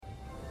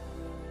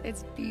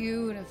It's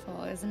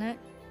beautiful, isn't it?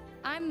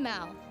 I'm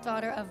Mal,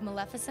 daughter of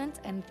Maleficent,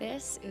 and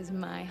this is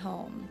my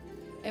home.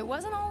 It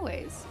wasn't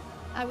always.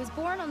 I was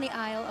born on the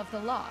Isle of the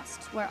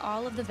Lost, where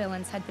all of the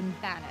villains had been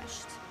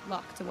banished,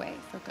 locked away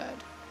for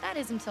good. That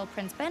is until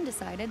Prince Ben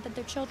decided that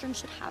their children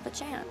should have a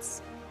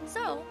chance.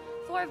 So,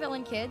 4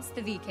 villain kids,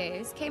 the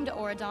VKs, came to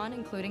Auradon,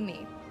 including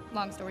me.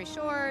 Long story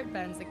short,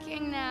 Ben's the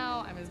king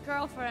now, I'm his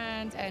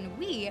girlfriend, and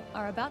we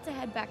are about to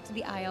head back to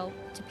the Isle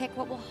to pick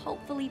what will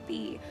hopefully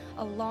be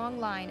a long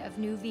line of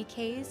new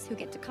VKs who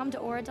get to come to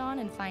Auradon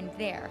and find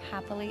their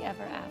happily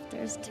ever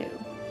afters too.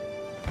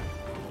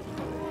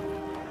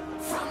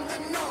 From the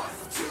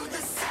north to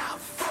the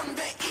south, from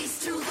the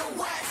east to the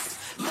west,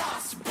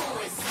 lost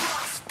boys,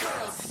 lost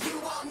girls, you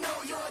all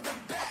know you're the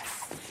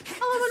best.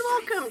 Hello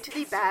and welcome to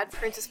the Bad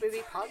Princess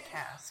Movie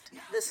Podcast.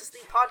 This is the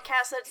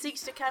podcast that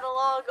seeks to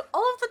catalog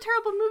all of the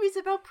terrible movies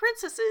about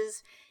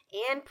princesses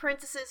and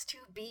princesses to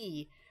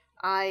be.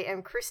 I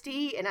am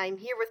Kristi, and I'm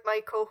here with my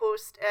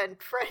co-host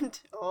and friend.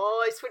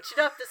 Oh, I switched it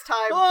up this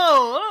time.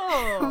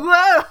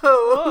 Whoa!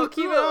 Whoa!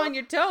 Keep it on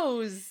your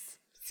toes.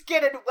 It's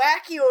getting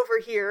wacky over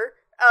here.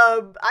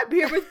 I'm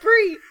here with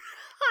Bree.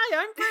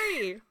 Hi, I'm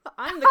Bree.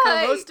 I'm the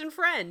co-host and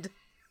friend.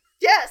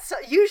 Yes,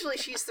 usually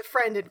she's the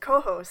friend and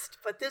co-host,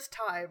 but this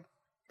time.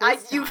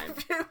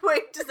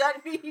 Wait, does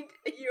that mean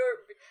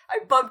I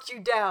bumped you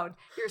down?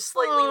 You're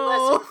slightly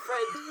lesser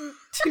friend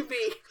to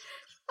me.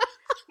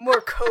 More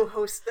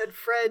co-host than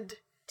friend.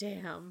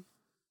 Damn.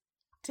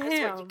 That's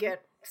what you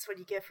get. That's what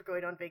you get for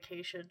going on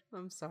vacation.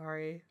 I'm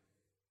sorry.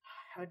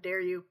 How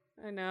dare you?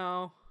 I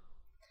know.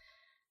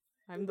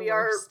 I'm the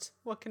worst.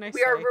 What can I say?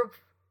 We are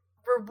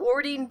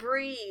rewarding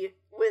Bree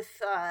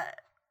with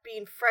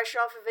being fresh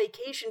off of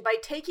vacation by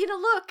taking a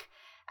look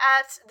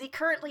at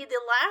currently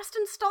the last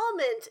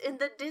installment in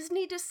the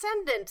Disney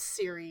Descendants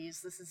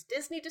series. This is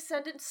Disney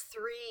Descendants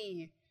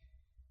 3.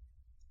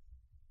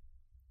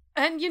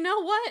 And you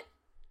know what?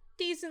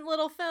 Decent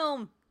little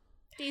film.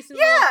 Little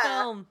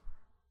film.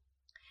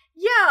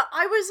 Yeah,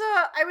 I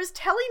was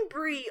telling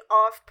Bree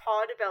off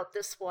pod about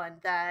this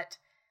one that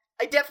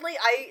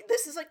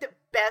this is like the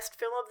best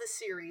film of the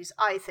series,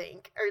 I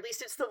think. Or at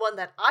least it's the one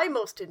that I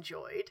most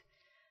enjoyed.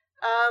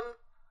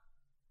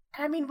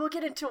 I mean, we'll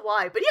get into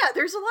why. But yeah,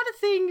 there's a lot of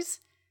things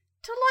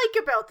to like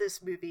about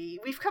this movie.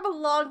 We've come a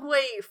long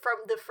way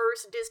from the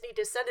first Disney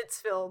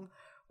Descendants film,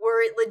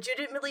 where it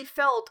legitimately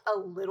felt a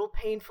little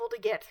painful to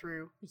get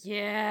through.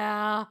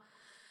 Yeah.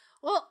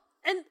 Well,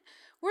 and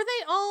were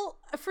they all,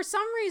 for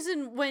some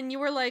reason, when you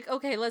were like,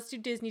 okay, let's do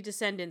Disney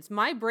Descendants,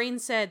 my brain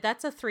said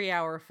that's a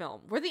 3-hour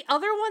film. Were the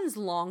other ones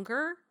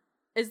longer?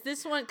 Is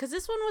this one, because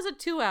this one was a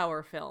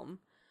 2-hour film.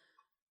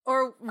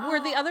 Or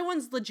were the other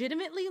ones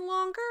legitimately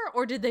longer,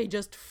 or did they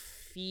just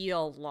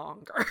feel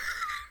longer?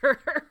 Let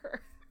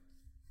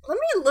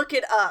me look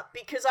it up,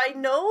 because I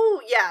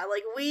know, yeah,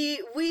 like,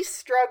 we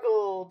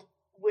struggled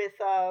with,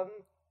 the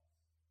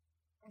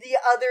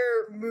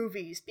other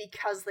movies,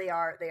 because they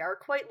are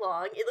quite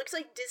long. It looks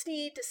like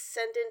Disney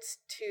Descendants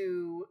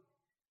 2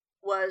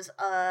 was,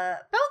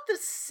 about the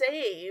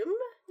same.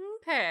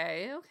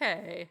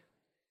 Okay.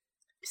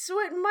 So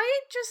it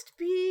might just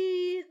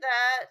be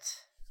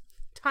that...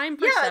 Time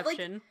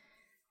perception.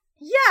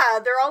 Yeah,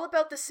 they're all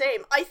about the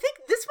same. I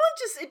think this one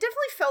it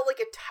definitely felt like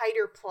a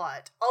tighter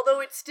plot, although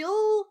it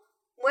still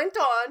went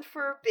on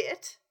for a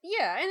bit.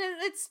 Yeah,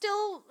 and it's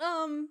still,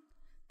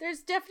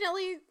 there's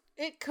definitely,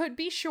 it could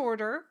be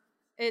shorter.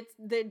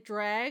 It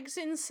drags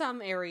in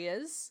some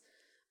areas,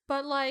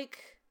 but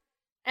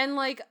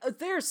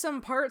there's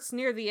some parts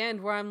near the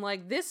end where I'm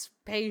like, this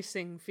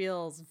pacing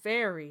feels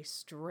very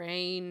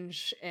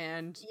strange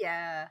and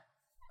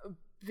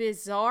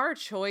bizarre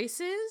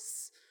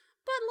choices.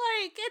 But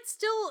it's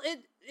still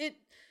it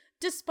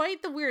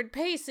despite the weird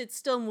pace, it's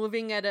still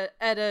moving at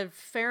a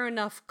fair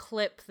enough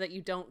clip that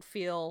you don't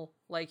feel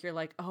like you're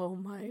like, oh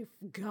my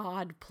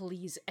god,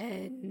 please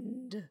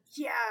end.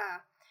 Yeah.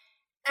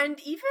 And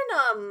even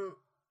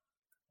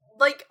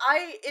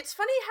it's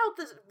funny how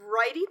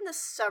writing the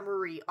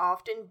summary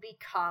often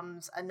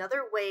becomes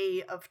another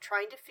way of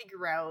trying to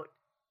figure out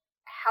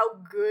how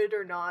good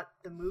or not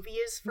the movie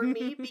is for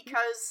me,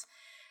 because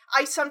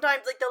I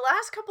sometimes, the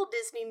last couple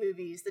Disney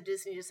movies, the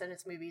Disney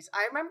Descendants movies,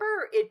 I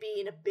remember it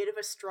being a bit of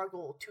a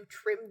struggle to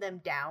trim them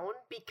down,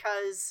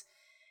 because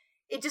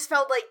it just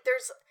felt like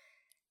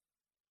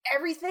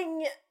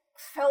everything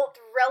felt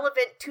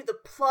relevant to the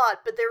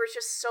plot, but there was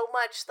just so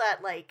much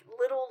that,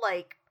 little,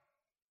 branches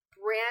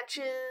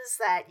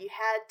that you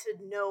had to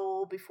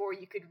know before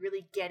you could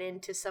really get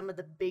into some of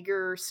the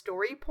bigger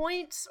story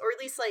points, or at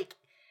least,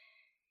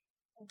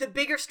 the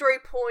bigger story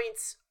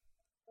points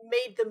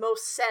made the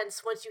most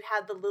sense once you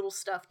had the little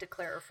stuff to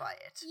clarify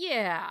it.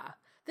 Yeah.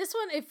 This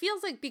one, it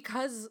feels like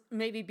because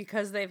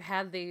they've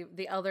had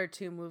the other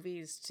two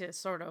movies to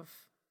sort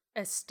of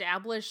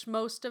establish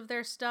most of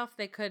their stuff,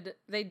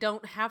 they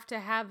don't have to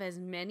have as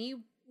many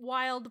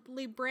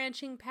wildly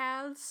branching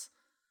paths.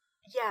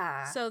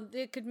 Yeah. So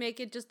it could make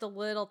it just a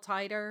little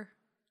tighter.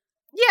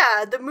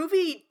 Yeah, the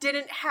movie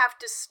didn't have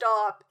to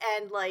stop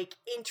and,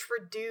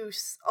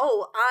 introduce,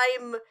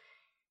 I'm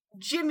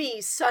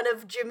Jimmy, son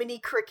of Jiminy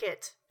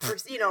Cricket. Or,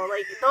 you know,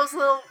 like, those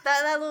little,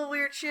 that little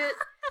weird shit.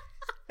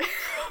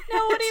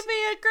 Now, would he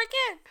be a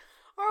cricket?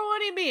 Or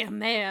would he be a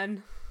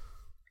man?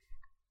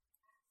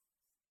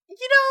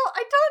 You know,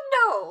 I don't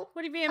know.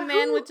 Would he be a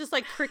man with just,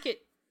 like,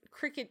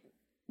 cricketness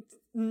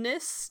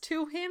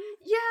to him?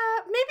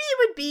 Yeah, maybe it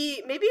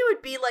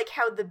would be like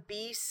how the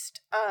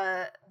beast,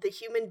 the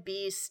human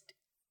beast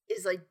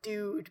is like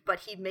dude,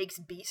 but he makes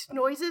beast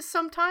noises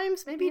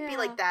sometimes. Maybe it'd be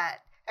like that.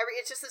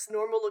 It's just this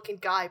normal looking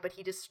guy, but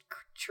he just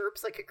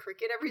chirps like a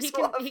cricket every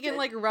so often. He can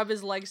like rub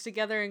his legs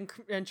together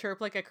and chirp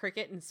like a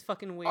cricket, and it's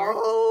fucking weird.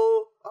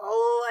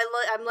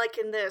 I'm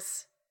liking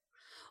this.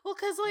 Well,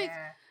 because like,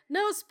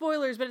 no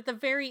spoilers, but at the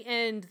very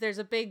end, there's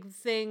a big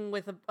thing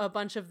with a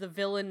bunch of the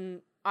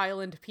villain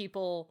island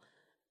people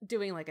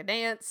doing like a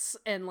dance,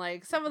 and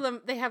like some of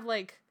them, they have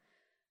like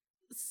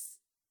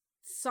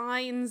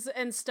signs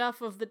and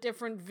stuff of the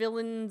different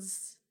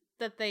villains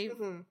that they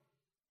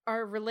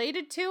are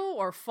related to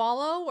or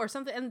follow or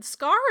something, and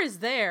Scar is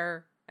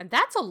there, and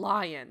that's a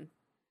lion.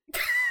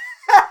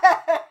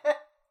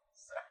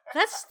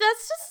 That's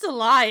just a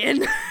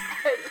lion. I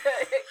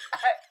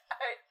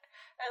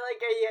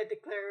like how you had to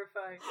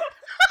clarify.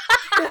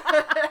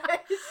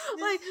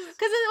 Like,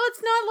 because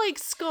it's not like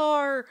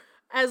Scar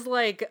as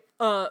like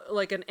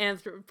an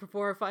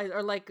anthropomorphized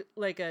or like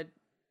a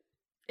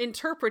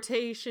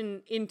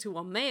interpretation into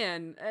a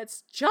man.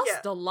 It's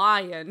just a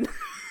lion.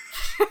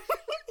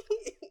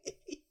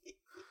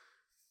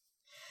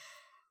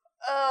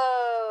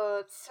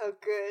 Oh, it's so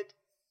good.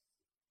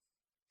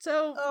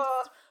 So,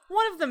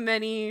 one of the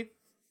many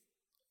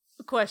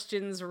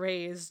questions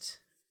raised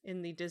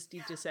in the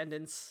Disney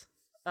Descendants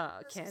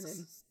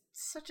canon.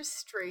 Such a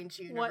strange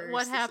universe.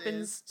 What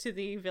happens to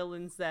the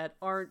villains that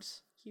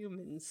aren't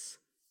humans?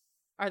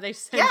 Are they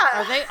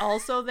Are they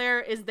also there?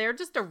 Is there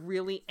just a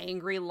really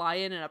angry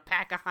lion and a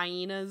pack of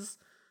hyenas?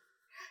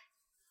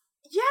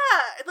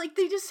 Yeah, like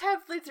they just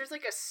have like there's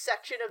like a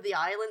section of the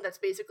island that's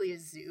basically a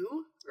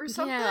zoo or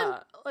something.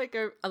 Yeah, like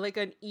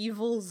an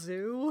evil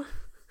zoo.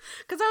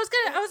 Because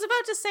I was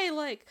about to say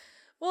like,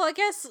 well, I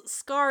guess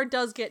Scar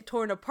does get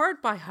torn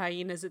apart by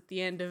hyenas at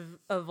the end of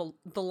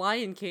The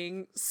Lion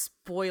King.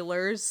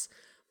 Spoilers,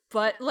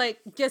 but like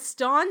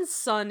Gaston's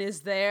son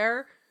is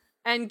there,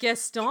 and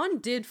Gaston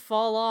did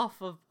fall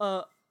off of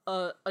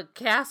a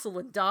castle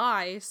and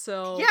die.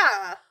 So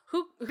yeah,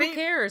 who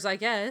cares? I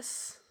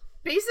guess.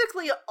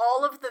 Basically,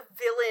 all of the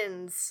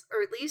villains,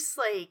 or at least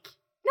like,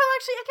 no,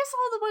 actually, I guess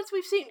all the ones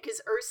we've seen,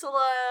 because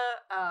Ursula,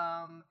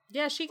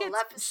 yeah, she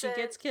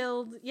gets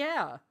killed.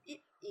 Yeah,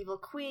 Evil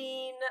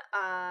Queen.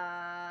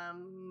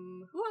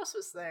 Who else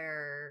was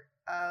there?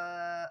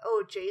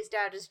 Jay's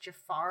dad is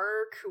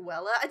Jafar.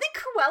 Cruella. I think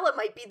Cruella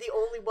might be the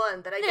only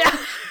one that I don't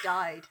think she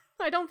died.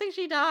 I don't think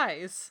she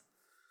dies.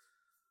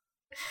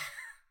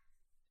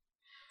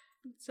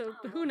 So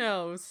who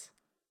knows?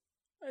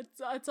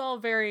 It's all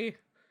very.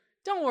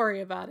 Don't worry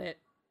about it.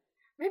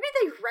 Maybe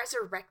they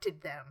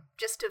resurrected them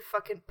just to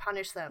fucking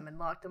punish them and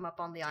lock them up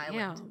on the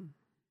island.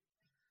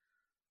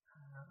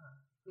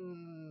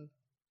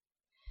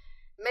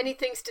 Many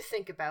things to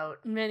think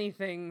about. Many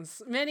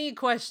things. Many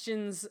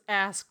questions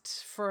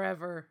asked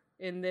forever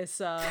in this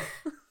in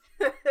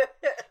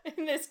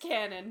this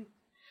canon.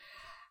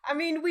 I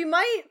mean, we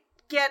might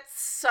get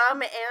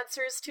some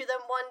answers to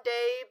them one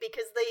day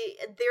because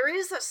there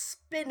is a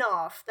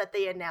spin-off that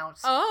they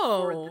announced.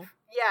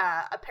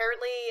 Yeah,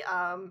 apparently,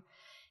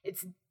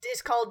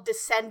 it's called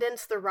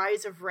Descendants: The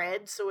Rise of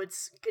Red, so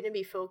it's going to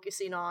be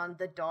focusing on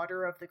the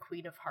daughter of the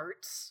Queen of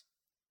Hearts.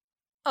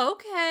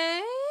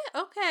 Okay.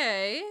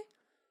 I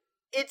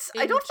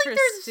don't think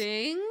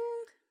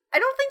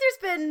there's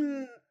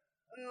been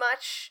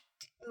much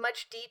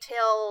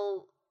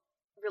detail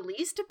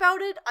released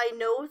about it. I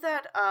know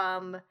that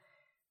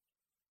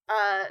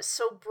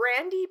so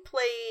Brandy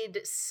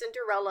played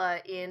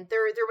Cinderella in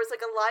there was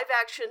like a live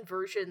action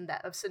version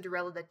of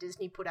Cinderella that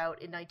Disney put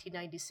out in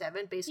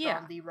 1997 based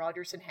on the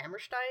Rodgers and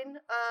Hammerstein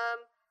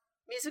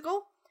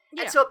musical.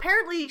 Yeah. And so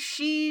apparently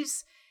she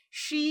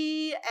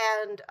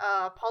and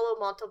Paulo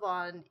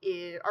Montalban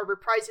are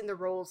reprising the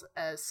roles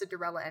as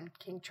Cinderella and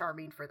King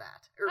Charming for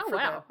that. For the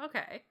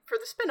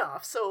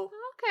spin-off. So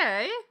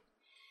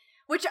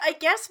which I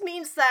guess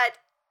means that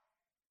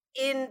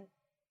in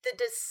the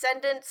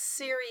Descendants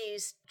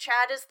series,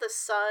 Chad is the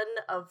son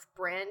of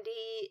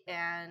Brandy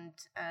and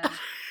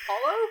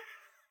Paulo?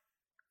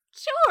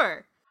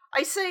 Sure.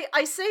 I say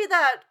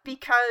that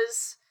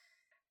because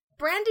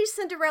Brandy's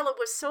Cinderella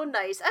was so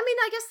nice. I mean,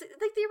 I guess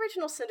like the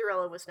original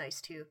Cinderella was nice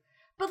too.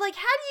 But like,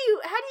 how do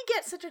you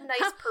get such a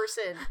nice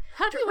person?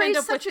 How do you end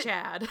up with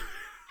Chad?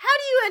 How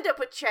do you end up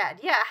with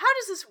Chad? Yeah, how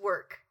does this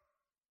work?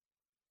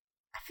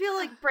 I feel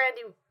like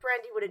Brandy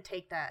wouldn't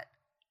take that.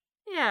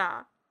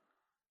 Yeah.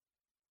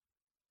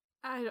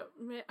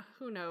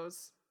 Who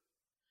knows?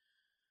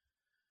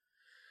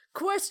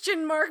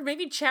 Question mark.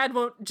 Maybe Chad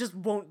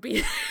won't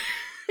be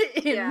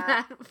in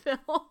that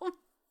film.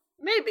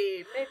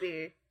 Maybe.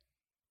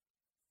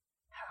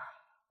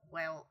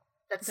 Well,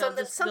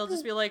 they'll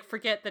just be like,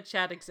 forget that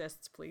Chad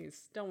exists,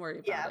 please. Don't worry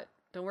about it.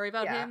 Don't worry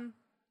about him.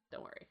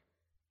 Don't worry.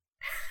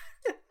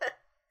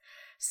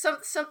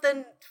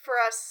 Something for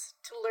us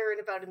to learn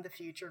about in the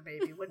future,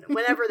 maybe,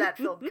 whenever that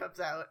film comes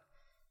out.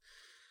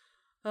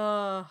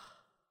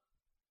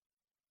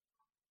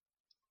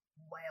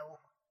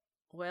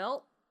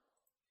 Well.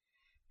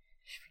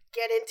 Should we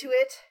get into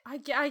it? I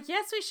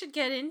guess we should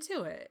get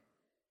into it.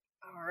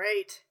 All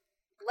right.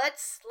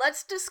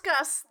 Let's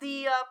discuss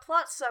the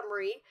plot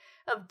summary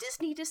of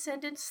Disney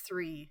Descendants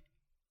 3.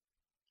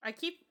 I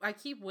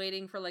keep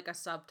waiting for like a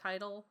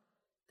subtitle.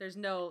 There is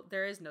no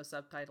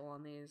subtitle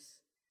on these.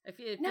 It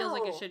feels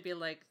like it should be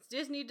like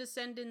Disney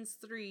Descendants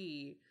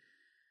 3.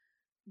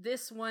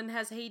 This one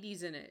has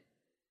Hades in it.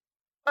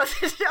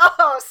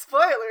 Oh,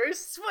 spoilers!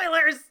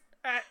 Spoilers!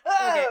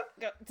 Okay,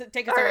 go.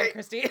 Take us away,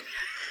 Kristi.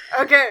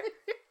 Okay.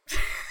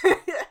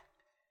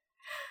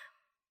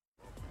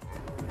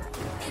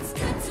 It's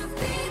good to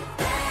be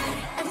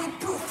bad, and we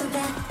proof of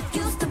that.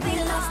 Used to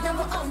be lost, now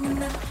we're on the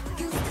map.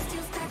 Used to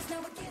steal stacks, now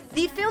we're getting...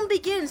 The film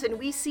begins and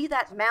we see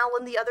that Mal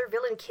and the other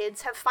villain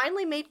kids have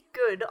finally made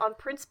good on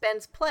Prince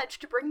Ben's pledge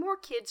to bring more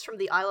kids from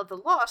the Isle of the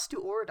Lost to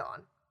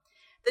Auradon.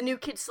 The new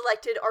kids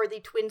selected are the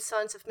twin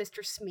sons of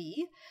Mr.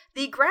 Smee,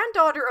 the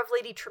granddaughter of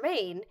Lady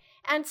Tremaine,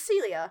 and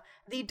Celia,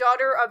 the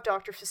daughter of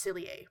Dr.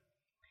 Facilier.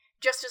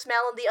 Just as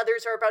Mal and the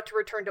others are about to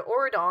return to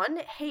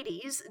Auradon,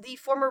 Hades, the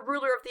former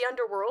ruler of the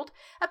underworld,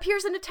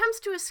 appears and attempts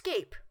to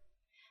escape.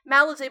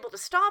 Mal is able to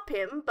stop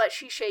him, but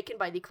she's shaken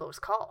by the close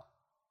call.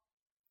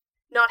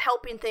 Not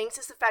helping things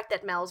is the fact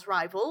that Mal's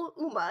rival,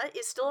 Uma,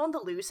 is still on the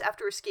loose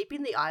after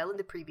escaping the Isle in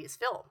the previous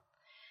film.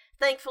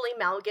 Thankfully,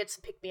 Mal gets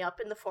a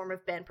pick-me-up in the form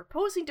of Ben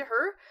proposing to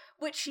her,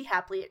 which she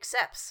happily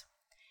accepts.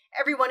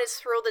 Everyone is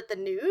thrilled at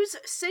the news,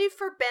 save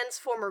for Ben's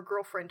former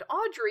girlfriend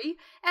Audrey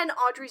and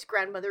Audrey's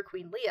grandmother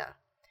Queen Leah.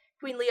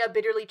 Queen Leah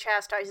bitterly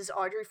chastises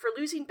Audrey for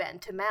losing Ben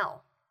to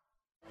Mal.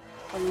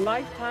 A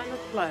lifetime of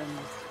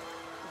plans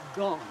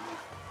gone.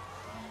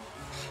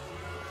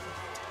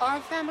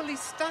 Our family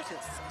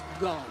status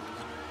gone.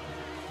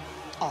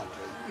 Audrey,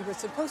 you were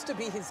supposed to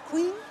be his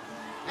queen,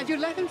 and you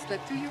let him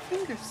slip through your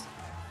fingers.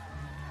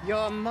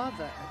 Your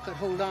mother could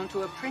hold on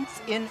to a prince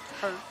in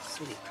her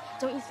sleep.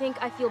 Don't you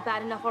think I feel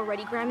bad enough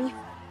already, Grammy?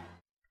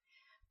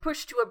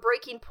 Pushed to a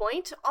breaking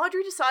point,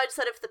 Audrey decides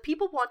that if the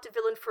people want a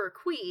villain for a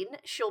queen,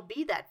 she'll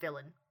be that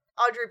villain.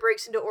 Audrey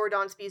breaks into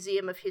Auradon's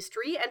Museum of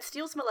History and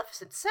steals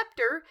Maleficent's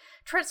scepter,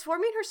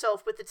 transforming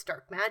herself with its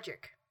dark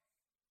magic.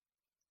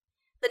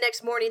 The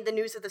next morning, the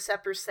news of the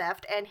scepter's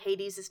theft and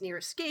Hades' near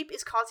escape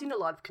is causing a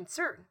lot of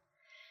concern.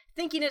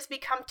 Thinking it's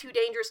become too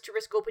dangerous to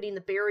risk opening the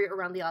barrier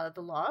around the Isle of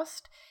the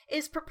Lost, it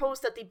is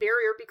proposed that the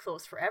barrier be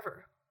closed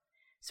forever.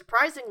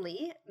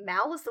 Surprisingly,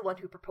 Mal is the one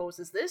who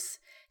proposes this,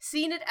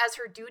 seeing it as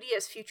her duty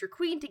as future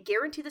queen to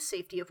guarantee the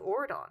safety of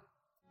Auradon.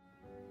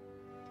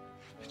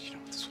 But you know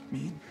what this would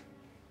mean?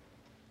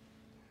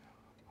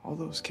 All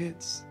those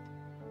kids.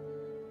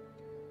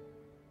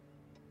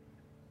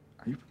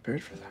 Are you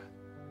prepared for that?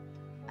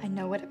 I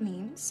know what it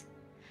means.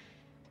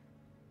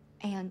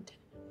 And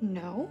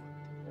no,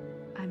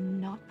 I'm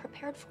not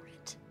prepared for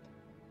it.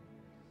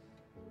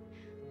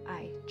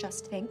 I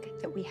just think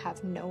that we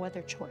have no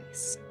other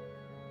choice.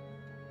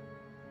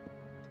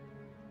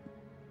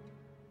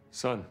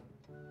 Son.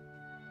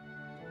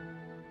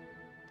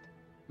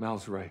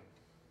 Mal's right.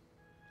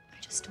 I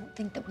just don't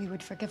think that we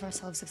would forgive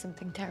ourselves if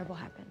something terrible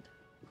happened.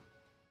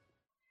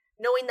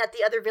 Knowing that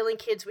the other villain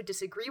kids would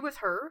disagree with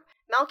her,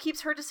 Mal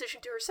keeps her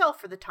decision to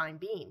herself for the time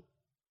being.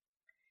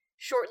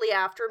 Shortly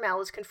after, Mal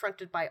is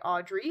confronted by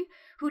Audrey,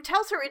 who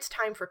tells her it's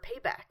time for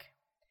payback.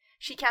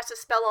 She casts a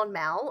spell on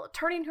Mal,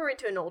 turning her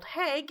into an old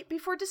hag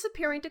before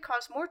disappearing to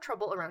cause more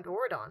trouble around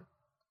Auradon.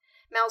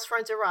 Mal's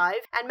friends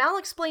arrive, and Mal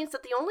explains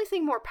that the only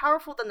thing more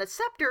powerful than the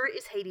scepter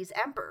is Hades'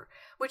 Ember,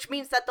 which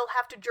means that they'll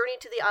have to journey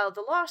to the Isle of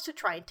the Lost to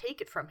try and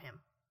take it from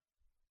him.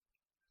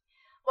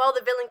 While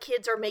the villain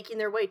kids are making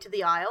their way to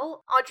the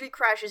Isle, Audrey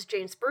crashes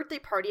Jane's birthday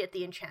party at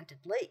the Enchanted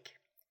Lake.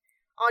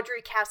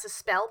 Audrey casts a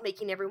spell,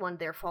 making everyone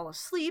there fall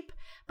asleep,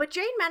 but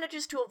Jane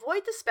manages to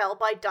avoid the spell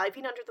by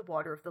diving under the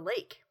water of the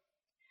lake.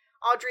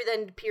 Audrey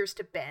then appears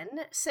to Ben,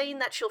 saying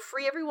that she'll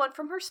free everyone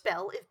from her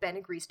spell if Ben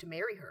agrees to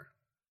marry her.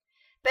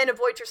 Ben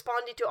avoids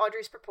responding to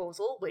Audrey's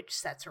proposal, which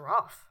sets her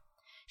off.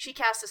 She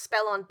casts a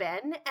spell on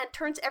Ben and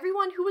turns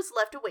everyone who was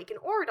left awake in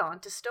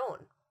Auradon to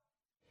stone.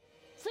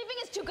 Sleeping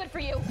is too good for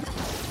you.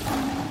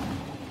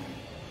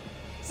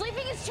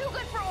 Sleeping is too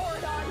good for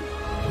Auradon.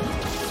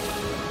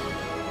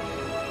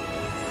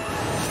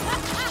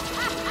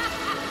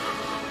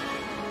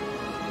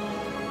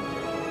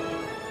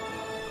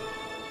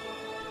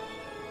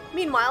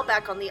 Meanwhile,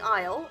 back on the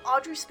Isle,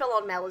 Audrey's spell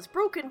on Mal is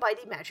broken by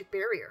the magic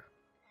barrier.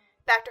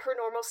 Back to her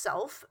normal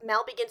self,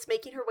 Mal begins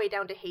making her way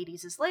down to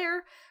Hades'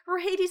 lair, where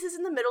Hades is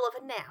in the middle of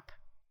a nap.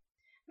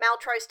 Mal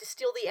tries to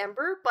steal the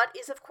ember, but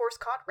is of course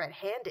caught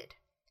red-handed.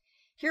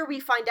 Here we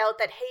find out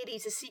that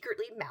Hades is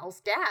secretly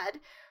Mal's dad,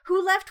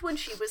 who left when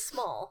she was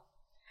small.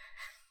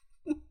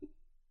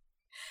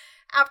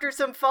 After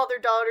some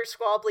father-daughter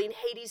squabbling,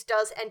 Hades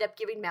does end up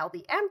giving Mal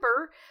the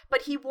Ember,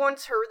 but he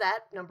warns her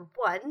that, number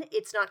one,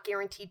 it's not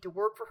guaranteed to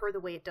work for her the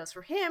way it does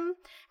for him,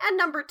 and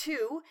number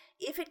two,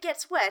 if it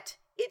gets wet,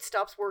 it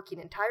stops working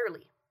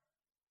entirely.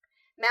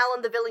 Mal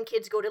and the villain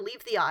kids go to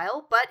leave the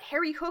Isle, but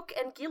Harry Hook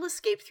and Gil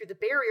escape through the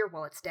barrier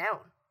while it's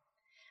down.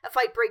 A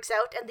fight breaks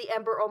out and the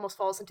Ember almost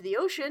falls into the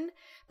ocean,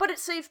 but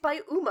it's saved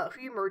by Uma,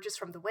 who emerges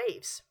from the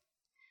waves.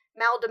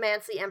 Mal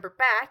demands the Ember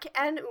back,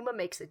 and Uma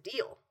makes a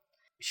deal.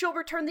 She'll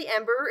return the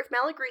Ember if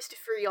Mal agrees to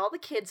free all the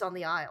kids on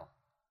the Isle.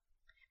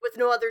 With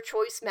no other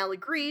choice, Mal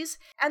agrees,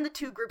 and the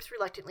two groups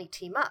reluctantly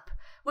team up,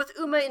 with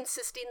Uma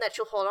insisting that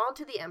she'll hold on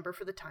to the Ember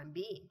for the time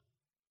being.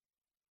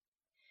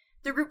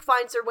 The group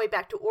finds their way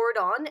back to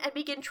Oridon and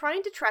begin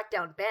trying to track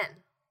down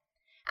Ben.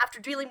 After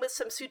dealing with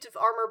some suits of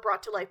armor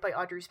brought to life by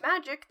Audrey's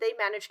magic, they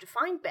manage to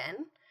find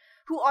Ben,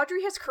 who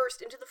Audrey has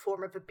cursed into the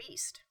form of a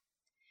beast.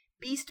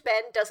 Beast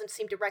Ben doesn't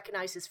seem to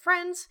recognize his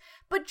friends,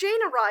 but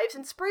Jane arrives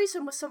and sprays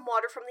him with some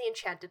water from the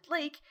enchanted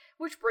lake,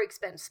 which breaks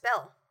Ben's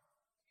spell.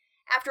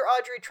 After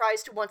Audrey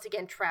tries to once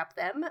again trap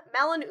them,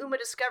 Mal and Uma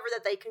discover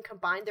that they can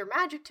combine their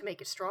magic to make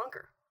it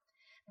stronger.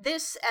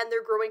 This and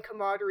their growing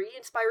camaraderie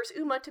inspires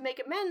Uma to make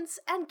amends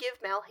and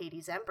give Mal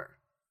Hades' Ember.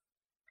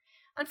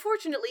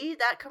 Unfortunately,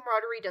 that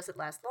camaraderie doesn't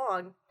last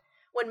long.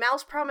 When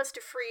Mal's promise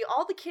to free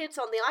all the kids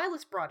on the Isle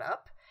is brought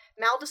up,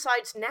 Mal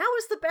decides now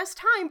is the best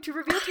time to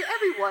reveal to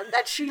everyone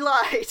that she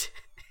lied.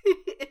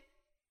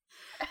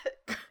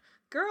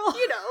 Girl.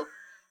 You know,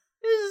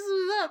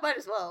 might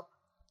as well.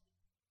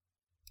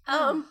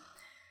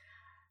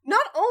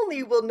 Not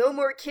only will no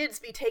more kids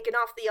be taken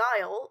off the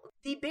Isle,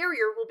 the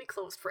barrier will be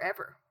closed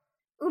forever.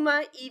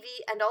 Uma,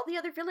 Evie, and all the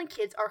other villain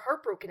kids are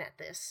heartbroken at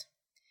this.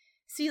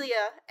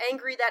 Celia,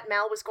 angry that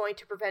Mal was going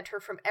to prevent her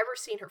from ever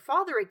seeing her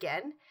father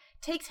again,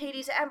 takes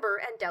Hades' Ember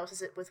and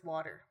douses it with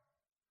water.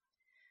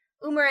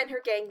 Uma and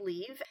her gang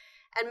leave,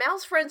 and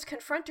Mal's friends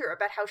confront her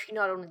about how she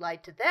not only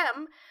lied to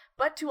them,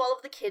 but to all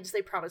of the kids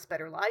they promised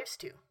better lives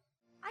to.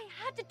 I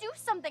had to do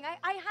something.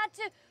 I had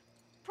to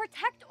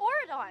protect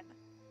Oridon.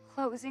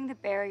 Closing the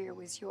barrier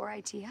was your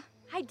idea?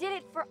 I did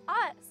it for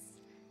us.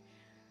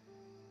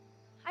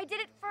 I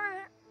did it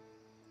for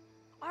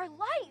our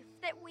life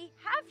that we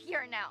have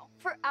here now.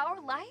 For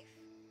our life?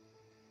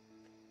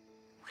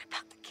 What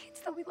about the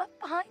kids that we left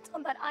behind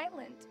on that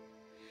island?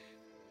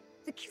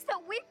 The kids that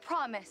we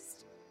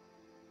promised?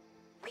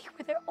 We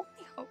were their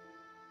only hope.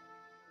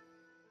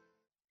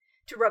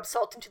 To rub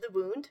salt into the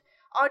wound,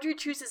 Audrey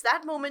chooses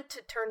that moment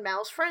to turn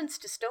Mal's friends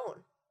to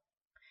stone.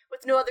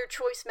 With no other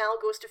choice, Mal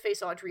goes to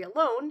face Audrey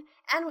alone,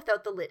 and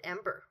without the lit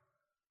Ember.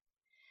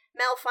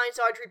 Mal finds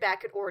Audrey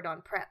back at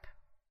Oridon Prep.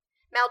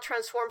 Mal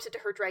transforms into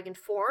her dragon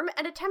form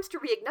and attempts to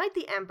reignite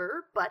the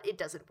Ember, but it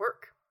doesn't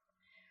work.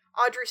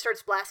 Audrey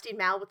starts blasting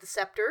Mal with the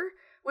scepter,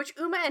 which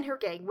Uma and her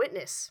gang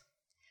witness.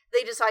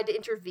 They decide to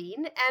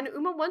intervene, and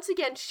Uma once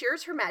again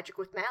shares her magic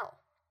with Mal.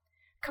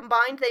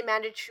 Combined, they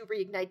manage to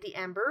reignite the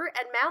Ember,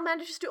 and Mal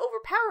manages to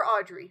overpower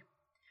Audrey.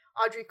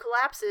 Audrey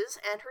collapses,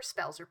 and her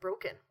spells are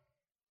broken.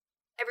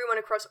 Everyone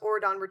across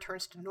Oridon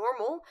returns to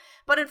normal,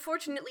 but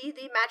unfortunately,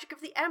 the magic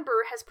of the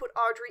Ember has put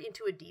Audrey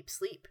into a deep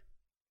sleep.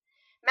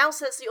 Mal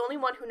says the only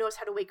one who knows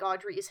how to wake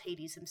Audrey is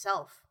Hades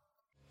himself.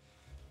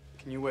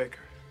 Can you wake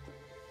her?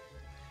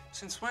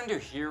 Since when do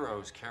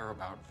heroes care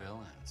about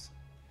villains?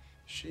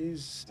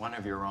 She's one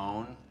of your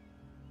own?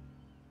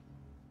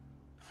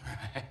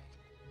 Right.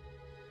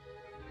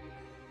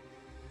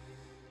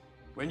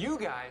 When you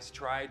guys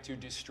tried to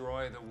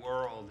destroy the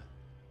world,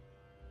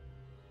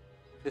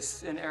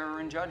 it's an error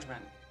in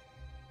judgment.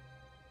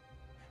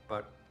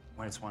 But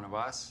when it's one of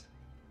us,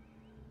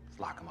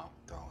 lock them up,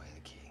 throw away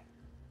the key.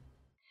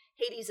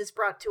 Hades is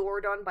brought to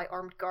Oridon by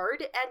armed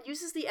guard and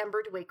uses the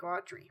Ember to wake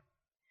Audrey.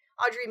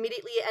 Audrey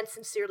immediately and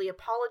sincerely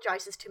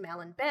apologizes to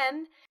Mal and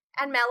Ben,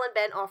 and Mal and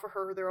Ben offer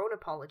her their own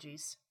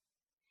apologies.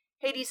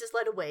 Hades is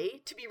led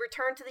away to be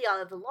returned to the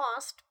Isle of the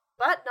Lost,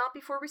 but not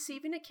before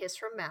receiving a kiss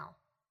from Mal.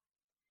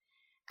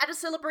 At a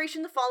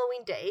celebration the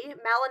following day,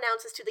 Mal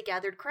announces to the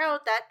gathered crowd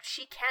that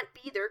she can't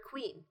be their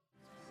queen.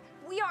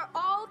 We are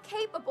all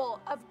capable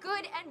of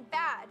good and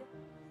bad,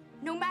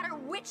 no matter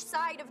which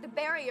side of the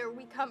barrier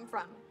we come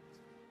from.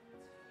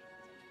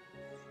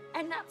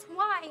 And that's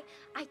why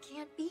I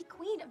can't be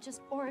queen of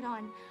just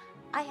Oridon.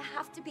 I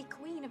have to be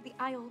queen of the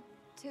Isle,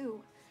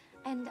 too.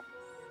 And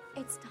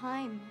it's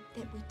time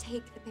that we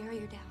take the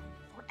barrier down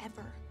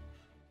forever.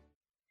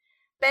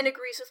 Ben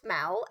agrees with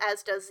Mal,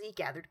 as does the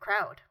gathered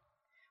crowd.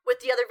 With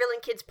the other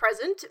villain kids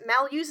present,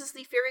 Mal uses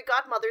the fairy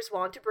godmother's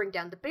wand to bring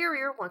down the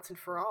barrier once and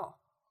for all.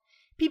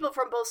 People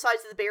from both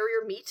sides of the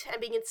barrier meet and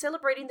begin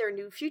celebrating their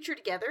new future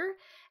together,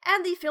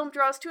 and the film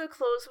draws to a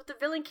close with the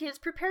villain kids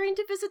preparing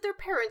to visit their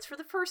parents for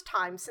the first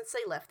time since they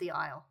left the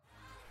Isle.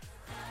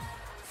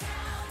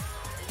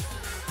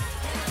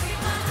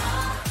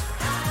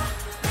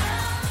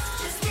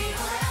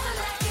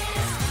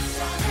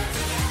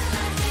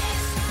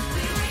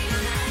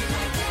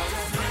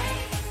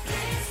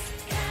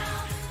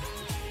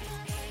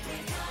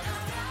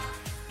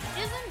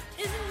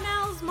 Isn't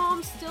Mal's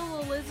mom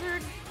still a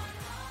lizard?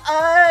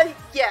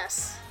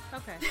 Yes.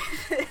 Okay.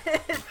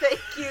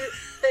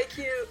 Thank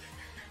you.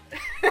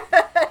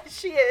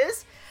 She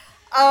is.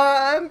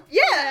 Yeah.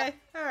 Okay.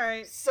 All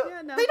right. So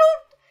yeah, no. they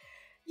don't.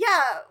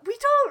 Yeah, we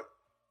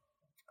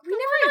never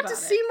worry got to about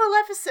see it.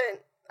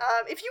 Maleficent.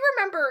 If you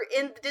remember,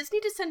 in Disney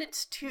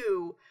Descendants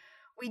 2,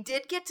 we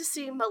did get to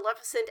see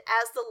Maleficent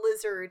as the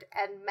lizard,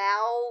 and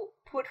Mal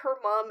put her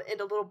mom in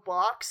a little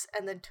box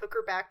and then took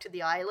her back to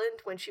the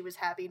island when she was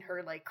having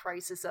her, like,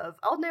 crisis of,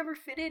 I'll never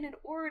fit in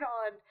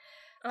Oridon.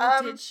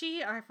 Oh, did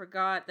she? I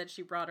forgot that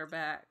she brought her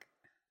back.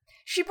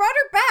 She brought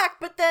her back,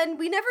 but then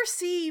we never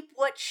see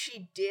what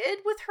she did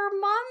with her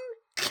mom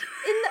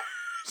in the,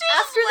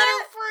 after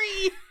that.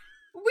 Free.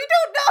 We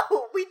don't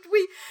know.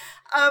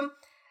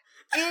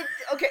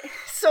 Okay,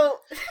 so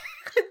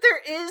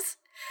there is,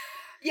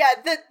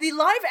 the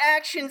live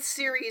action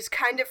series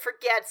kind of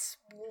forgets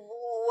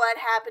what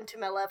happened to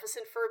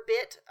Maleficent for a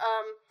bit.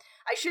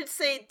 I should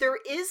say there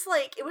is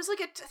it was I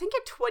think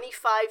a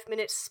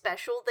 25-minute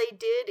special they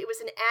did. It was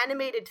an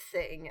animated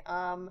thing,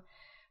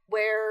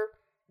 where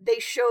they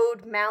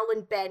showed Mal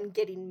and Ben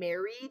getting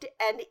married,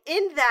 and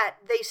in that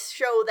they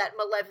show that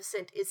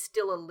Maleficent is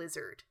still a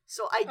lizard.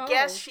 So I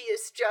guess she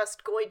is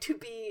just going to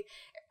be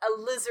a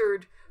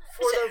lizard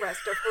for the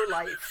rest of her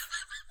life.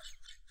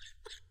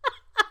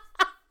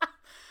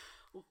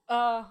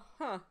 Well.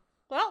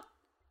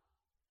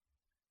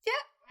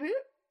 Yeah.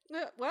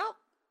 Well.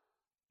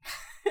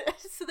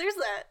 So there's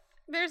that.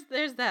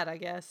 There's that, I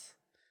guess.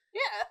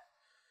 Yeah.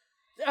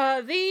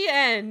 The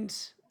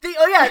end. The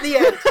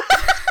end.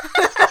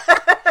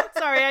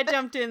 Sorry, I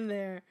jumped in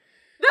there.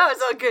 No,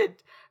 it's all good.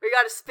 We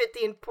gotta spit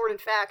the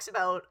important facts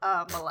about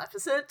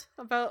Maleficent.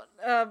 About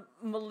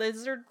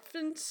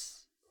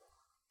Maleficent?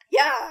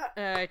 Yeah.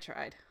 I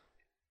tried.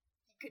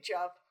 Good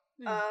job.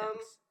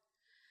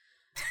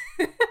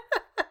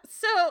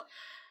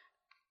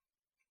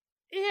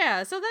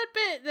 So that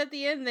bit at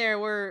the end there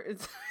where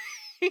it's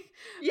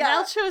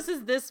Mal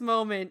chooses this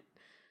moment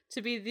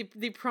to be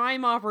the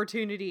prime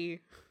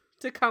opportunity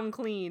to come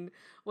clean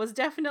was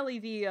definitely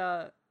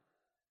the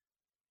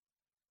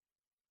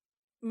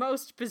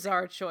most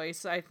bizarre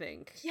choice, I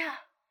think. Yeah.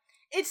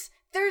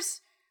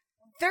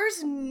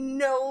 There's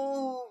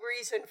no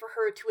reason for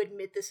her to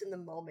admit this in the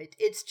moment.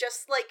 It's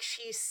just like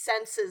she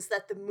senses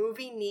that the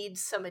movie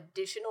needs some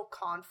additional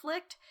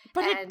conflict.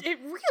 But it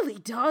really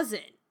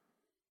doesn't.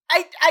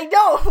 I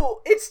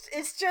know.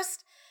 It's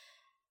just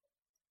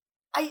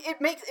it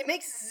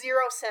makes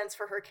zero sense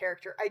for her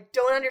character. I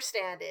don't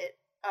understand it.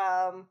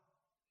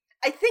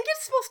 I think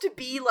it's supposed to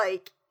be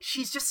like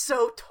she's just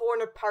so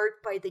torn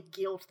apart by the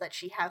guilt that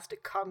she has to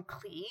come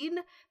clean.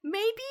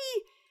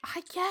 Maybe,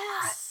 I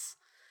guess.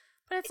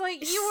 But it's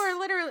like, you are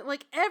literally,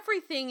 like,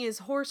 everything is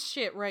horse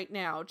shit right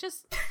now.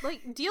 Just,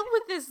 like, deal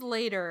with this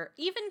later.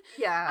 Even,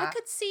 I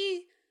could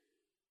see,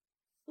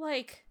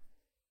 like,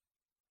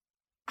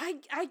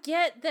 I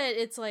get that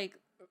it's, like,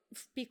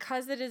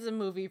 because it is a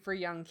movie for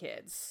young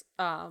kids,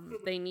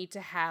 they need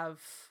to have,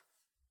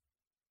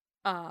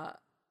 I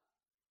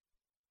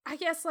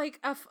guess, like,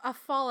 a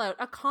fallout,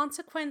 a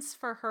consequence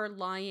for her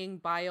lying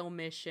by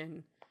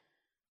omission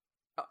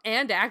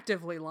and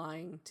actively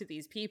lying to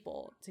these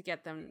people to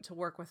get them to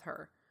work with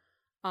her.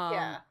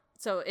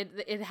 So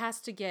it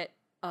has to get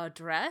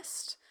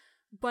addressed,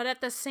 but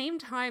at the same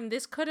time,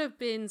 this could have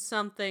been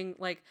something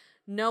like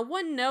no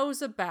one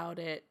knows about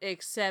it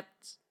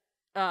except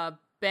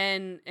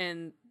Ben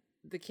and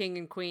the king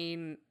and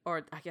queen,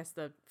 or I guess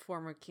the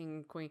former king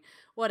and queen,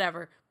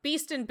 whatever.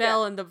 Beast and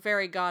Belle and the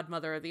fairy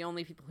godmother are the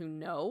only people who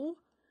know.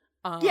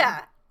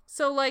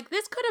 So, like,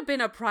 this could have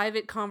been a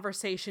private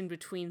conversation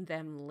between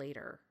them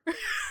later.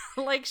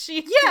 Like,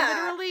 she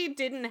literally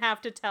didn't have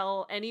to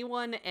tell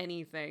anyone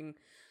anything.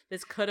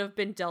 This could have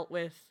been dealt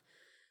with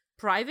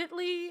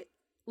privately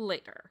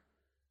later.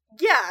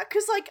 Yeah,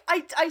 because, like,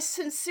 I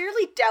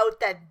sincerely doubt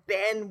that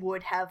Ben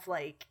would have,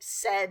 like,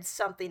 said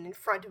something in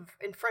front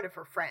of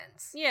her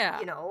friends.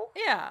 Yeah. You know?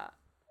 Yeah.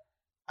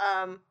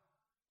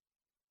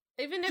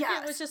 Even if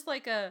it was just,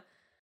 like,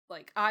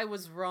 I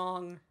was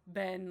wrong,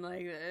 Ben,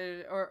 like,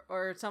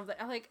 or something,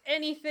 like,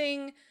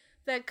 anything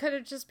that could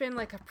have just been,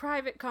 like, a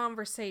private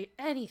conversation,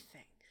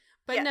 anything.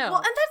 But no, well,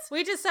 and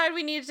we decided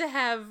we needed to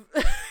have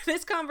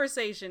this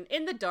conversation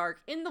in the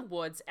dark, in the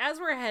woods, as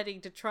we're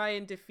heading to try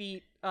and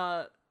defeat,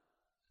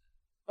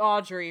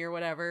 Audrey or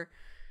whatever.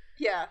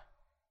 Yeah.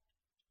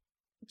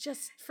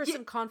 Just for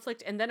some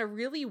conflict, and then a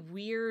really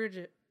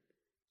weird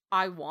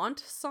I Want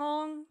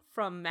song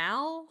from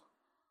Mal.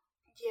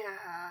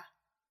 Yeah.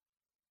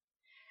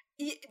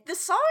 The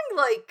song,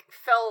 like,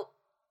 felt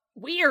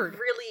weird.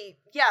 Really,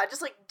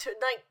 just like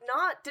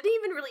didn't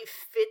even really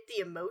fit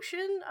the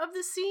emotion of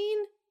the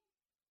scene.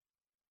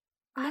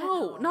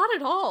 No, not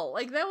at all.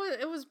 Like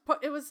it was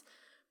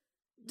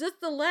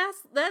just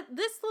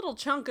this little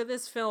chunk of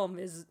this film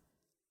is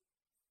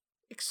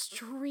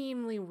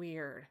extremely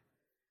weird.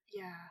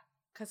 Yeah.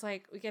 Cause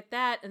like we get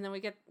that, and then we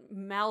get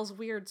Mal's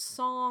weird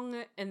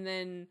song, and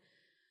then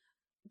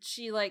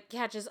she like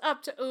catches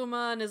up to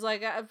Uma and is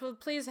like,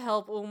 please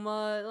help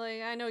Uma,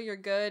 like I know you're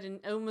good, and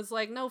Uma's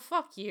like, no,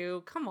 fuck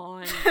you, come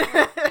on.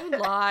 You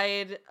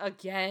lied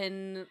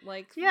again,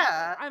 like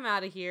Yeah, I'm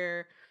out of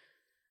here.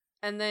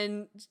 And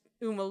then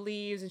Uma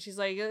leaves and she's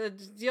like,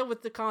 deal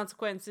with the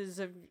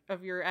consequences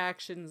of your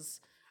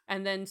actions.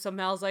 And then so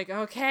Mal's like,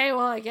 okay,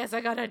 well I guess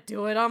I gotta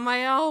do it on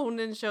my own,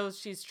 and shows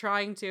she's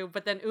trying to,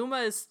 but then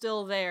Uma is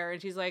still there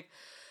and she's like,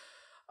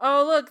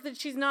 oh, look, that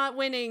she's not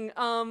winning.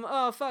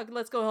 Oh, fuck,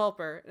 let's go help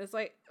her. And it's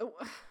like, what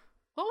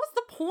was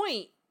the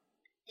point?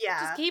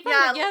 Yeah. Just keep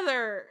them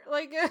together.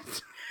 Like,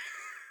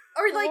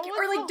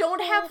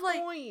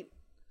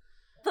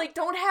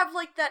 don't have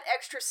that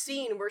extra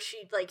scene where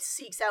she, like,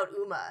 seeks out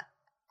Uma,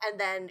 and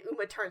then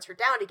Uma turns her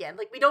down again.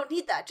 Like, we don't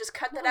need that. Just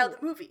cut that out of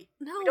the movie.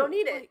 No. We don't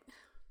need it.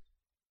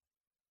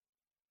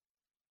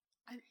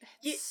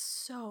 It's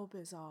so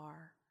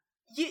bizarre.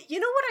 You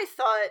know what I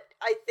thought?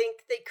 I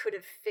think they could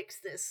have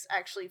fixed this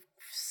actually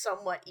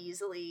somewhat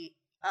easily.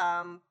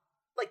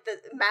 Like the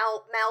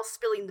Mal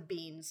spilling the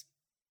beans,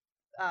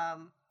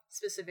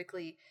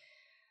 specifically.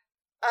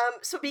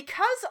 So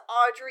because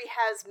Audrey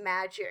has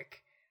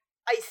magic,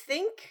 I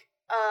think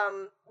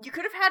you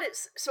could have had it.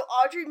 So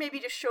Audrey maybe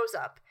just shows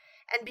up,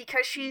 and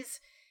because she's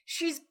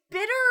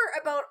bitter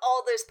about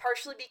all this,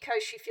 partially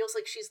because she feels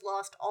like she's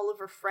lost all of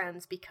her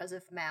friends because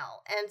of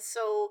Mal, and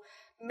so.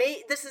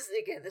 This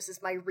is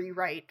my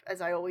rewrite,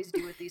 as I always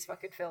do with these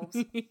fucking films.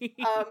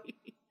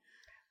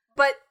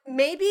 But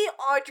maybe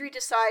Audrey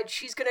decides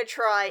she's gonna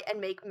try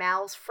and make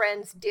Mal's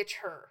friends ditch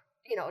her.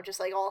 You know, just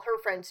like all her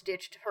friends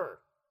ditched her.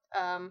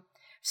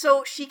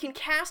 So she can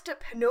cast a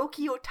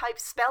Pinocchio-type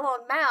spell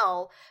on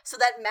Mal, so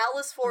that Mal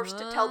is forced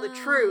to tell the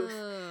truth.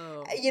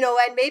 You know,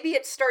 and maybe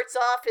it starts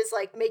off as,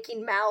 like,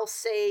 making Mal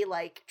say,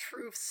 like,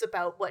 truths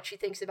about what she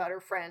thinks about her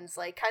friends.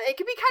 Like, it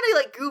could be kind of,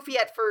 like, goofy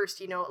at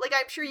first, you know? Like,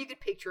 I'm sure you could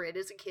picture it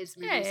as a kid's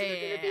movie, so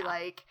they're gonna be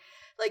like,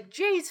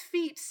 Jay's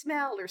feet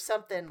smell, or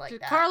something like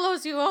that.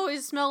 Carlos, you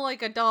always smell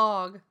like a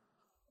dog.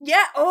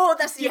 Yeah, oh,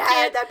 that'd be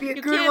a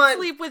good one. You can't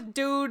sleep with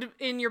dude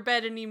in your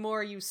bed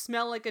anymore, you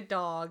smell like a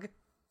dog.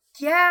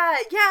 Yeah,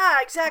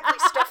 exactly,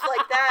 stuff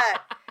like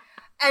that.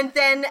 And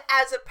then,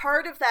 as a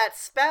part of that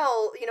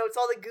spell, you know, it's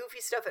all the goofy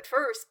stuff at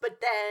first,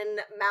 but then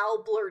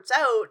Mal blurts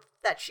out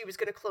that she was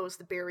going to close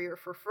the barrier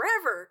for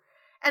forever.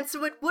 And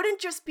so it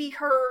wouldn't just be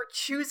her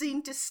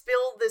choosing to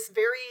spill this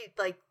very,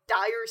 like,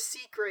 dire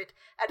secret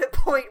at a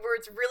point where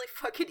it's really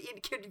fucking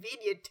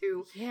inconvenient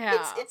to.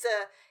 Yeah.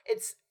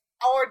 It's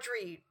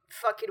Audrey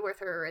fucking with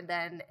her and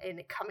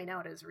it coming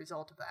out as a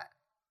result of that.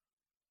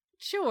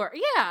 Sure.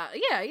 Yeah.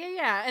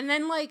 And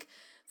then, like,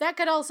 that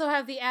could also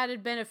have the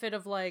added benefit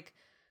of, like,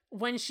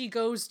 when she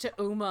goes to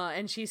Uma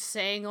and she's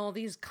saying all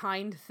these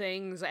kind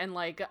things and,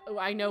 like,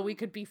 I know we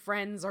could be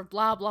friends or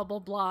blah, blah, blah,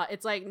 blah.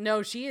 It's like,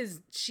 no, she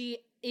is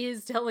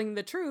telling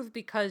the truth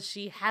because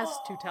she has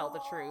to tell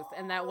the truth.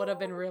 And that would have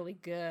been really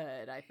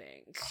good, I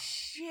think.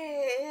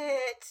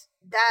 Shit.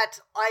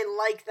 I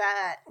like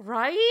that.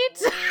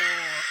 Right?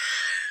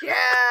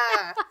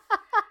 Yeah.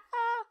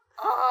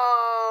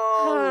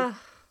 Oh.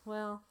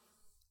 Well.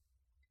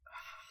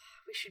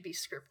 We should be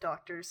script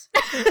doctors.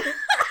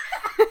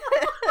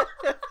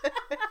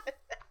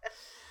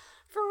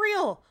 For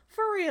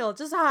real.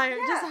 Just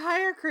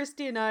hire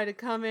Kristi and I to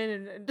come in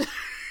and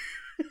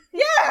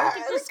yeah, look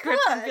at the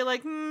script and be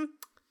like, this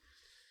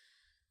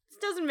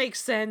doesn't make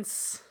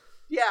sense.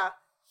 Yeah.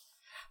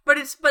 But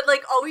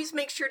like always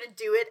make sure to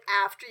do it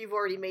after you've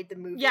already made the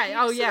movie.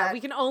 Yeah, we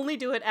can only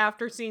do it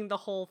after seeing the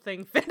whole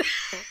thing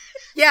finish.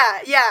 Yeah,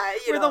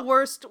 we're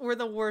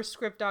the worst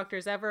script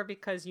doctors ever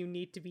because you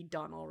need to be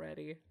done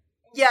already.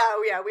 Yeah,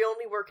 we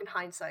only work in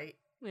hindsight.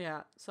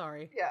 Yeah,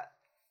 sorry. Yeah.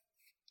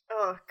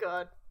 Oh,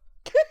 God.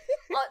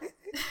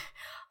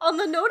 On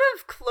the note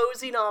of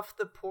closing off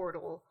the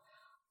portal,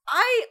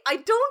 I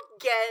don't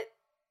get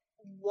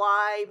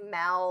why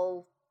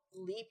Mal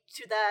leaped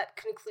to that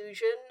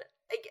conclusion.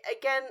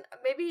 Again,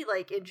 maybe,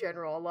 like, in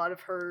general, a lot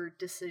of her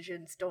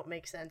decisions don't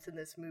make sense in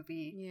this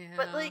movie. Yeah.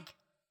 But, like,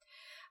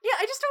 yeah,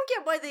 I just don't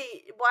get why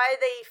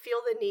they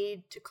feel the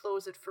need to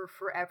close it for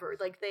forever.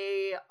 Like,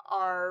 they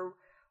are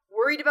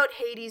worried about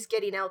Hades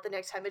getting out the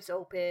next time it's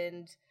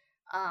opened.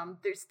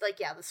 There's, like,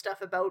 the stuff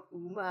about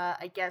Uma,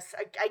 I guess.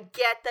 I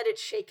get that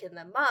it's shaken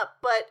them up,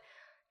 but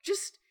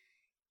just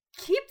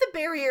keep the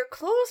barrier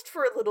closed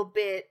for a little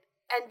bit,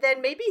 and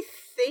then maybe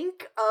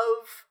think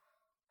of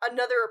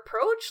another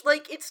approach.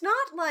 Like, it's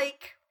not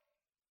like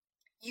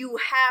you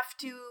have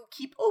to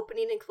keep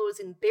opening and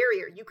closing the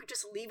barrier. You could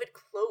just leave it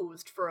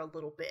closed for a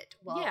little bit.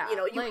 Well,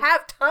 you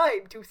have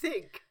time to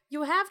think.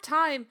 You have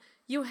time.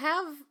 You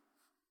have,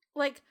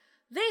 like,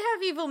 they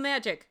have evil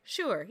magic.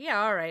 Sure.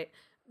 Yeah, all right.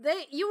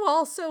 You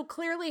also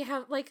clearly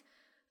have, like,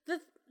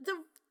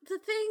 the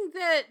thing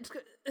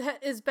that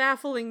is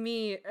baffling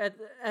me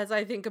as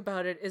I think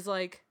about it is,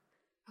 like,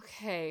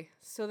 okay,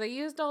 so they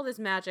used all this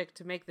magic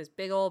to make this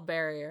big old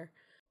barrier.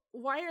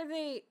 Why are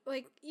they,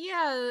 like,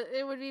 yeah,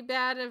 it would be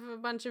bad if a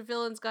bunch of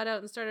villains got out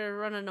and started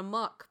running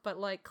amok, but,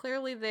 like,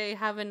 clearly they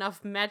have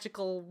enough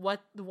magical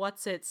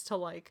what's-its to,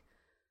 like,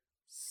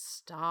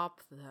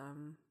 stop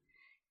them.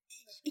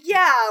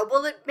 Yeah,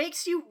 well, it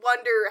makes you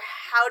wonder,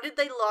 how did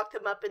they lock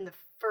them up in the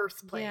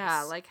first place?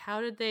 Yeah, like,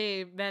 how did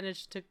they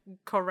manage to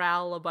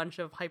corral a bunch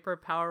of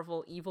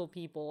hyper-powerful evil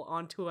people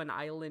onto an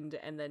island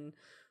and then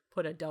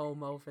put a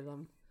dome over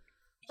them?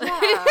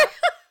 Yeah.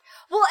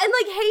 Well, and,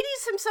 like,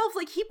 Hades himself,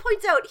 like, he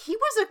points out he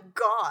was a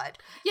god.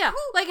 Yeah,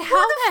 like,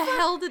 how the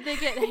hell did they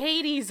get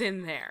Hades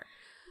in there?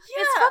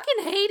 Yeah. It's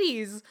fucking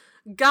Hades,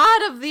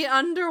 god of the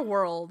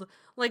underworld,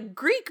 like,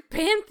 Greek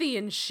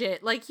pantheon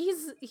shit. Like,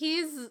 he's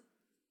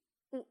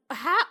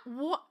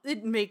what?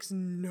 It makes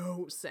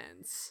no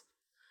sense.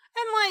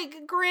 And,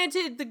 like,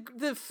 granted,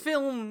 the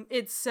film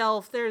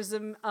itself, there's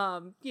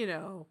you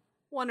know,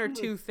 one or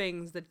two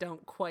things that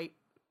don't quite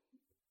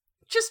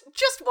just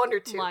one or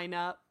two line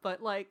up,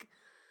 but, like,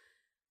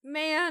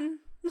 man,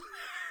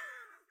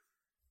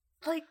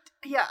 like,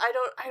 yeah, I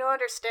don't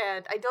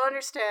understand. I don't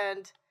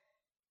understand.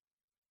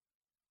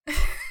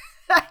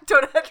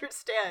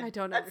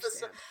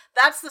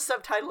 That's the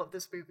subtitle of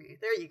this movie.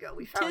 There you go.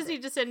 We found Disney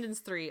it. Descendants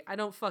 3. I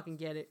don't fucking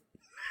get it.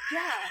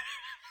 Yeah.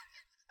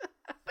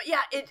 But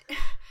yeah, it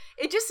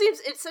just seems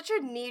it's such a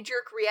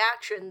knee-jerk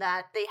reaction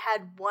that they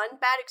had one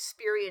bad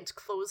experience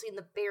closing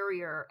the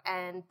barrier,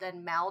 and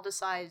then Mal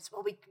decides,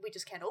 well, we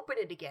just can't open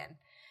it again.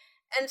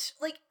 And,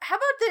 like, how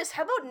about this?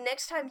 How about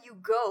next time you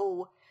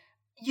go,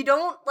 you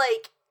don't,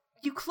 like,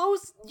 you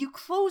close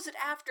it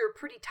after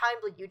pretty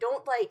timely. You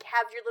don't, like,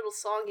 have your little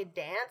song and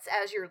dance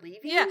as you're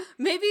leaving. Yeah,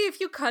 maybe if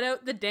you cut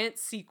out the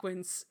dance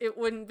sequence, it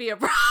wouldn't be a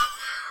problem.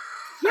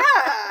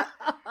 Yeah.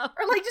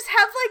 Or, like, just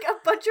have, like, a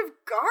bunch of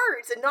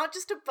guards and not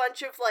just a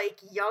bunch of, like,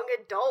 young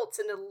adults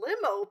in a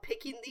limo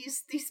picking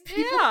these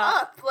people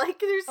up. Like,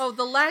 there's... Oh,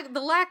 the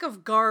lack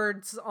of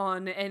guards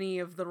on any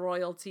of the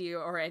royalty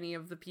or any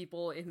of the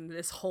people in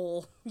this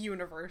whole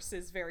universe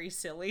is very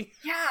silly.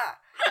 Yeah.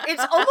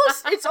 It's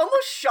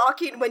almost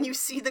shocking when you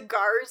see the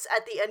guards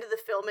at the end of the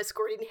film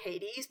escorting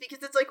Hades,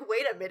 because it's like,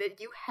 wait a minute,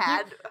 you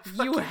had a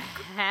fucking... You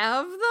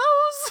have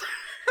those?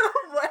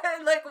 Why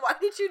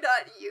did you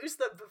not use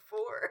them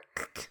before?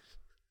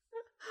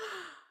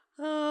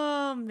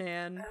 Oh,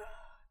 man. Oh,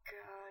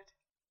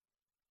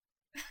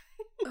 God.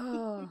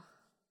 Oh.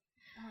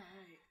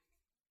 Alright.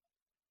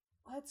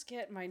 Let's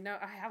get my note.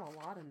 I have a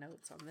lot of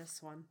notes on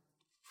this one.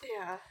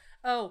 Yeah.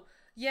 Oh,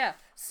 yeah.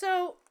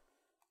 So,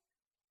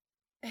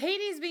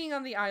 Hades being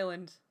on the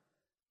island.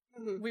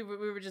 Mm-hmm. We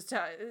were just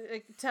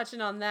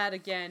touching on that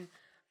again.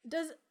 He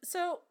was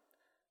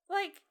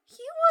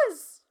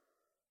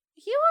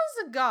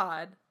a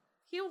god.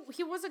 He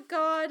was a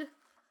god.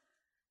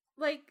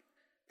 Like,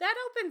 that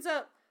opens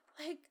up,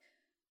 like,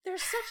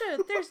 there's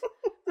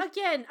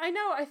again, I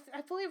know, I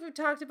believe we've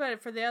talked about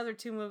it for the other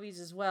two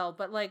movies as well,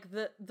 but, like,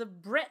 the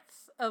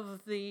breadth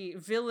of the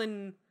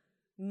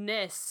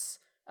villain-ness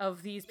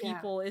of these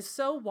people is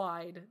so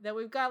wide that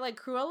we've got, like,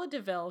 Cruella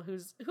de Vil, who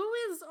is,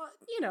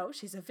 you know,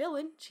 she's a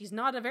villain. She's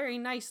not a very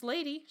nice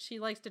lady. She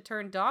likes to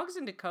turn dogs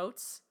into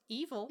coats.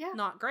 Evil,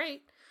 not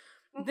great.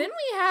 Mm-hmm. Then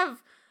we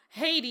have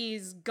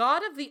Hades,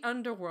 god of the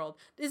underworld.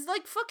 Is,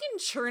 like, fucking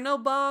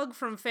Chernobog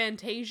from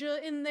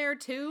Fantasia in there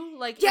too?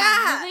 Like, do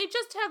they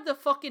just have the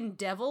fucking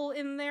devil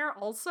in there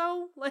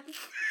also? Like,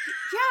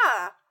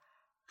 yeah.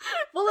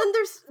 Well, and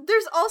there's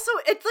also,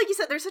 it's like you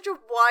said, there's such a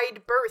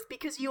wide berth,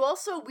 because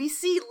we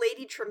see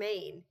Lady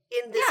Tremaine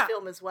in this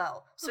film as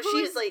well. So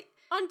she's, like,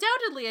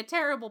 undoubtedly a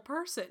terrible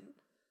person,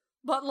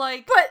 but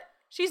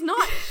she's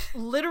not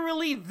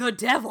literally the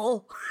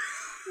devil.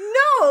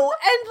 No,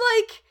 and,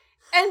 like,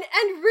 and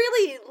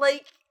really,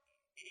 like,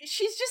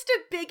 she's just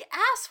a big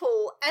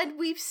asshole, and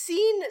we've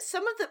seen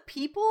some of the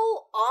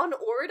people on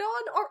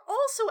Auradon are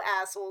also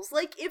assholes.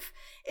 Like, if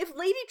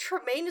Lady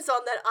Tremaine is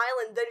on that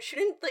island, then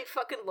shouldn't they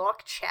fucking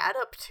lock Chad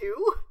up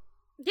too?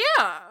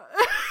 Yeah.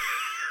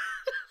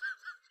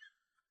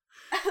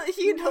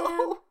 You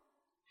know?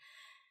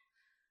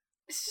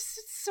 It's just,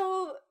 it's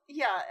so,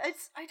 yeah,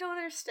 I don't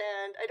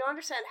understand. I don't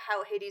understand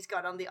how Hades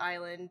got on the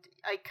island.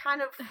 I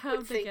kind of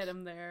would think, get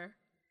him there?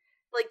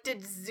 Like,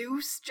 did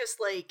Zeus just,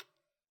 like,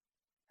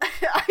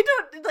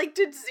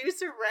 did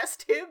Zeus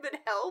arrest him and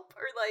help?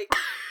 Or, like,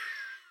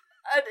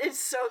 it's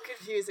so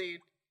confusing.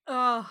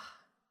 Ugh.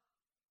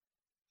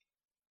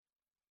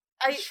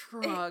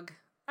 Shrug.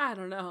 I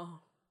don't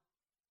know.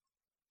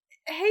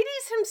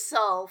 Hades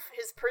himself,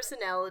 his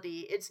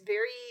personality, it's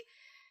very...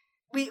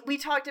 We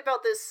talked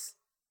about this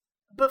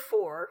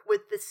before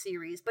with this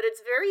series, but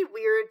it's very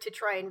weird to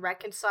try and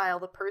reconcile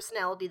the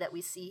personality that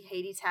we see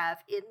Hades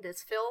have in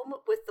this film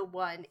with the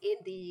one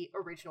in the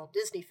original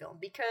Disney film,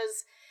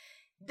 because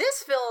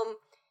this film,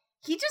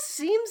 he just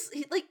seems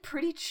like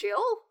pretty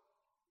chill.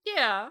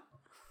 Yeah.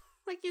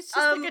 Like, he's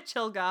just like a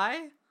chill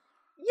guy.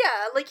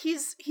 Yeah, like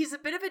he's a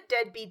bit of a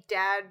deadbeat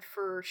dad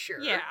for sure.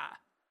 Yeah.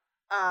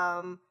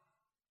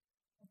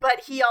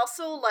 But he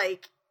also,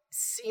 like,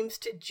 seems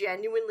to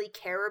genuinely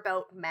care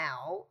about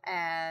Mal,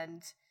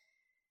 and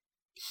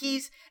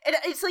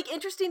it's, like,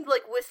 interesting,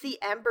 like, with the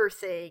Ember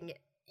thing,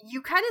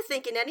 you kind of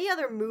think in any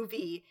other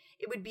movie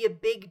it would be a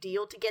big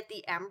deal to get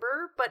the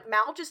Ember, but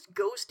Mal just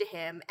goes to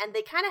him, and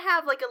they kind of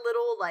have, like, a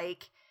little,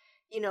 like,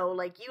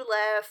 like, you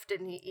left,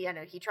 and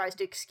he tries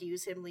to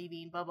excuse him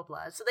leaving, blah, blah,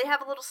 blah. So they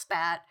have a little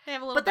spat. They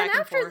have a little back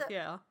and forth,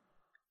 yeah.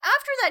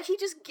 After that, he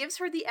just gives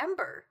her the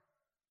ember.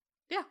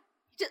 Yeah.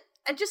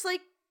 Just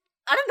like,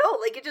 I don't know,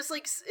 like, it just,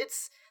 like,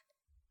 it's,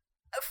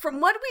 from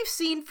what we've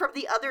seen from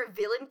the other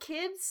villain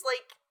kids,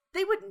 like,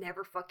 they would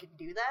never fucking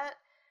do that.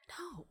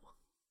 No.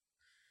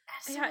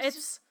 So yeah,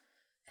 it's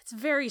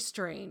very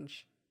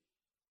strange.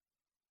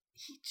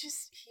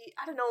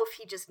 I don't know if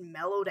he just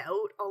mellowed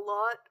out a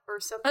lot or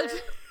something.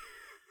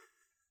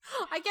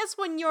 I guess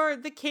when you're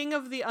the king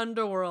of the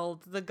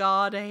underworld, the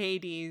god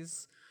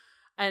Hades,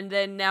 and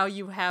then now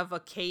you have a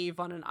cave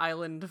on an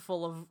island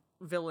full of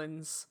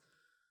villains.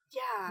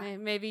 Yeah.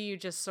 Maybe you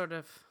just sort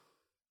of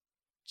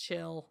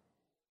chill.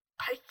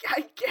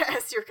 I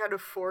guess you're kind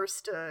of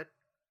forced to...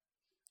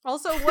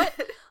 Also, what,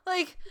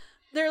 like,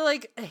 they're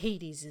like,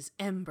 Hades'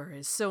 ember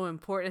is so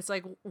important. It's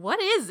like, what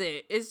is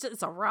it? It's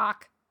just a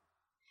rock.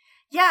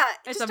 Yeah,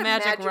 it's just a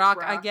magic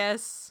rock, I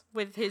guess,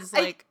 with his,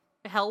 like,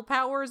 hell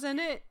powers in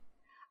it.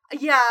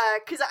 Yeah,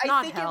 because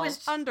I think hell, it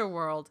was...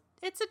 Underworld.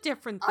 It's a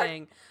different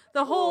thing.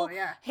 The whole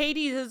yeah.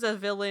 Hades is a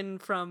villain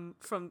from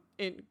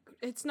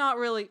it's not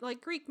really,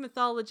 like, Greek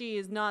mythology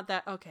is not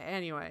that... Okay,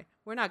 anyway,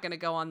 we're not going to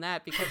go on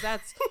that because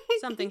that's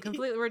something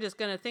completely... We're just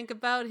going to think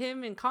about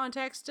him in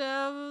context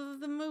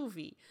of the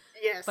movie.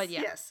 Yes, but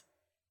yeah. Yes.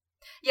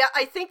 Yeah,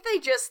 I think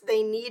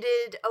they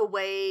needed a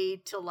way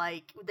to,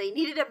 like, they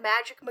needed a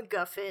magic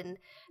MacGuffin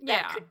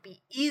that could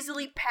be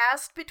easily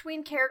passed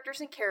between characters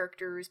and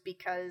characters,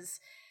 because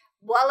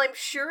while I'm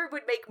sure it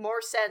would make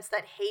more sense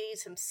that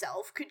Hades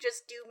himself could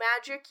just do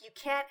magic, you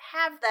can't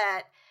have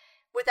that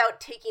without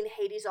taking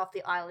Hades off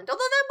the island. Although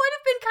that might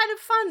have been kind of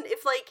fun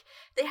if, like,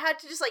 they had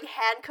to just, like,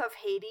 handcuff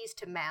Hades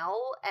to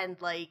Mal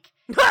and, like,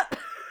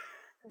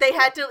 they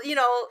had to,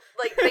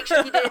 like,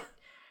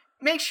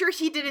 make sure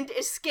he didn't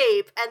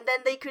escape, and then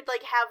they could,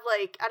 like, have,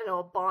 like, I don't know,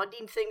 a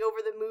bonding thing over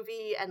the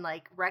movie and,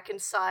 like,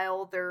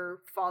 reconcile their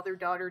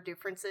father-daughter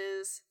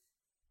differences.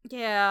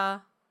 Yeah.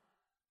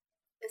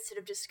 Instead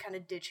of just kind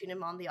of ditching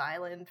him on the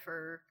island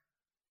for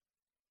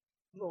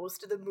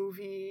most of the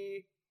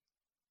movie.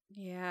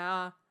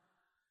 Yeah.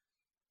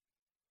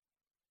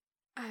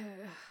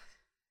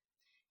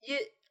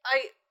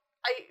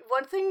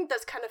 One thing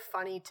that's kind of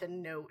funny to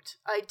note,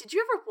 did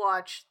you ever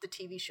watch the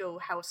TV show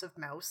House of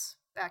Mouse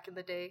back in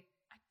the day?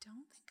 I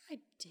don't think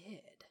I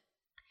did.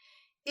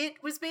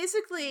 It was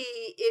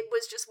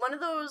just one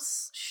of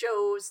those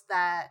shows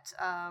that,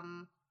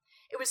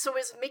 it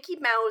was Mickey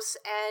Mouse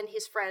and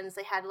his friends,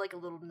 they had, like, a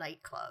little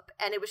nightclub,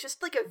 and it was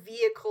just, like, a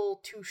vehicle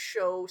to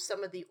show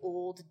some of the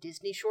old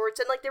Disney shorts,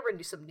 and, like, there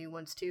were some new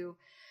ones, too.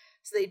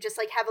 So they just,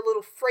 like, have a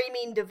little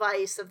framing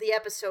device of the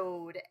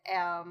episode,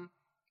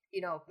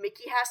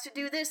 Mickey has to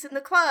do this in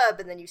the club,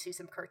 and then you see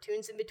some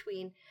cartoons in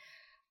between.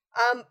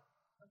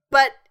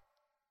 But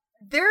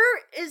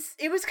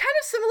it was kind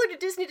of similar to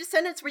Disney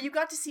Descendants, where you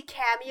got to see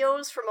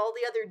cameos from all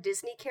the other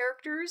Disney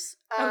characters.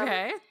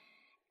 Okay.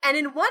 And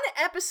in one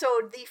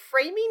episode, the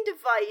framing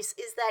device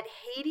is that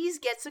Hades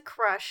gets a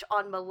crush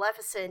on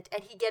Maleficent,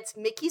 and he gets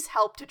Mickey's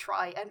help to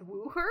try and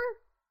woo her.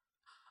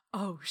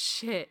 Oh,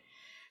 shit.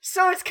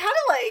 So it's kind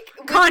of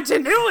like...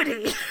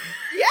 Continuity!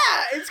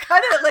 Yeah, it's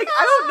kind of like,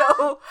 I don't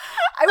know.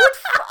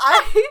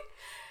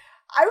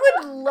 I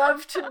would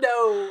love to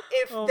know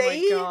if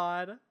my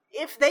God.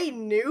 If they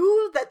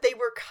knew that they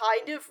were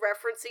kind of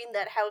referencing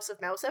that House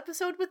of Mouse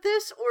episode with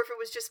this, or if it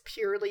was just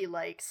purely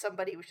like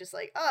somebody was just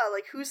like,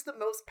 who's the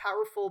most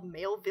powerful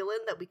male villain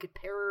that we could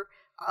pair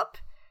up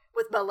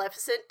with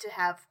Maleficent to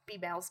have be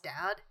Mal's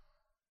dad?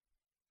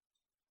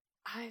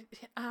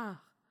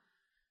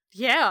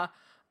 Yeah.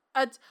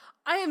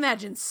 I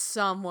imagine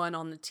someone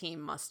on the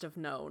team must have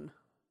known.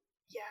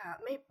 Yeah,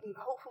 maybe,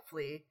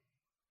 hopefully.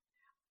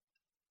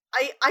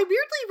 I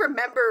weirdly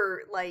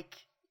remember,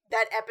 like,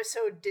 that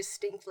episode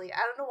distinctly. I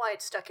don't know why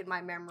it's stuck in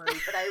my memory,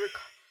 but I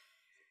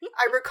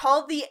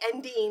recall the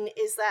ending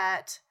is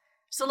that,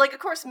 so, like, of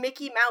course,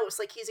 Mickey Mouse,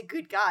 like, he's a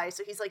good guy,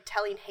 so he's, like,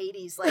 telling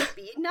Hades, like,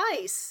 be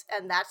nice,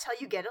 and that's how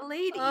you get a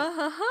lady.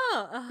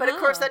 But of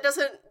course, that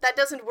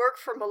doesn't work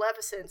for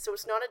Maleficent, so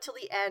it's not until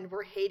the end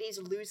where Hades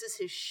loses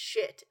his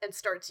shit and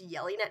starts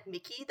yelling at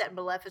Mickey that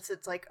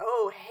Maleficent's like,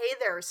 oh, hey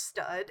there,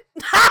 stud.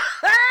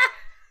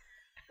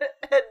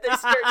 And they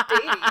start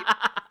dating.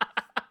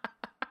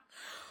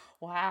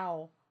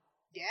 Wow.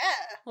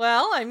 Yeah.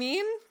 Well, I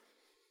mean,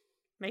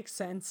 makes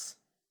sense.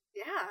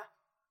 Yeah.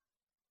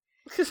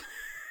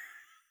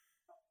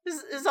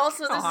 This is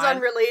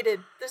unrelated.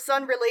 This is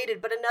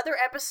unrelated, but another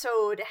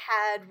episode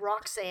had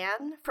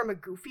Roxanne from a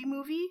Goofy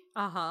movie.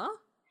 Uh-huh.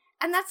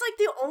 And that's, like,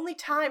 the only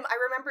time I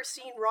remember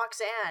seeing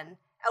Roxanne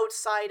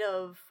outside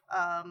of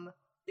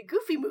the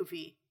Goofy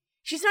movie.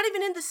 She's not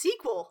even in the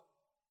sequel.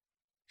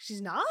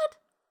 She's not?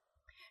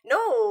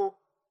 No.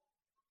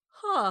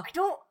 Huh.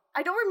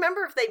 I don't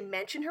remember if they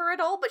mention her at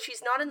all, but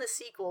she's not in the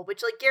sequel,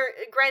 which, like,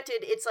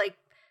 granted, it's, like,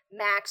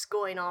 Max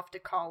going off to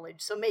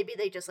college, so maybe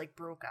they just, like,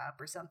 broke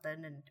up or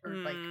something, or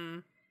like,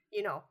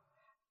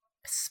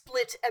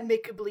 split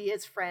amicably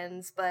as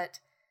friends, but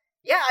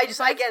yeah,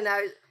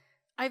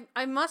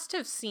 I must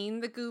have seen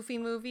the Goofy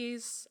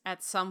movies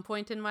at some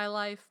point in my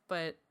life,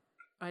 but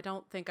I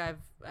don't think I've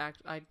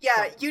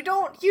you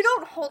don't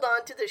hold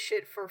on to this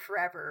shit for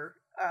forever.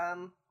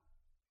 I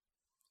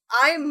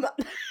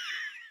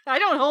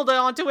don't hold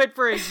on to it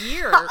for a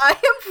year. I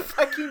am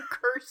fucking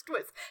cursed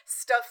with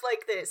stuff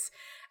like this,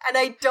 and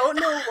I don't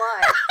know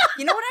why.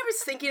 You know what I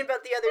was thinking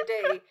about the other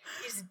day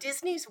is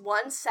Disney's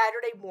One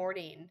Saturday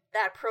Morning,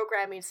 that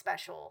programming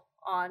special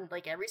on,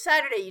 like, every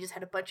Saturday you just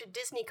had a bunch of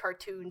Disney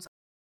cartoons.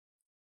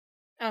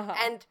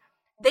 And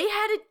they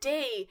had a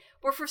day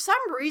where for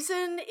some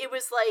reason it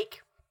was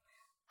like,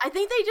 I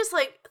think they just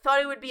like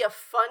thought it would be a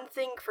fun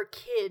thing for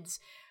kids,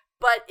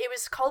 but it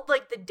was called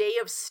like the Day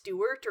of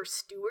Stuart or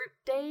Stuart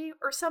Day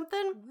or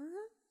something.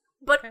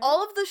 But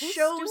all of the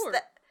shows Stuart?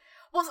 that,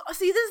 well,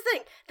 see, this is the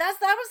thing, that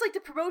was like the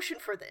promotion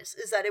for this,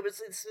 is that it was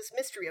this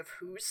mystery of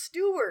who's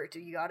Stuart.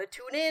 You gotta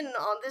tune in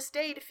on this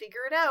day to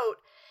figure it out.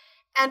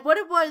 And what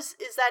it was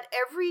is that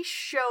every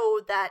show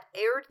that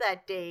aired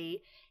that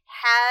day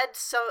had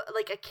some,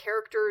 like, a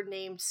character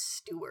named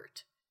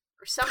Stuart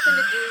or something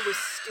to do with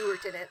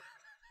Stuart in it.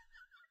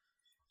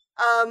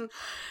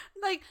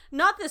 Like,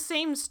 not the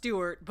same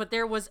Stuart, but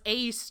there was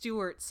a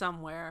Stuart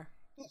somewhere.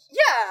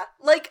 Yeah,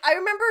 like, I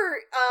remember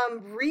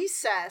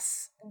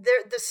Recess,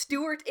 the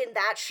Stuart in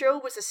that show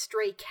was a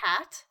stray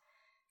cat.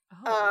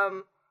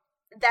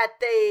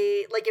 That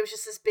they, like, it was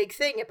just this big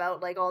thing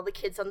about, like, all the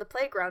kids on the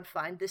playground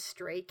find this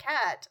stray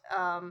cat.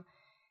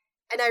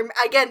 And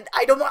I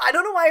don't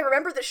know why I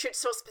remember this shit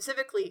so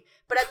specifically,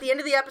 but at the end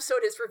of the episode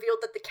it's revealed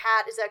that the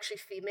cat is actually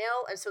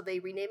female, and so they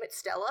rename it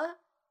Stella.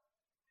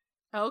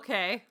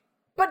 Okay.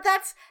 But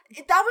that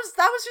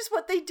was just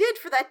what they did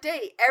for that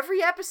day.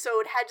 Every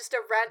episode had just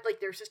a like,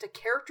 there's just a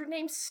character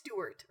named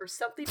Stuart or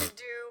something to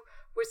do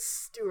with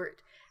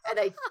Stuart. And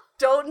I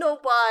don't know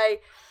why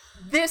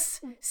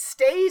this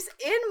stays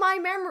in my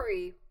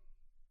memory.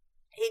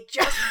 It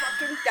just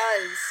fucking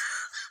does.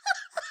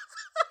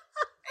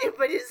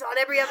 But it's on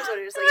every episode.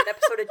 It was like an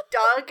episode of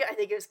Doug. I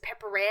think it was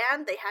Pepper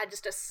Ann. They had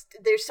just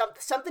there's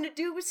something to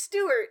do with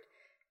Stuart.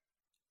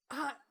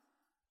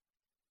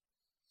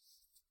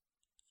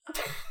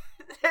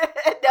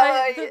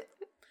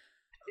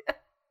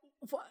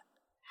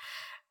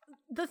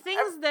 The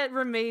things that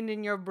remain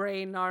in your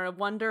brain are a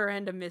wonder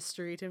and a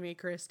mystery to me,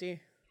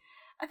 Kristi.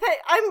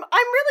 Okay, I'm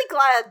really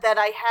glad that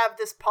I have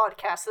this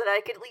podcast so that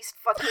I could at least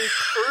fucking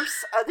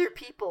curse other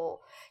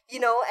people, you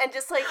know, and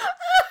just like,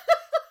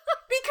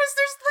 because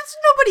there's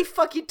nobody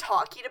fucking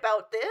talking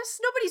about this.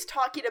 Nobody's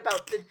talking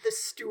about the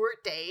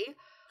Stuart Day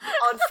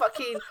on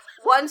fucking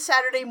One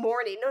Saturday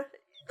Morning.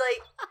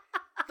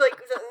 Like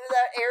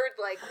that aired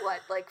like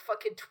what, like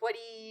fucking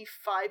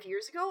 25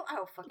 years ago? I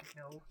don't fucking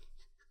know.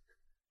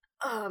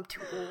 Oh, I'm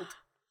too old.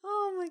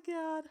 Oh my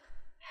god.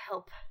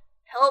 Help.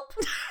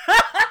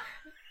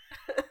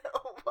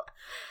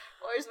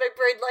 Why is my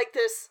brain like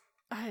this?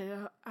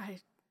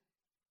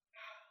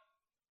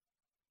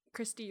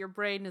 Kristi, your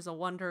brain is a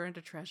wonder and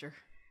a treasure.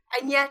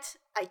 And yet,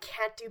 I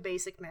can't do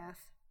basic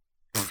math.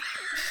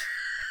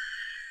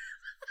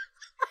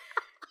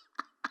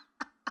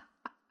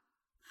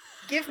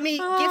 Give me,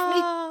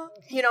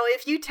 you know,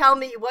 if you tell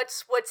me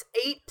what's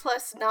 8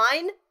 plus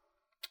 9,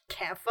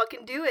 can't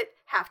fucking do it.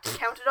 Have to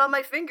count it on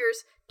my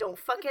fingers. Don't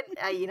fucking,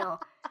 you know.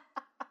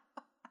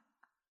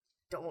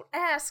 Don't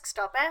ask.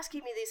 Stop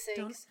asking me these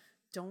things.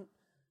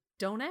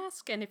 Don't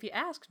ask. And if you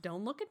ask,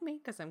 don't look at me,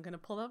 because I'm going to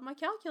pull out my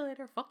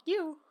calculator. Fuck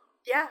you.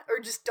 Yeah, or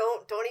just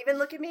don't even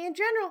look at me in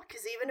general,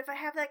 because even if I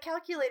have that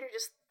calculator,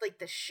 just, like,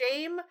 the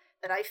shame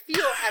that I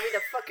feel having to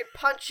fucking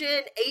punch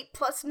in 8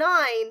 plus 9,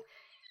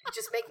 it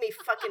just make me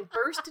fucking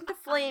burst into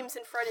flames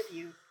in front of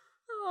you.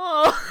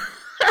 Oh.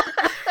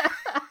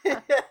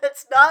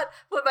 That's not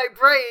what my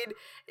brain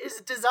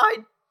is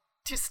designed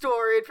to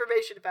store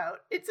information about.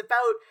 It's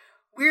about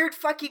weird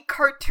fucking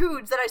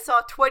cartoons that I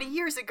saw 20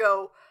 years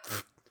ago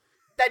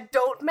that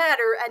don't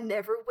matter and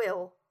never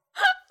will.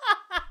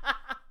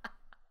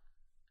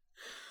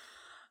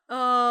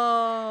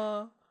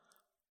 Oh.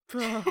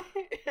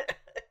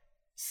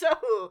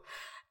 So,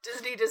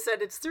 Disney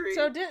Descendants 3.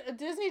 So,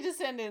 Disney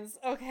Descendants.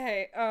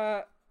 Okay.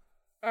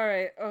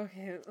 Alright.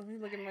 Okay. Let me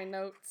look at my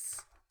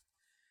notes.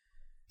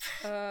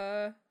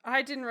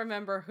 I didn't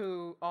remember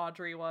who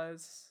Audrey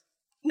was.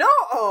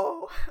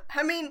 No!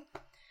 I mean,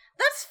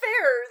 that's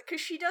fair, because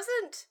she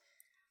doesn't...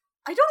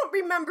 I don't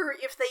remember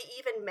if they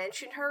even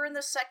mention her in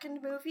the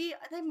second movie.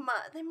 They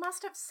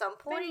must have some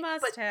point. They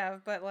must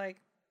have, but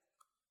like...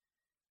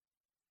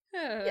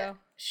 I don't know.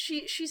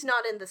 She's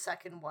not in the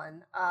second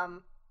one. I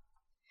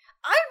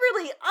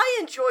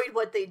enjoyed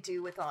what they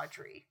do with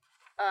Audrey.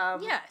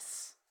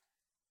 Yes.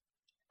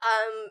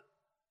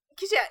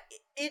 Because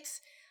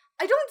it's...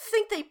 I don't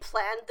think they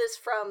planned this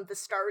from the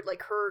start,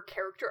 like her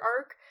character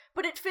arc,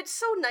 but it fits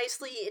so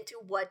nicely into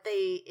what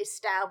they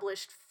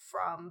established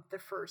from the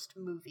first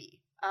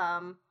movie.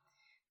 But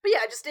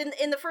yeah, just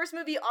in the first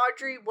movie,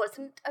 Audrey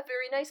wasn't a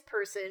very nice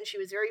person. She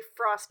was very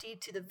frosty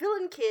to the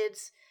villain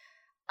kids.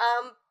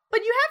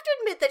 But you have to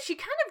admit that she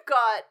kind of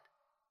got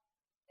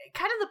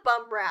the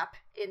bum rap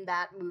in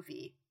that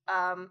movie.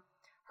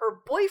 her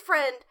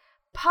boyfriend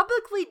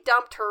publicly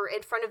dumped her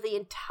in front of the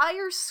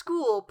entire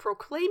school,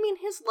 proclaiming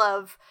his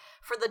love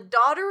for the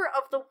daughter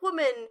of the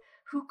woman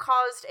who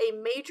caused a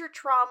major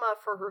trauma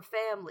for her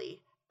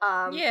family.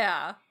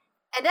 Yeah.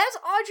 And as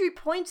Audrey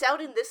points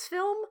out in this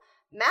film,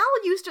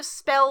 Mal used a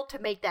spell to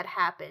make that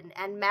happen,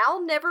 and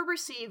Mal never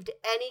received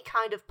any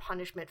kind of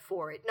punishment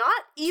for it.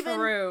 Not even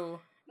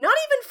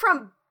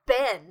from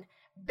Ben.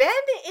 Ben,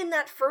 in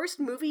that first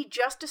movie,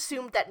 just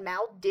assumed that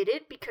Mal did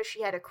it because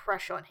she had a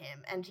crush on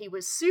him, and he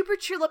was super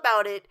chill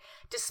about it,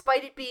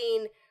 despite it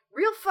being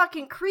real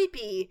fucking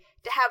creepy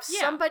to have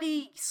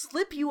somebody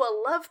slip you a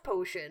love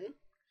potion.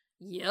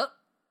 Yep.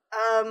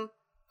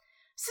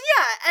 So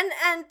yeah,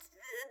 and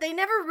they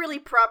never really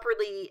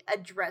properly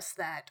address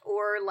that,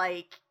 or,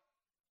 like,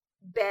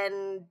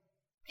 Ben,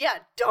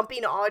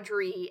 dumping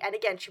Audrey, and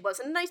again, she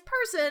wasn't a nice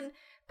person,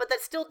 but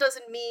that still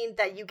doesn't mean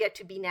that you get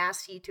to be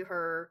nasty to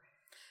her.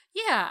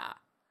 Yeah.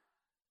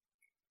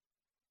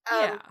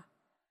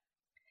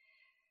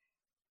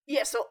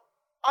 Yeah, so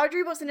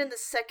Audrey wasn't in the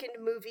second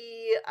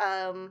movie,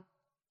 and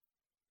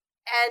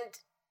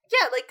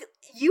yeah, like,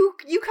 you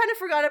kind of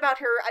forgot about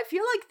her. I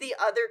feel like the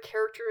other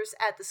characters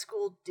at the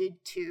school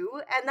did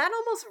too, and that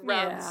almost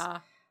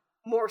rubs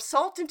more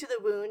salt into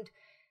the wound.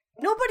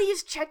 Nobody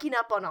is checking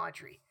up on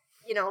Audrey.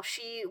 You know,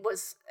 she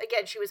was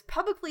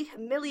publicly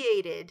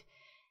humiliated.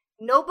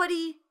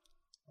 Nobody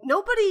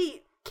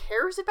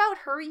cares about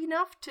her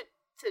enough to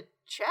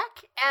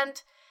check,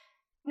 and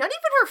not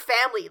even her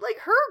family. Like,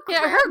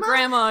 her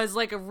grandma is,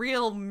 like, a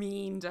real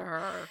mean to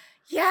her.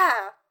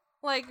 Yeah.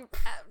 Like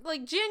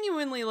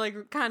genuinely,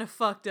 like, kind of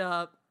fucked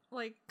up.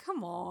 Like,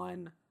 come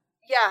on.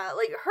 Yeah,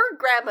 like, her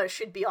grandma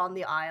should be on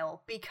the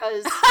aisle,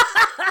 because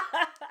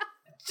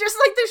just,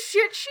 like, the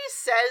shit she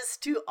says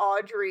to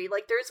Audrey.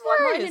 Like, there's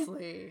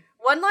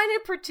one line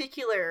in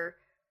particular,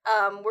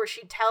 where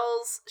she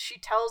tells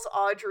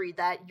Audrey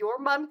that your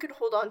mom could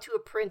hold on to a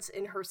prince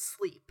in her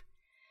sleep.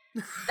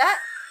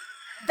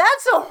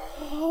 That's a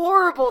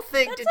horrible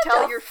thing to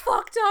tell your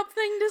fucked up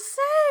thing to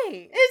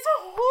say. It's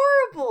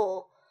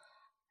horrible.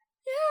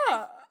 Yeah,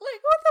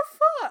 like, what the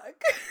fuck?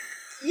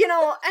 You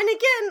know, and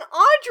again,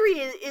 Audrey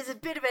is a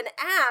bit of an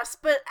ass,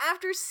 but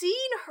after seeing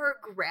her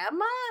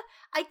grandma,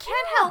 I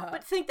can't help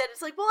but think that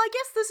it's like, well, I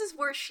guess this is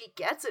where she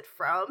gets it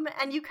from,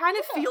 and you kind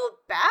of feel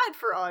bad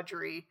for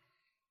Audrey.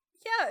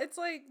 Yeah, it's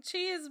like,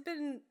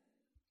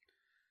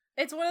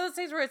 it's one of those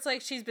things where it's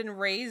like she's been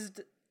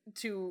raised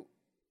to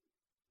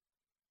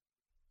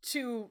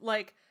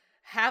like,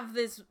 have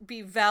this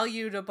be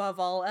valued above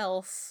all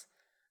else,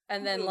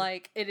 and then,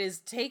 like, it is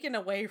taken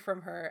away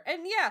from her.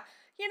 And yeah,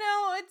 you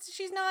know,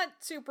 she's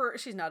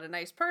not a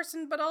nice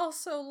person, but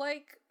also,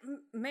 like,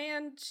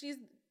 man,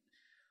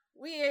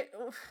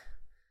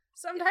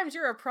 sometimes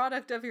you're a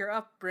product of your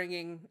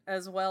upbringing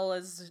as well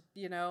as,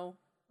 you know,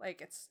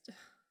 like, it's...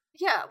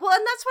 Yeah, well,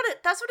 and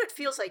that's what it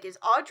feels like, is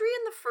Audrey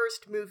in the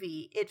first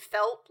movie, it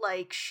felt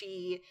like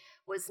she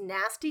was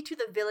nasty to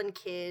the villain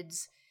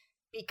kids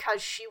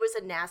because she was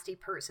a nasty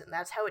person.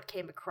 That's how it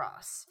came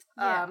across.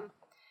 Yeah.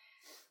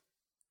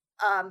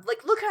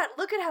 Like, look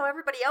at how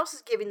everybody else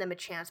is giving them a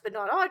chance, but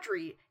not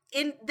Audrey.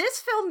 In this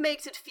film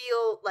makes it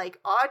feel like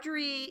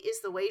Audrey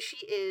is the way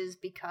she is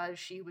because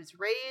she was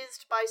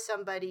raised by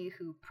somebody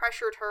who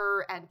pressured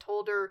her and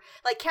told her,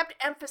 like, kept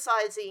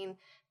emphasizing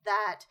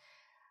that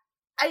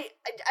I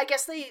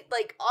guess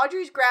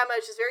Audrey's grandma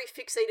is just very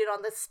fixated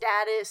on the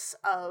status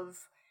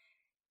of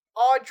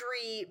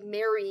Audrey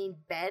marrying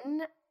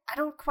Ben. I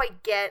don't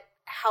quite get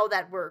how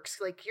that works.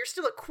 Like, you're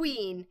still a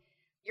queen,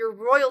 you're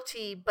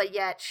royalty, but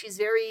yet she's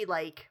very,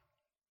 like,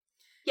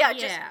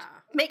 just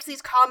makes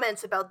these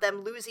comments about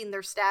them losing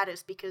their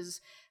status because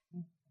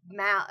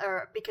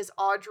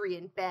Audrey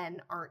and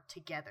Ben aren't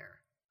together.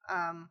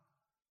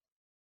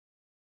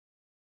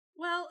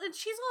 Well, and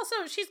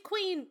she's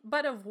queen,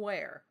 but of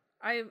where?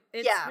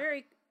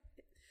 Very...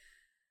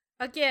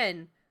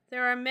 Again,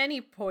 there are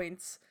many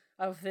points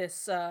of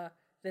this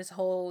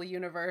whole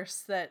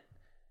universe that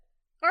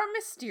are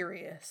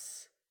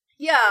mysterious.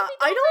 Yeah,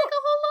 I don't make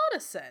a whole lot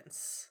of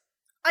sense.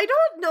 I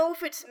don't know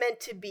if it's meant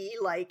to be,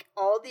 like,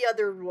 all the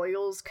other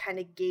royals kind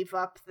of gave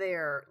up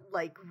their,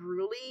 like,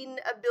 ruling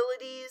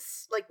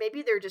abilities. Like,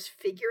 maybe they're just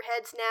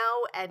figureheads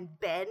now, and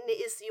Ben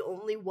is the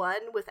only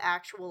one with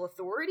actual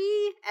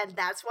authority, and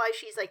that's why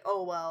she's like,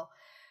 oh, well,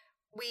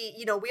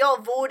 we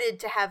all voted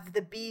to have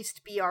the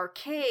Beast be our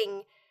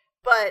king,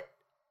 but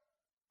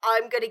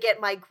I'm gonna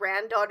get my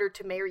granddaughter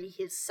to marry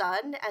his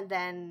son, and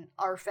then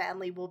our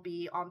family will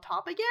be on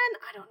top again?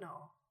 I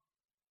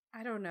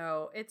don't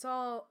know. It's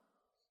all...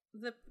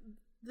 The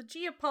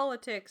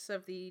geopolitics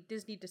of the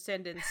Disney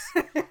Descendants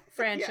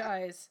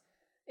franchise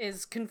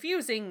is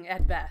confusing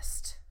at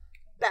best.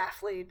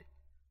 Baffling.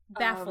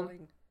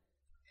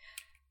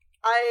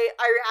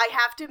 I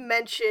have to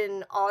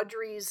mention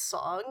Audrey's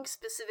song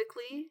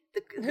specifically,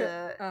 the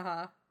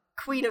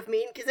Queen of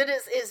Mean, because it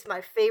is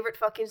my favorite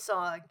fucking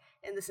song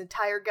in this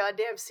entire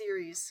goddamn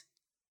series.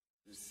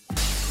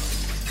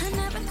 I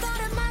never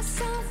thought of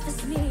myself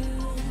as me.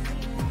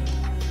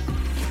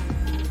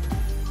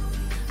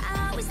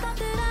 I always thought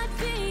that I'd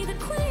be the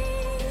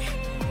queen.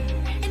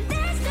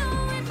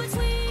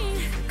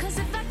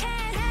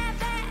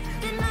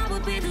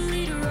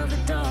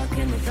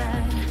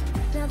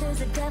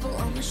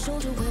 my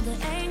shoulder where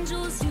the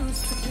angels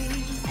used to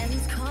be. And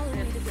he's calling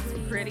me the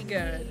queen. Pretty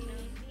good.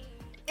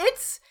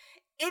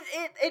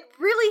 It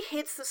really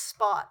hits the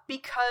spot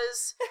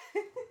because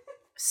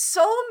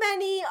so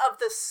many of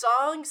the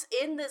songs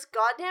in this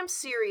goddamn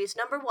series,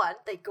 number one,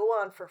 they go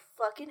on for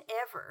fucking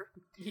ever.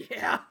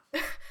 Yeah.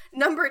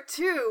 Number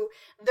two,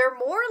 they're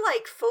more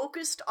like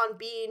focused on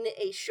being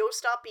a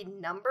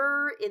show-stopping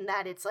number in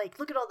that it's like,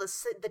 look at all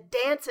the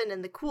dancing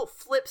and the cool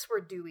flips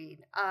we're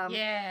doing.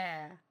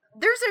 Yeah.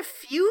 There's a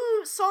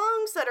few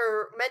songs that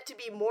are meant to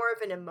be more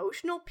of an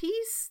emotional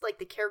piece, like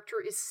the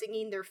character is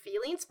singing their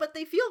feelings, but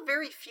they feel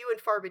very few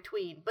and far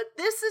between. But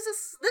this is a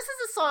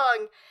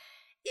song.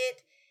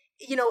 It's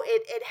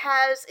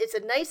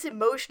a nice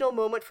emotional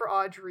moment for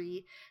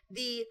Audrey.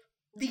 The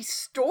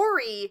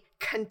story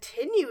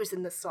continues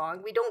in the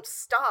song. We don't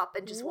stop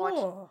and just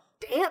watch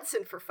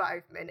dancing for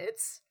 5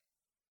 minutes.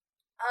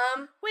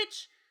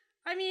 Which,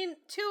 I mean,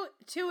 to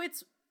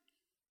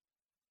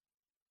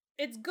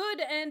it's good,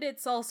 and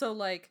it's also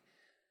like,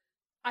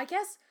 I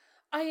guess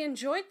I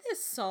enjoyed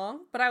this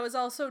song, but I was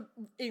also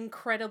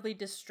incredibly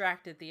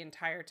distracted the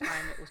entire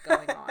time it was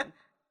going on.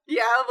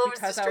 Yeah, what was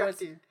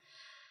distracting?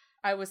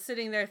 I was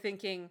sitting there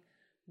thinking,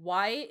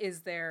 why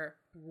is there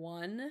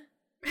one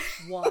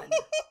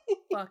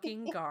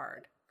fucking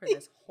guard for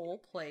this whole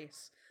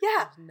place?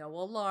 Yeah. There's no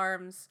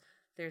alarms.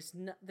 There's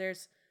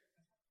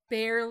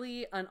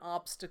barely an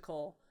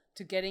obstacle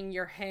to getting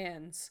your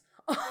hands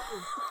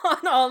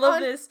on all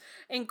of this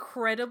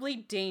incredibly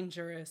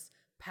dangerous,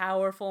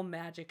 powerful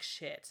magic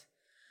shit.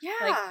 Yeah.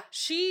 Like,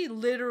 she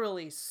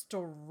literally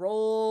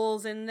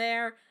strolls in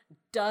there,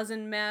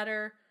 doesn't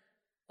matter,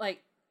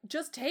 like,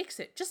 just takes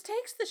it. Just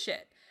takes the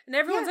shit. And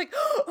everyone's like,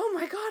 oh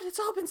my god, it's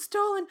all been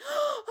stolen.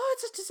 Oh,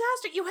 it's a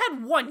disaster. You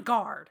had one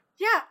guard.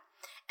 Yeah.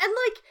 And,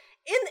 like,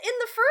 in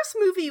the first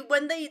movie,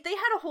 when they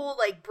had a whole,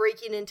 like,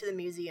 breaking into the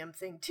museum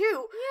thing,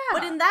 too. Yeah.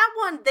 But in that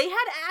one, they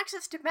had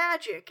access to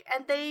magic,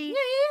 and they...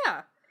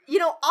 Yeah. You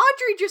know,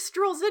 Audrey just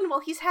strolls in while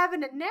he's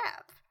having a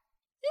nap.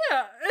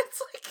 Yeah, it's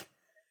like...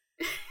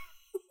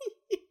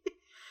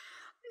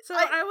 So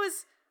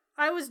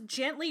I was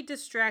gently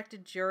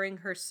distracted during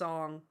her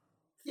song,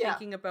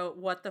 thinking about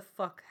what the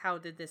fuck, how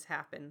did this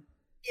happen?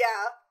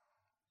 Yeah.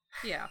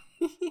 Yeah.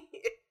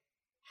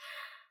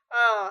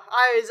 Oh,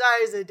 I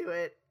was into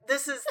it.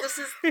 This is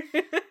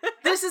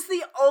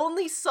the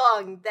only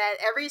song that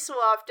every so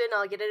often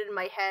I'll get it in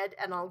my head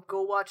and I'll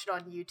go watch it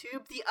on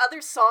YouTube. The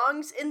other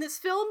songs in this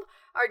film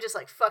are just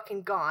like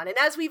fucking gone. And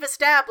as we've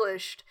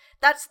established,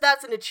 that's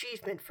an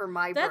achievement for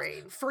my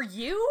brain. For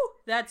you,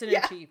 that's an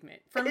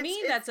achievement. For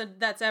me, that's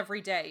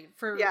every day.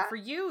 For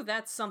you,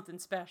 that's something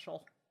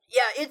special.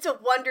 Yeah, it's a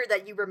wonder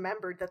that you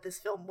remembered that this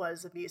film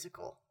was a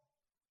musical.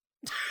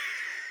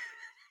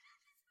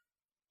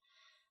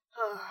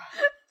 But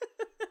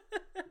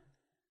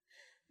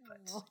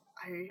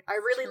I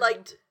really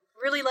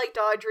liked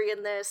Audrey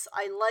in this.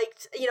 I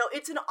liked,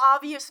 it's an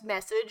obvious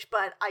message,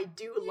 but I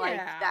do like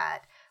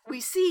that we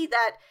see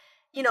that,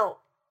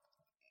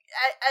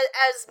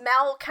 as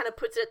Mal kind of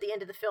puts it at the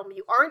end of the film,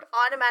 you aren't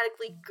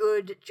automatically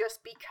good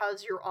just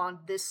because you're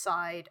on this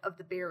side of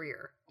the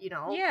barrier,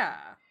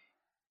 Yeah.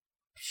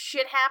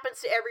 Shit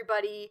happens to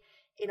everybody.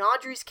 In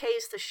Audrey's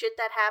case, the shit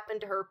that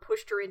happened to her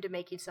pushed her into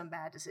making some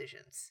bad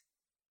decisions.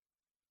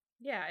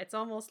 Yeah, it's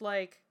almost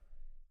like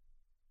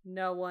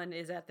no one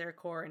is at their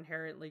core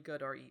inherently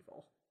good or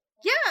evil.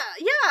 Yeah.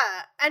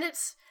 And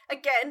it's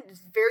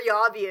very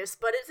obvious,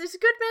 but it's a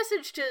good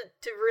message to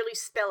really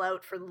spell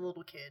out for the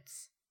little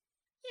kids.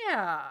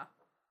 Yeah.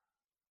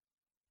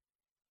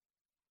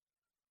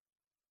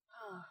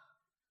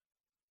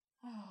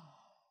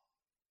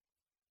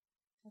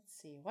 Let's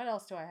see, what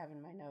else do I have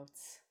in my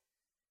notes?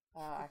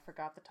 I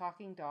forgot the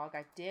talking dog.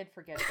 I did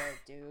forget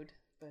about Dude,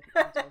 but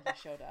until he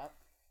showed up.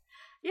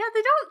 Yeah,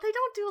 they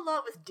don't do a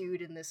lot with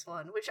Dude in this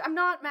one, which I'm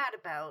not mad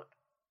about.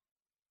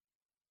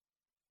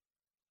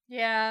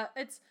 Yeah,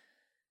 it's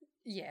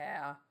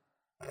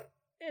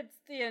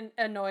the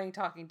annoying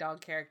talking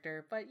dog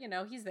character, but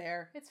he's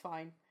there. It's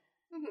fine.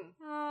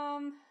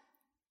 Mm-hmm.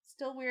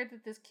 Still weird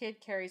that this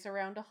kid carries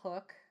around a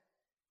hook.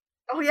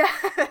 Oh yeah,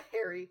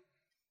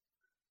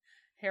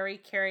 Harry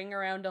carrying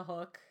around a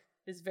hook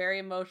is very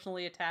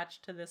emotionally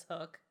attached to this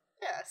hook.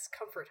 Yes,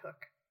 comfort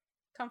hook.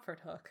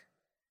 Comfort hook.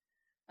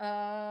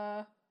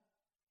 I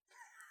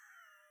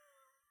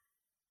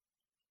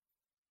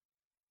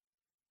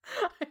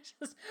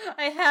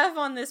have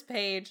on this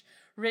page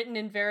written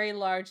in very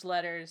large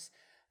letters,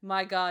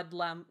 my god,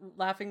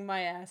 laughing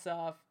my ass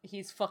off.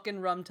 He's fucking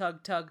rum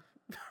tug tugger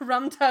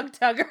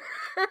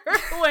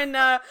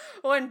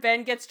when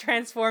Ben gets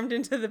transformed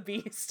into the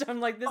beast. I'm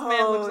like, this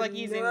man looks like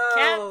he's in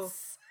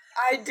Cats.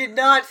 I did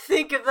not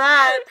think of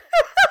that.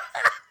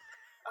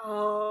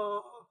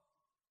 Oh,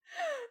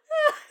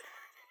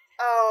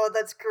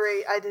 that's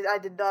great. I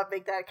did not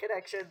make that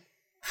connection.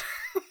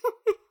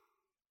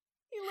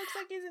 He looks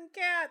like he's in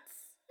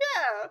Cats.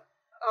 Yeah.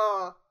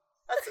 Oh,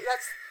 that's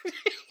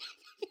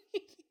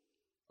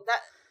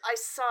that. I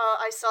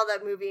saw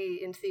that movie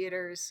in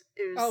theaters.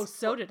 It was. Oh,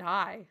 so did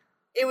I.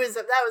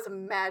 that was a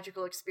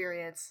magical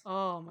experience.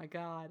 Oh my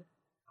god.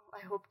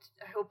 I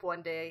hope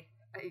one day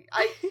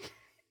I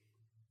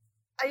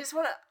just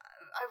want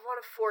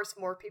to force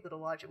more people to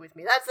watch it with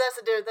me.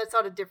 That's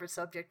not a different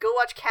subject. Go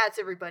watch Cats,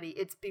 everybody.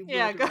 It's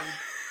bewildering. Yeah,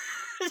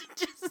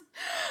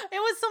 it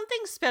was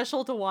something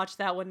special to watch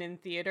that one in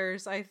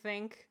theaters, I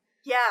think.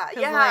 Yeah.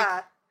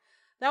 Like,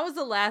 that was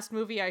the last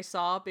movie I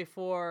saw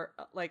before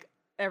like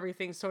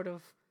everything sort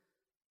of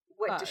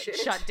went to shit.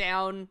 Shut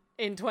down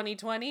in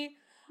 2020.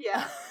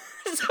 Yeah.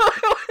 So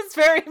it was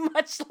very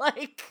much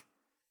like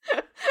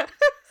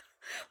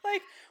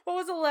like, what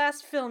was the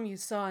last film you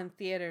saw in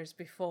theaters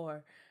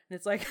before? And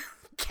it's like,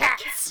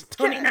 Cats,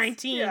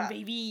 2019, yeah.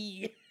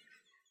 baby.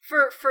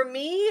 For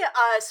me,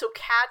 so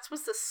Cats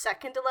was the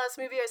second to last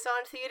movie I saw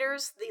in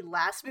theaters. The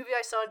last movie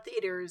I saw in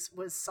theaters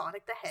was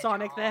Sonic the Hedgehog.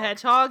 Sonic the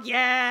Hedgehog,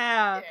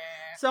 yeah.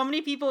 So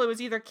many people, it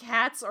was either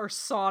Cats or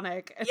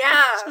Sonic.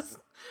 Yeah. Just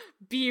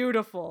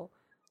beautiful.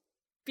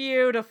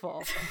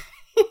 Beautiful.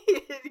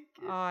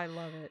 Oh, I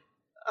love it.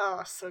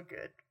 Oh, so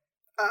good.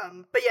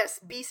 But yes,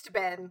 Beast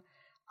Ben.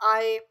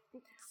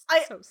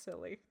 So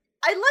silly.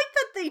 I like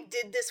that they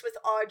did this with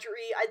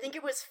Audrey. I think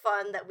it was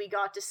fun that we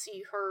got to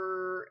see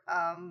her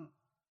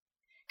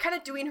kind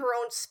of doing her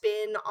own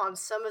spin on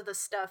some of the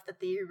stuff that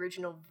the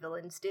original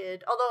villains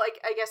did. Although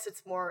I guess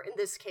it's more, in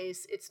this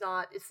case, it's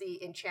the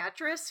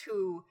Enchantress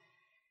who...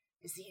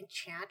 Is the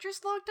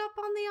Enchantress locked up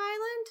on the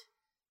island?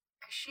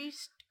 Because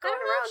she's going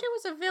around... I don't know if she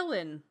was a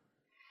villain.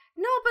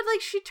 No, but like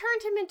she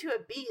turned him into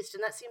a beast,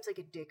 and that seems like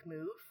a dick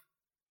move.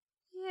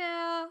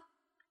 Yeah.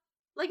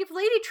 Like if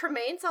Lady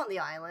Tremaine's on the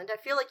island, I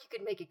feel like you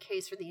could make a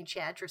case for the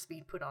Enchantress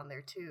being put on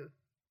there too.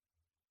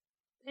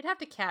 They'd have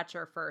to catch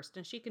her first,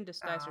 and she can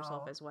disguise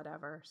herself as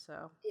whatever,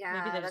 so yeah,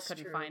 maybe they just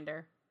couldn't find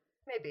her.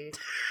 Maybe.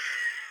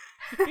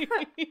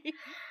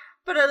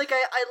 But I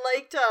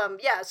liked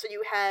so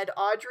you had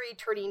Audrey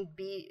turning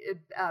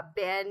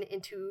Ben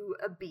into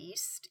a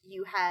beast.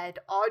 You had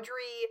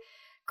Audrey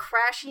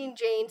crashing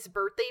Jane's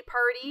birthday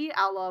party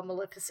a la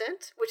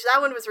Maleficent, which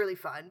that one was really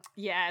fun.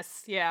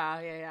 Yes,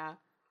 yeah.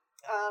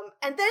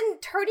 And then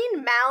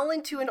turning Mal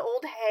into an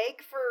old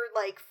hag for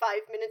like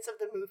 5 minutes of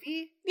the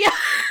movie. Yeah.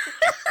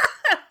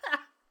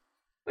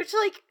 Which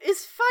like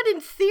is fun in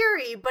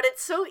theory, but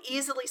it's so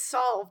easily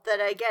solved that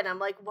again I'm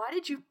like, why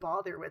did you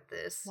bother with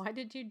this? Why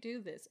did you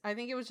do this? I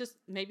think it was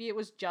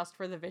just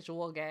for the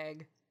visual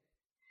gag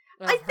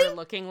of her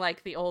looking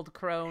like the old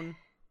crone.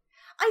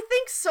 I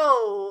think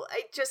so.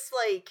 I just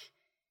like,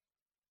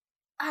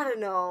 I don't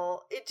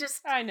know. It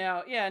just... I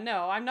know. Yeah,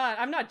 no, I'm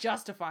not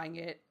justifying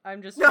it.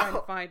 I'm just trying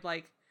to find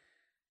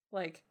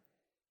like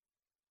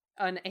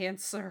an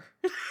answer.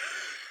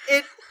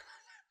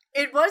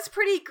 It was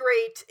pretty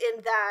great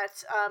in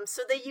that,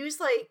 so they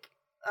use like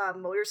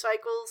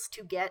motorcycles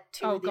to get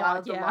to the Isle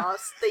of the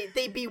Lost.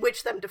 They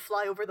bewitch them to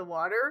fly over the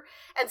water.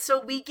 And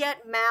so we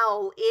get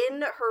Mal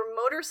in her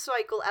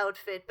motorcycle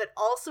outfit, but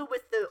also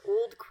with the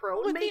old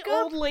crone makeup. The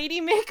old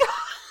lady makeup.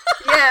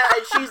 Yeah,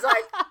 and she's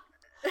like...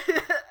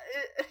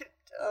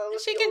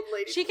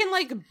 she can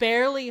like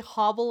barely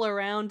hobble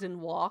around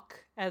and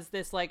walk as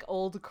this like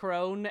old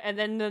crone, and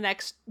then the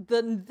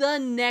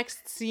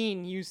next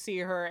scene you see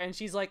her and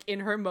she's like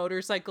in her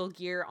motorcycle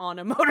gear on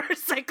a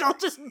motorcycle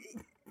just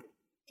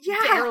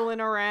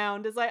barreling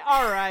around. It's like,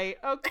 all right,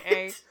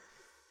 okay,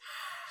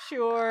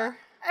 sure.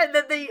 And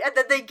then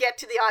they get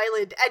to the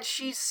island and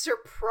she's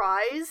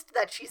surprised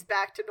that she's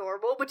back to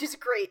normal, which is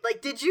great.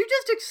 Like, did you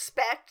just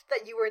expect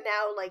that you were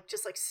now like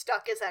just like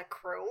stuck as that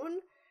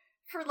crone?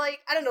 For like,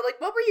 I don't know, like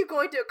what were you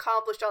going to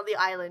accomplish on the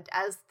island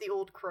as the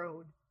old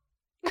crone?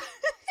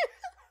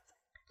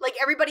 Like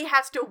everybody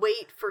has to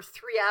wait for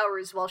 3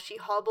 hours while she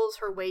hobbles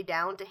her way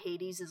down to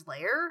Hades'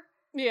 lair?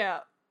 Yeah.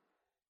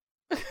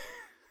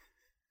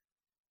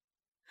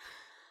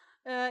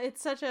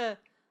 It's such a,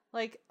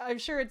 like, I'm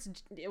sure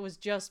it was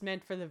just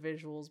meant for the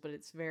visuals, but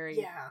it's very...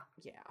 Yeah,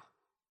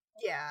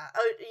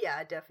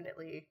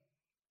 definitely.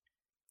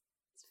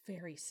 It's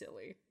very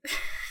silly.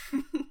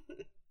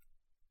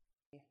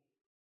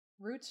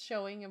 Roots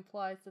showing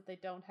implies that they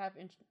don't have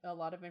a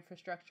lot of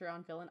infrastructure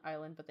on Villain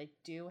Island, but they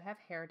do have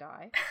hair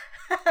dye.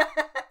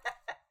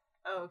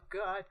 Oh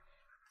god.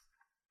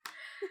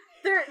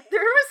 There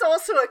was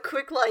also a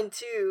quick line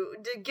too.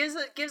 Gives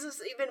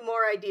us even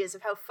more ideas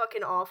of how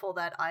fucking awful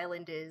that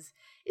island is.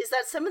 Is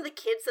that some of the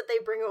kids that they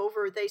bring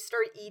over, they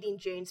start eating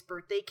Jane's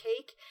birthday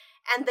cake,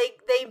 and they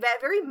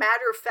very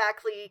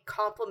matter-of-factly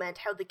compliment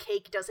how the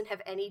cake doesn't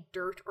have any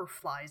dirt or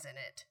flies in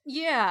it.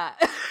 Yeah.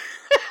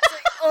 It's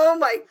like, oh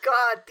my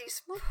god,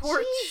 these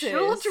poor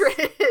children.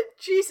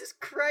 Jesus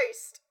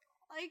Christ.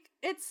 Like,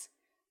 it's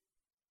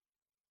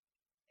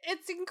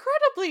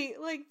incredibly,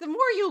 like, the more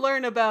you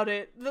learn about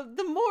it,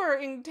 the more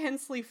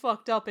intensely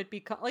fucked up it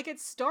becomes. Like, it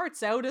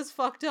starts out as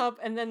fucked up,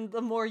 and then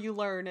the more you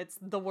learn, it's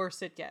the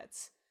worse it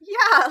gets.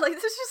 Yeah, like,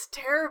 this is just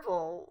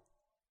terrible.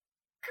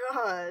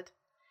 God.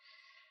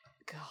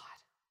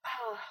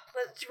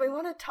 Do we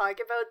want to talk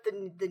about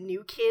the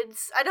new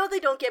kids? I know they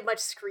don't get much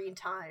screen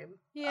time.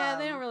 Yeah,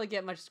 they don't really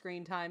get much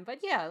screen time, but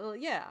yeah.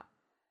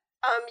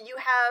 You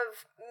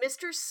have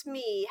Mr.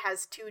 Smee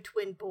has 2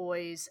 twin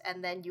boys,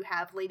 and then you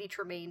have Lady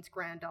Tremaine's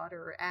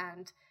granddaughter,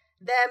 and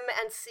them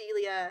and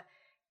Celia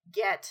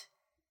get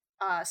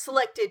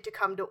selected to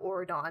come to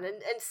Oridon,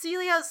 and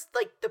Celia's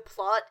like the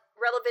plot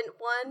relevant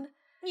one.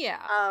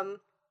 Yeah.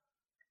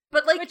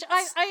 But like, which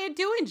I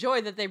do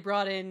enjoy that they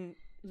brought in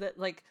that,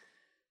 like,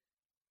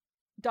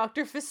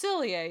 Dr.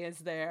 Facilier is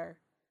there.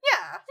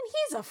 Yeah. And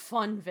he's a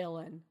fun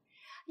villain.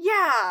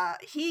 Yeah,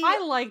 I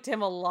liked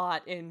him a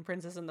lot in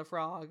Princess and the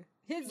Frog.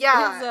 His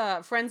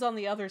Friends on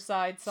the Other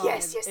Side song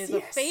is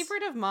a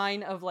favorite of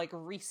mine of, like,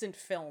 recent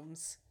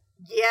films.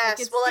 Yes,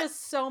 like, it's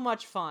just so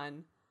much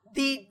fun.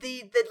 The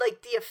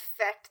like the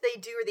effect they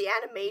do, or the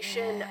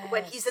animation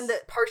when he's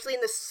partially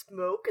in the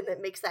smoke, and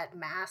that makes that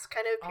mask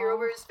kind of appear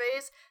over his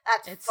face.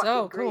 It's fucking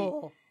so great.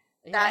 Cool.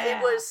 That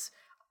it was,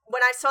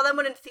 when I saw that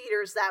one in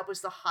theaters, that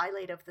was the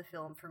highlight of the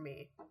film for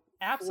me.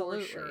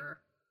 Absolutely. For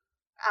sure.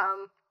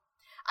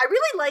 I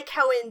really like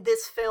how in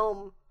this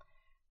film,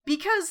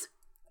 because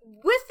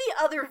with the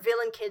other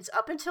villain kids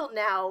up until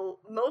now,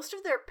 most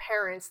of their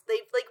parents,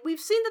 we've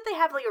seen that they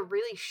have like a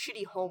really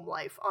shitty home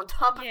life on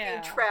top of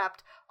being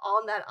trapped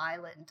on that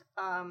island.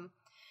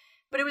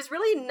 But it was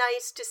really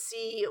nice to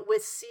see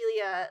with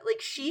Celia, like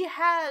she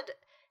has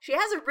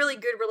a really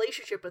good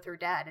relationship with her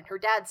dad, and her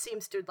dad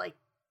seems to like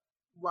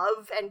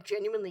love and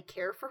genuinely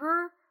care for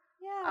her.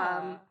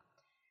 Yeah.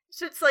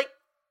 So it's like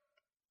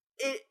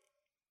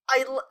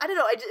I don't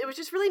know, it was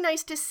just really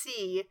nice to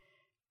see,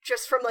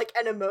 just from like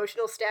an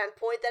emotional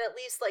standpoint, that at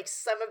least like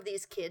some of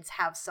these kids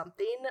have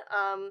something.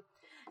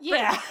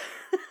 Yeah.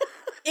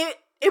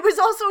 It was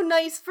also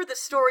nice for the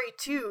story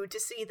too to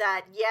see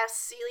that yes,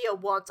 Celia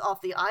wants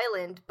off the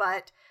island,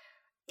 but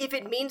if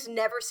it means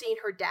never seeing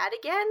her dad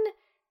again,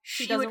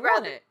 she would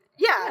rather want it.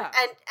 Yeah,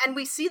 and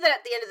we see that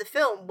at the end of the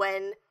film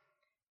when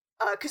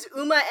because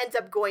Uma ends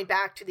up going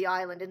back to the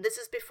island, and this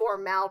is before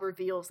Mal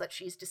reveals that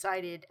she's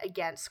decided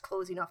against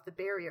closing off the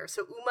barrier.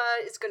 So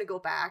Uma is going to go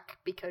back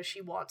because she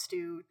wants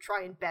to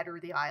try and better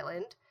the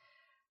island.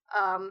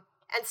 And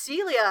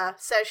Celia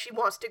says she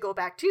wants to go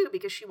back too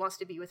because she wants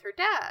to be with her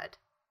dad.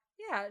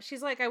 Yeah,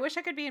 she's like, I wish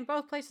I could be in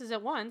both places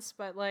at once,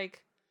 but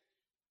like,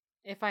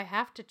 if I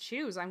have to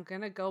choose, I'm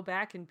gonna go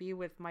back and be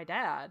with my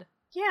dad.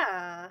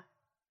 Yeah.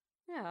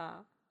 Yeah.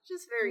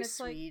 Just very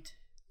sweet.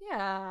 Like,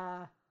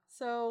 yeah.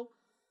 So,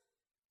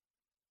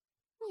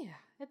 yeah,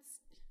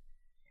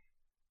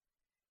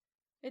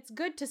 it's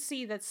good to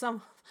see that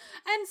some,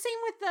 and same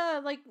with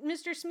the, like,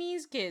 Mr.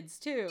 Smee's kids,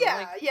 too. Yeah,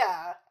 like,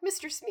 yeah.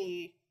 Mr.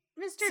 Smee.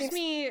 Mr.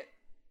 Smee,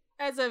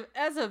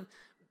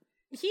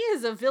 he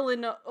is a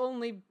villain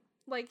only,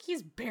 like,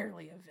 he's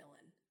barely a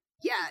villain.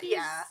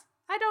 Yeah.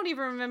 I don't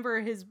even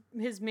remember his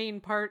main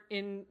part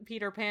in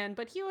Peter Pan,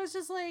 but he's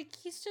just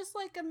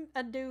like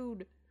a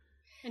dude.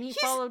 And he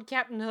followed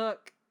Captain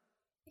Hook.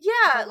 Yeah,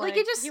 but, like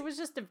he was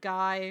just a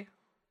guy.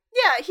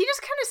 Yeah, he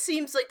just kind of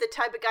seems like the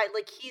type of guy,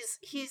 like, he's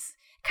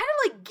kind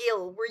of like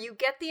Gil, where you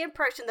get the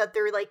impression that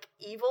they're, like,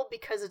 evil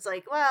because it's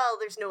like, well,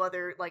 there's no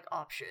other, like,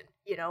 option,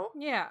 you know?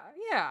 Yeah.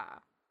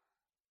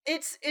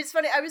 It's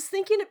funny, I was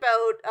thinking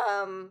about,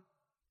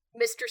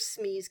 Mr.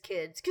 Smee's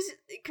kids,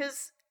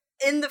 because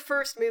in the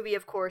first movie,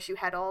 of course, you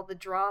had all the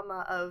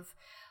drama of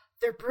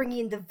they're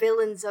bringing the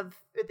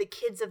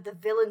kids of the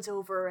villains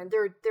over, and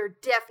they're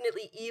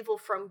definitely evil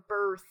from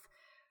birth.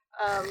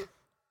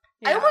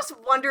 I almost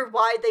wonder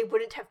why they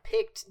wouldn't have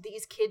picked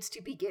these kids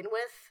to begin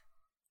with.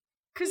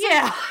 'Cause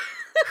like,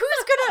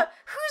 who's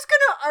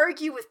gonna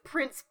argue with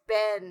Prince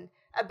Ben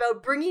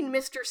about bringing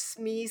Mr.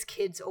 Smee's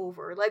kids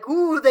over? Like,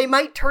 ooh, they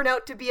might turn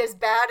out to be as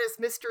bad as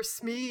Mr.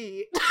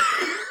 Smee.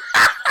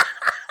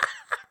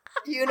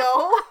 You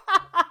know?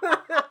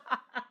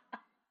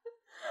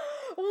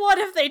 What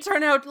if they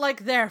turn out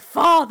like their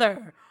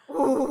father?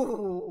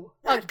 Ooh.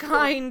 A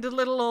kind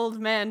little old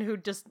man who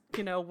just,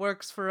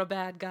 works for a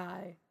bad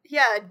guy.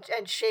 Yeah,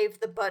 and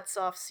shave the butts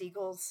off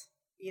seagulls,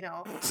 you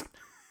know.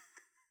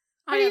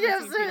 I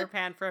haven't seen Peter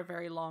Pan for a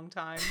very long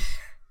time.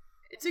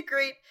 It's a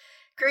great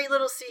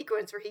little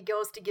sequence where he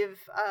goes to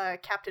give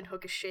Captain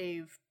Hook a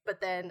shave,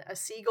 but then a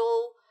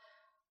seagull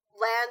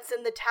lands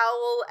in the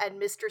towel,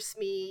 and Mr.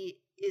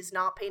 Smee is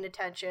not paying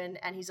attention,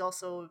 and he's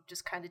also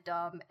just kind of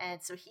dumb,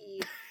 and so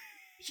he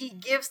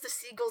gives the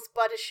seagull's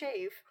butt a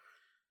shave.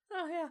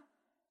 Oh, yeah.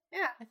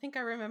 Yeah. I think I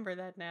remember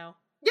that now.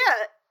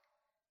 Yeah.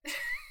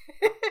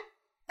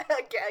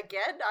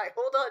 Again, I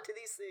hold on to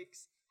these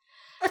things.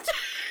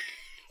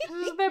 This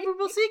is a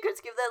memorable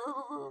sequence. Give that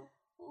little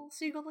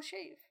seagull a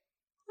shave.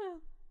 Yeah.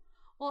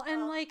 Well,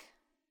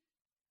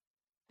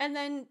 and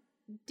then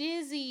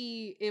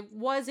Dizzy, it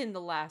was in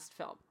the last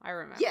film, I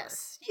remember.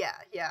 Yes,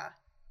 yeah.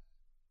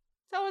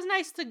 So it was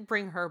nice to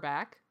bring her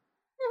back.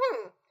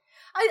 Mm-hmm.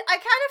 I kind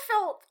of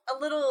felt a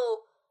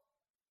little...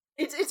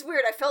 It's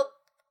weird, I felt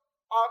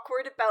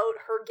awkward about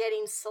her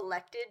getting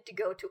selected to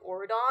go to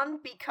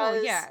Oridon because...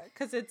 Oh, yeah,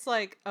 because it's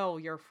like, oh,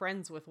 you're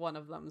friends with one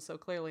of them, so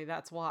clearly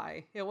that's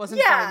why. It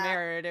wasn't by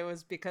merit, it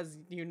was because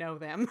you know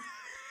them.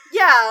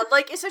 Yeah,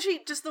 like,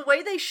 especially just the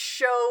way they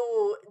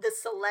show the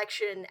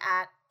selection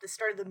at the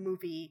start of the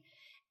movie,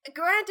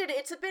 granted,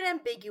 it's a bit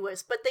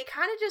ambiguous, but they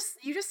kind of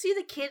you just see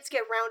the kids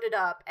get rounded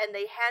up and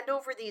they hand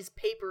over these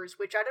papers,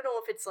 which I don't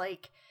know if it's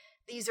like,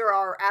 these are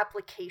our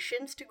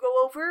applications to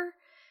go over,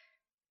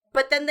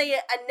 but then they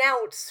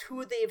announce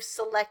who they've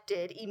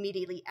selected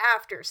immediately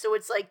after. So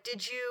it's like,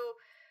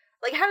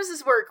 how does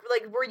this work?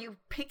 Like, were you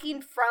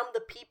picking from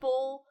the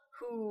people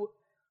who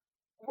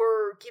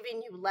were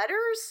giving you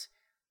letters?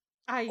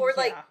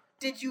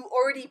 Did you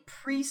already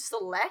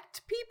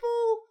pre-select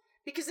people?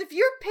 Because if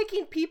you're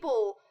picking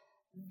people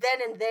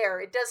then and there,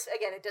 it does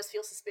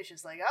feel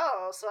suspicious. Like,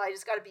 oh, so I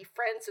just got to be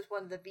friends with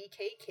one of the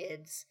VK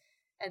kids,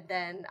 and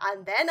then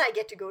I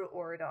get to go to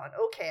Oridon.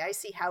 Okay, I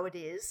see how it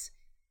is.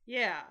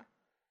 Yeah.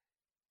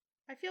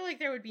 I feel like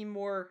there would be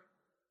more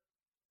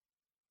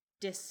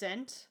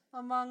dissent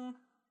among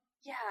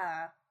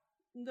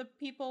the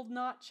people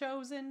not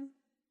chosen.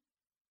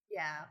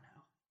 Yeah.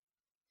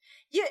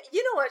 Yeah,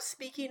 you know what,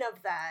 speaking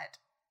of that,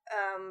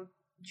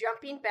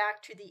 jumping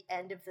back to the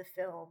end of the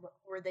film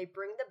where they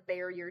bring the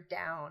barrier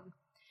down.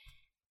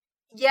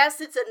 Yes,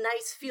 it's a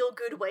nice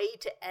feel-good way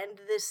to end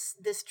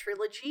this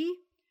trilogy.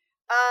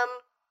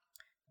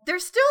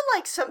 There's still,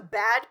 like, some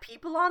bad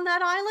people on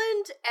that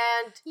island,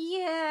 and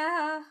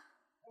yeah,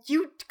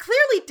 you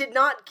clearly did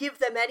not give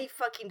them any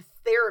fucking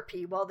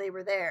therapy while they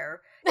were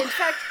there. In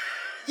fact,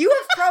 you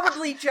have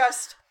probably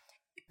just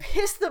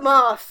pissed them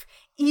off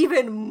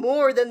even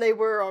more than they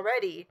were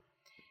already.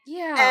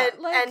 Yeah,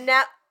 and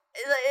now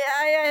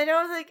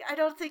I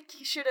don't think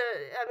you should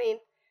have. I mean,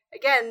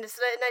 again, it's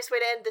a nice way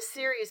to end the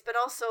series, but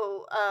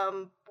also,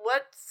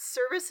 what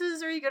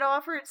services are you going to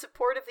offer in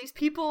support of these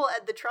people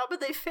and the trauma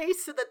they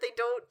face so that they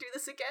don't do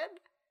this again?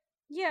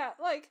 Yeah,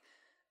 like,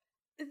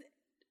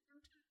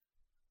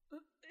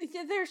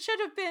 there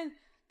should have been.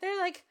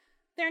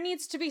 There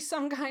needs to be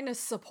some kind of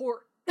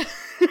support.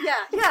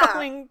 Yeah.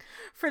 Going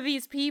for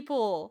these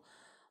people,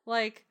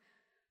 like.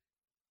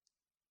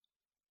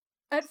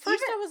 At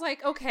first I was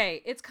like,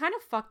 okay, it's kind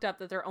of fucked up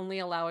that they're only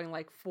allowing,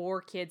 like,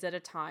 4 kids at a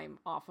time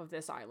off of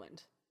this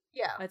island.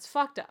 Yeah. It's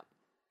fucked up.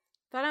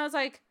 Then I was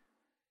like,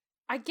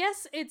 I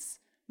guess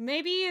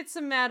maybe it's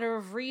a matter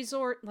of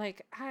resort,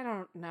 like, I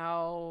don't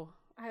know.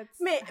 How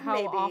maybe.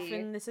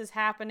 often this is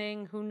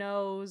happening, who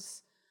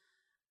knows?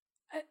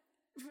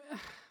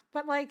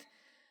 But, like,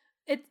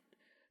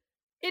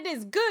 it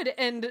is good,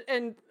 and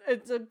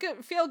it's a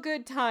good,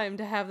 feel-good time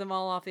to have them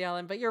all off the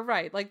island, but you're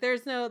right. Like, there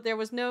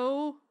was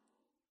no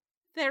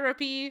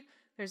therapy,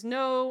 there's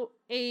no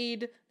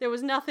aid, there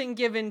was nothing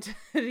given to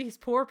these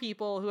poor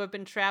people who have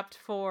been trapped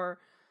for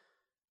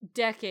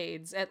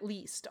decades at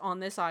least on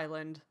this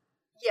island.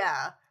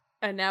 Yeah.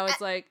 And now it's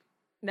like,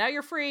 now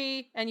you're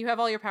free and you have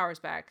all your powers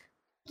back.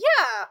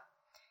 Yeah.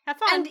 Have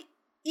fun. And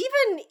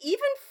even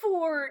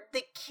for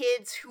the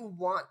kids who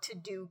want to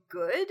do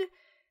good,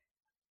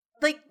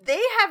 like,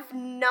 they've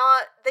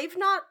not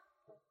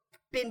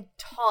been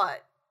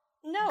taught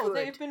good.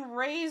 They've been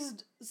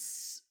raised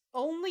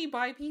only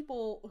by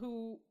people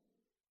who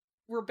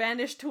were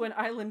banished to an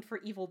island for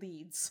evil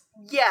deeds.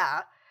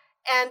 Yeah.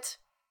 And,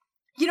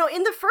 you know,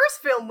 in the first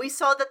film, we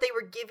saw that they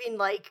were giving,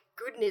 like,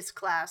 goodness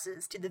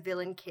classes to the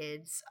villain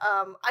kids.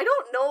 I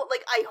don't know,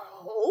 like, I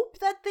hope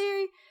that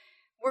they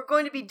were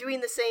going to be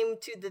doing the same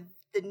to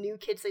the new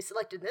kids they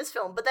selected in this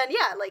film. But then,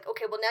 yeah, like,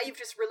 okay, well, now you've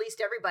just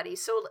released everybody.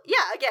 So,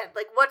 yeah, again,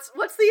 like,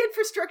 what's the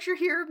infrastructure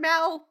here,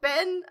 Mal,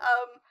 Ben?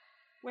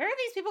 Where are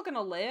these people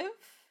gonna live?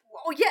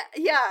 Oh, yeah.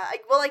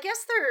 I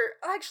guess they're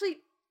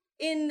actually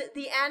in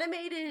the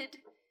animated,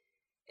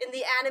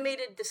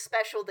 the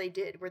special they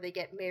did where they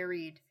get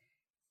married.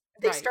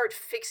 They start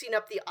fixing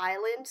up the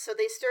island, so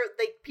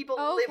people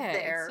live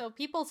there. So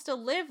people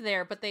still live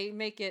there, but they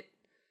make it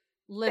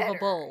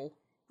livable.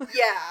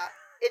 Yeah,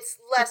 it's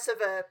less of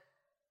a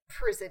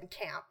prison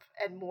camp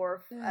and more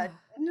of a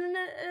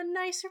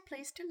nicer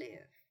place to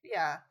live.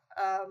 Yeah.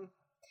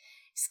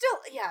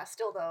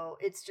 Still though,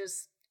 it's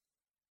just.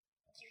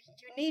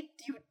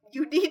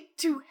 You need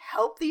to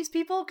help these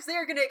people because they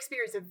are going to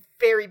experience a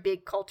very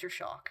big culture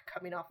shock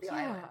coming off the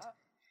island.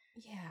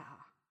 Yeah.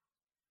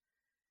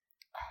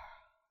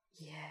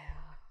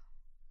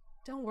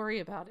 Don't worry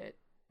about it.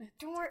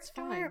 Don't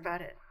worry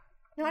about it.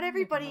 Not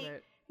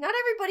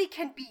everybody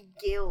can be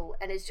Gil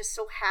and is just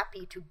so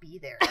happy to be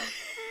there.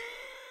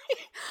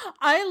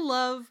 I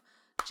love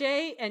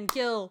Jay and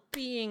Gil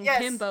being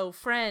himbo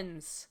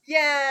friends.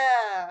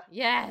 Yeah.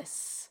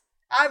 Yes.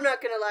 I'm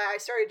not gonna lie, I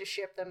started to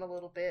ship them a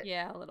little bit.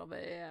 Yeah, a little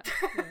bit, yeah.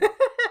 Well,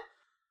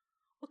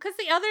 because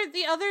the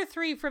other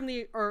 3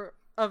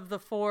 of the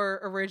 4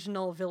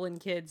 original villain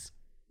kids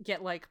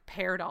get, like,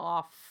 paired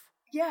off.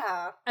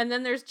 Yeah. And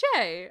then there's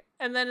Jay.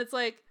 And then it's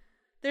like,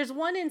 there's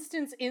one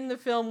instance in the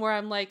film where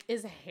I'm like,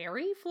 is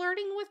Harry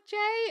flirting with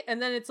Jay? And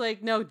then it's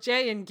like, no,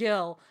 Jay and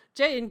Gil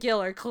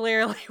are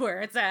clearly where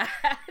it's at.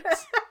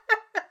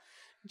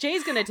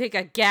 Jay's gonna take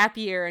a gap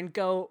year and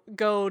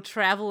go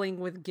traveling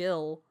with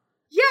Gil.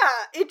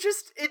 Yeah, it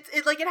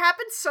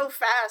happens so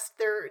fast,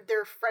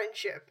 their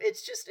friendship.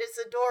 It's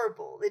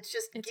adorable. It's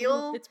just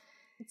Gil.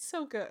 It's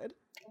so good.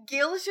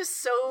 Gil is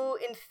just so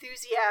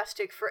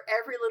enthusiastic for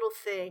every little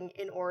thing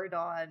in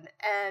Oridon,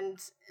 and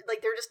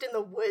like they're just in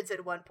the woods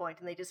at one point,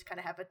 and they just kind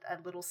of have a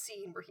little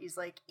scene where he's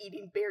like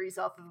eating berries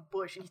off of a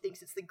bush, and he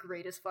thinks it's the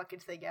greatest fucking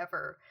thing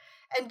ever.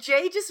 And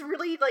Jay just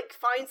really like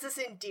finds this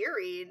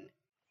endearing.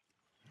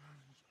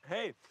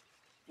 Hey,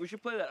 we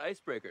should play that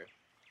icebreaker.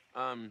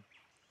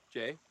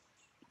 Jay,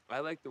 I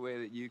like the way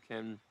that you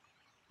can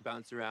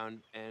bounce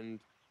around and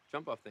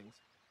jump off things.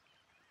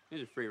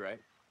 These are free, right?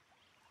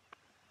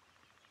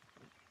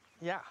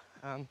 Yeah,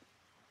 I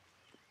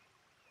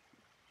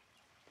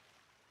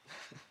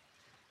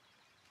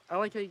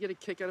like how you get a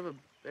kick out of a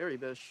berry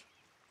bush.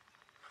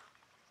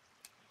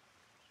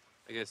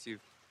 I guess you've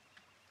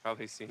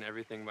probably seen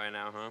everything by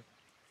now, huh?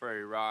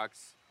 Furry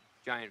rocks,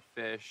 giant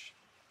fish.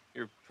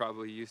 You're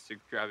probably used to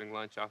grabbing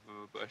lunch off of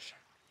a bush.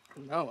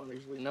 No,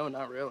 actually, no,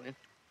 not really.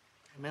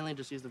 I mainly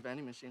just use the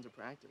vending machine to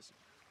practice.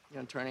 You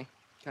know, Turney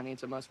kind of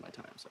eats up most of my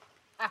time, so.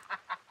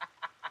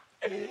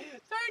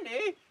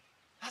 Turney?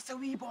 That's a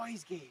wee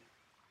boy's game.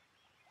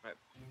 Right.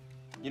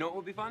 You know what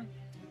would be fun?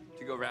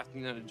 To go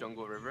rafting down a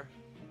jungle river.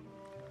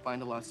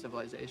 Find a lost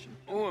civilization.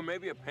 Oh, or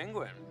maybe a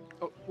penguin.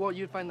 Oh, well,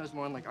 you'd find those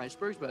more on like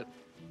icebergs, but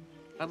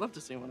I'd love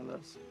to see one of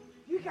those.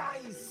 You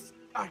guys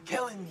are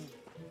killing me.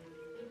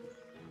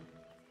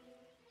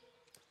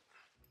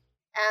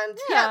 And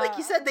yeah, like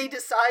you said, they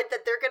decide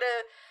that they're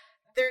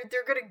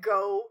gonna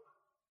go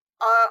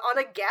on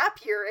a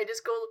gap year and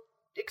just go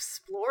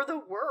explore the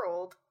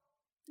world.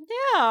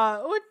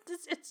 Yeah,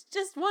 it's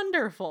just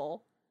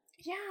wonderful.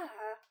 Yeah.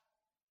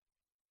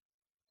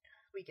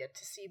 We get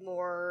to see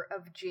more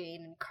of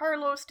Jane and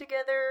Carlos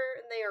together,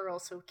 and they are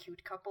also a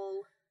cute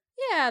couple.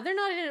 Yeah, they're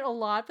not in it a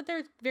lot, but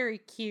they're very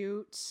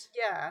cute.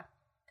 Yeah.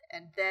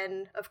 And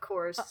then, of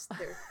course,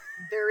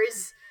 there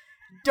is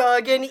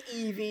Doug and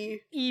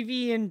Evie.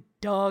 Evie and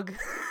Doug.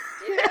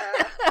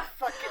 Yeah,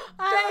 fucking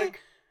Doug.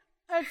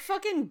 I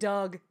fucking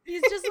Doug.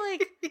 He's just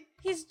like,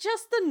 he's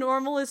just the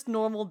normalest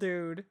normal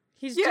dude.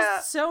 He's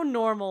just so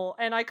normal,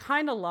 and I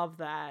kind of love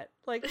that.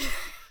 Like,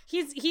 he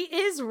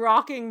is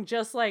rocking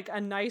just like a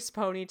nice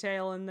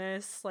ponytail in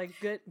this, like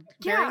good,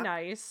 very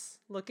nice,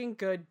 looking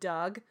good,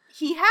 Doug.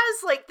 He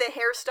has like the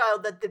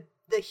hairstyle that the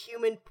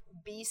human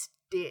beast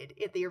did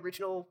in the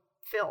original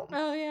film.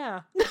 Oh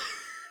yeah,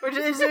 which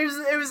is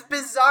it was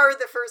bizarre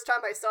the first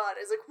time I saw it.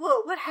 I was like,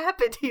 whoa, what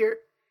happened here?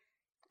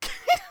 Yeah,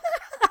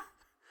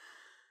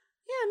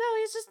 no,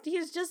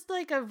 he's just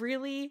like a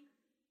really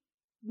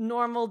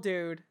normal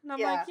dude, and I'm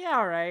like, yeah,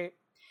 all right.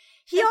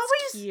 That's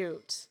always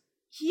cute.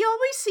 He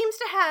always seems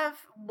to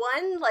have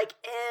one like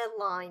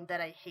line that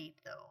I hate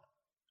though.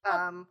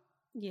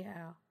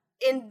 Yeah.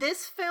 In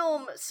this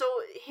film,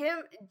 so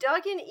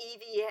Doug and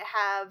Evie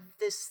have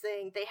this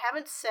thing. They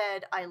haven't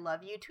said "I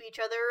love you" to each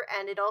other,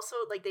 and it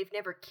also like they've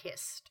never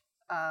kissed.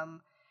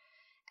 And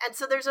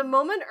so there's a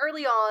moment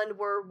early on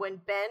where when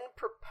Ben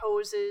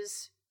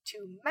proposes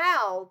to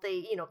Mal,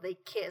 they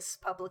kiss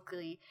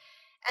publicly.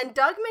 And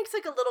Doug makes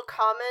like a little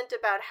comment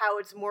about how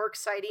it's more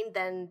exciting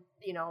than,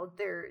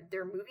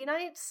 their movie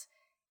nights.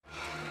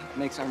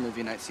 Makes our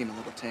movie night seem a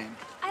little tame.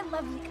 I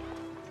love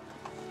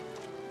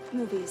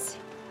movies.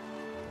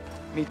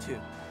 Me too.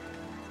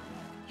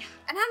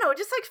 And I don't know, it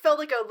just like felt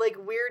like a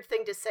weird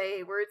thing to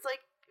say where it's like,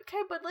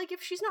 okay, but like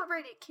if she's not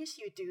ready to kiss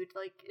you, dude,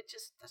 like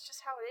that's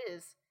just how it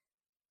is.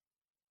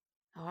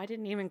 Oh, I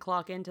didn't even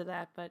clock into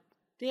that, but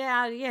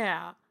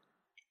yeah.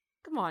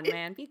 Come on,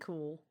 man, be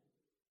cool.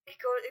 It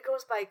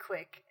goes by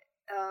quick.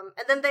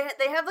 And then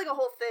they have like a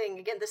whole thing.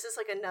 Again, this is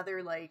like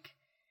another like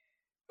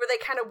where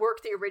they kind of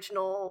work the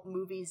original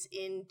movies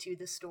into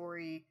the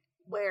story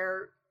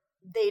where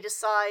they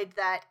decide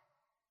that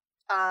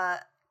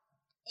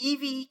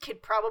Evie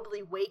could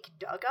probably wake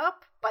Doug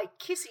up by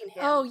kissing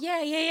him. Oh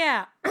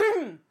yeah.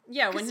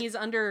 Yeah, when he's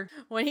under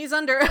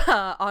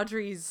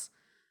Audrey's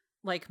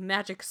like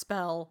magic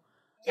spell,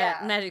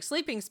 magic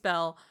sleeping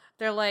spell,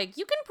 they're like,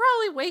 you can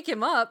probably wake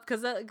him up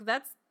because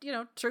that's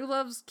true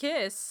love's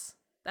kiss.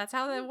 That's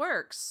how that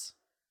works.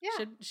 Yeah,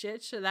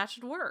 that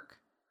should work.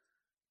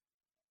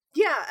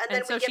 Yeah,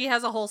 and then she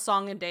has a whole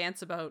song and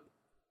dance about,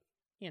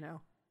 Yeah,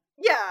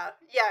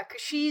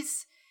 because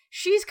she's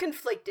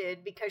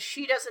conflicted because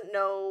she doesn't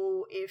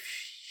know if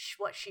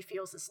what she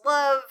feels is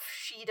love.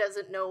 She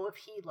doesn't know if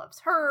he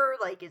loves her.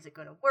 Like, is it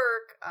going to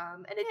work?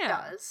 And it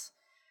does.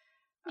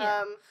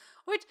 Yeah.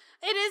 Which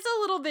it is a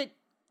little bit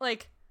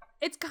like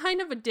it's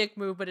kind of a dick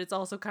move, but it's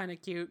also kind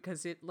of cute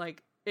because it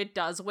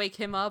does wake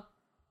him up,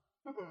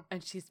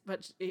 and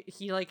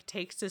he like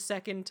takes a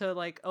second to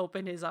like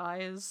open his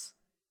eyes.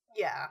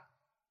 Yeah,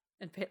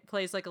 and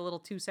plays like a little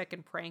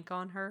 2-second prank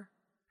on her,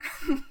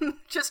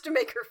 just to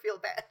make her feel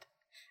bad.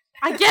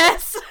 I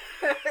guess.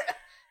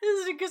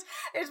 Because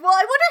I wonder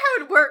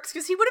how it works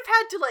because he would have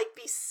had to like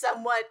be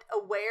somewhat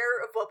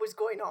aware of what was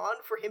going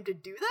on for him to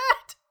do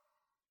that.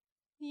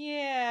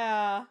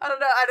 Yeah, I don't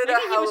know Maybe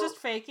how he was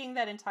just faking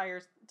that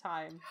entire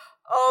time.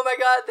 Oh my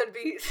god, that'd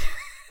be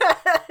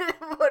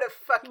what a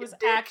fucking he was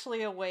dick.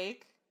 Actually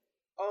awake.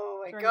 Oh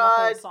my during god,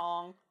 the whole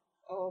song.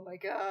 Oh my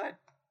god.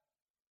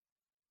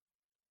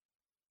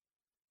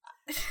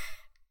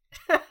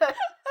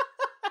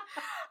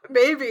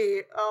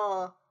 Maybe.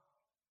 Oh.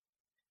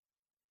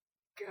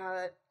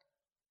 God.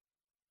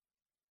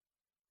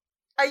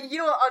 On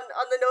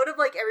the note of,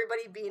 like,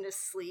 everybody being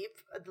asleep,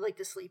 like,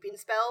 the sleeping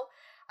spell,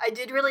 I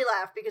did really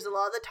laugh because a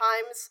lot of the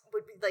times,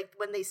 would be, like,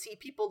 when they see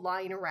people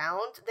lying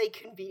around, they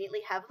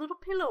conveniently have a little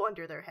pillow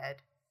under their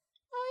head.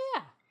 Oh,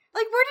 yeah.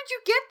 Like, where did you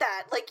get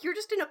that? Like, you're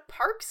just in a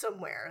park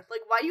somewhere.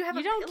 Like, why do you have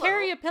a pillow? You don't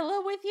carry a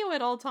pillow with you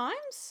at all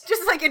times?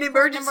 Just like an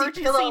emergency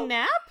pillow.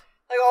 Nap?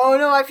 Like, oh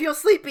no, I feel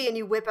sleepy, and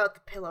you whip out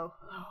the pillow.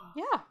 Oh,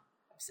 Yeah.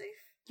 I'm safe.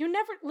 You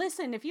never,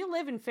 listen, if you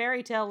live in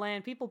fairy tale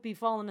land, people be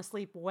falling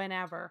asleep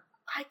whenever.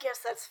 I guess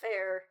that's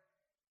fair.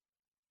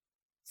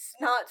 It's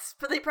not,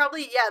 but they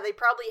probably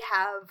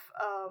have,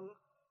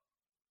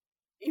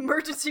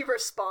 emergency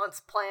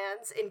response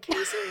plans in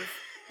case of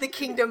the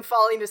kingdom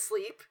falling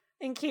asleep.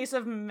 In case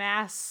of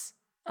mass,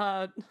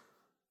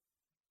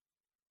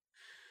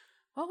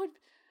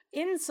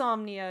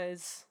 insomnia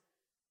is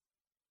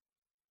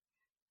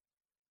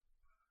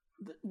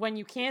when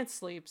you can't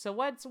sleep. So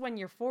what's when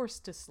you're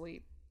forced to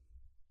sleep?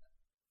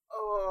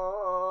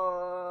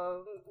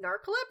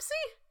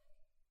 Narcolepsy?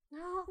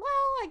 No,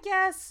 well, I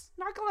guess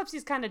narcolepsy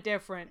is kind of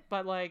different,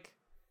 but like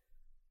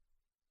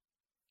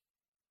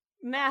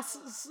mass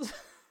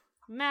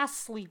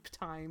sleep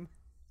time,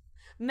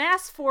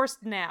 mass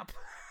forced nap.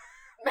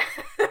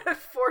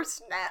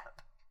 Forced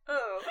nap.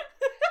 Oh.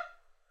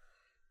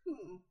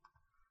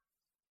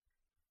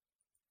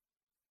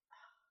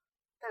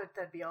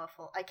 That'd be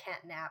awful. I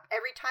can't nap.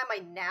 Every time I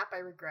nap, I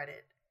regret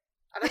it.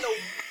 I don't know.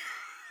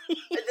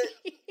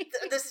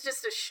 This is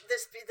just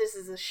this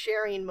is a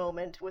sharing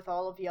moment with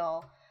all of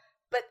y'all.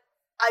 But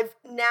I've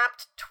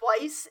napped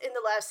twice in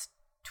the last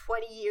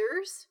 20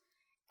 years,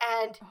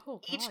 and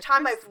each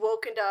time I've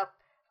woken up,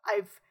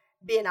 I've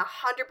been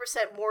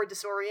 100% more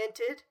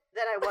disoriented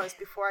than I was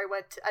before I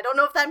went to... I don't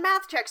know if that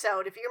math checks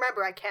out. If you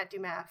remember, I can't do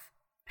math.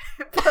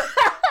 But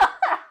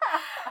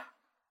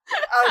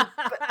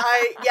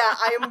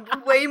I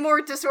am way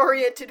more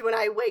disoriented when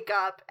I wake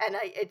up, and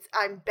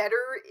I'm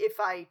better if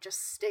I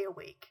just stay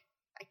awake.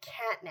 I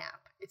can't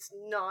nap. It's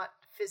not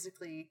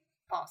physically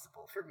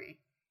possible for me.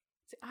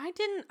 I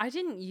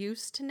didn't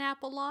used to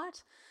nap a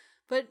lot,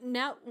 but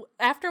now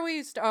after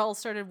we all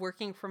started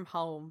working from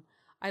home,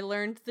 I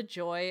learned the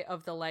joy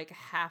of the like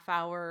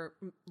half-hour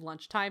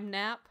lunchtime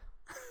nap.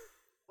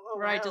 Oh,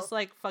 where I just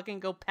like fucking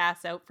go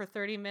pass out for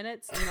 30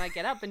 minutes and then I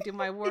get up and do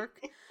my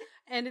work.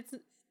 And it's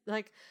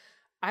like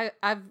I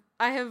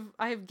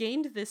have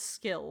gained this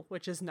skill,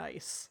 which is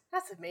nice.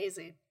 That's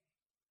amazing.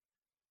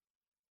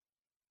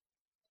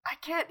 I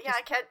can't,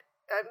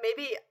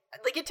 maybe,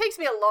 like, it takes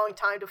me a long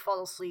time to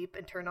fall asleep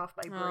and turn off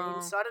my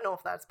brain, so I don't know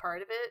if that's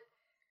part of it.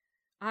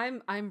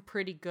 I'm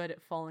pretty good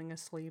at falling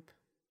asleep.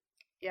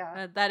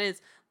 Yeah. That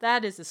is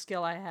a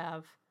skill I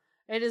have.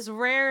 It is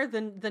rare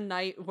the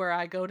night where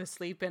I go to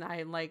sleep and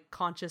I'm, like,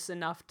 conscious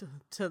enough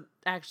to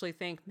actually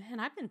think, man,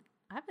 I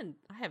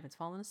haven't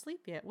fallen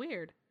asleep yet.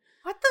 Weird.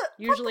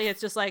 Usually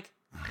it's just like...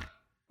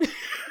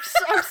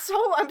 I'm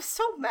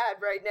so mad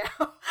right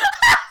now.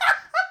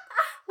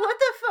 What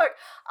the fuck?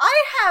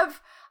 I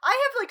have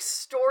like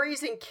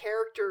stories and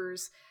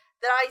characters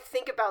that I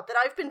think about that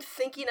I've been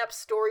thinking up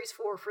stories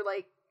for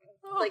like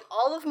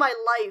all of my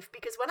life,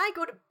 because when I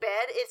go to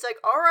bed, it's like,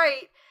 all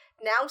right,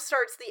 now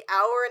starts the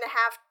hour and a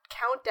half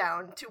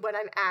countdown to when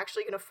I'm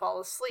actually gonna fall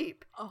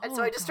asleep. And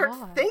so I just start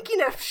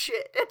thinking of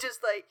shit and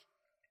just like,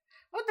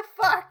 what the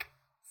fuck?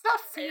 It's not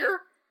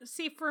fear.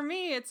 See, for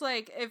me, it's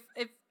like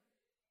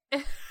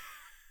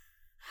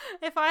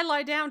if I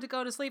lie down to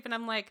go to sleep and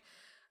I'm like,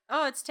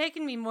 oh, it's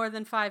taken me more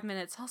than 5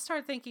 minutes, I'll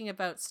start thinking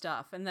about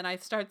stuff. And then I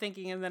start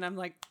thinking, and then I'm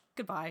like,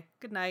 goodbye,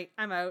 good night,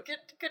 I'm out.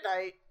 Good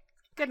night.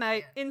 Good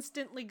night,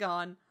 instantly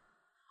gone.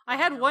 I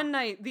had one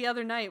night, the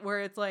other night, where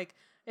it's like,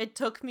 it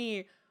took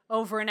me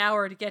over an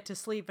hour to get to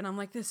sleep, and I'm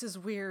like, this is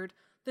weird.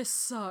 This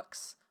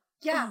sucks.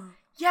 Yeah,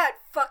 it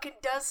fucking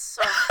does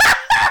suck.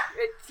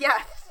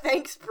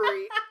 Thanks,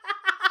 Brie.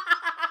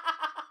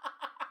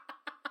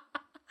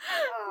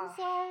 I'm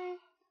sorry.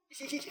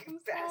 You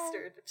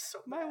bastard. I'm so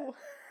mad.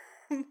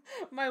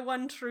 My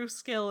one true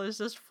skill is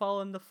just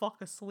falling the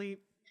fuck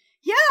asleep.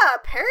 Yeah,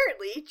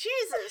 apparently.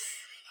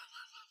 Jesus.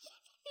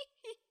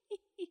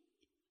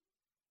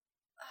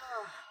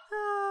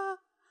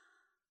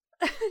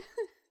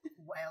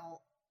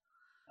 Well.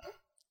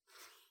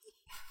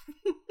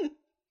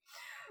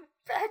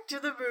 Back to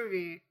the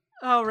movie.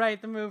 Oh, right,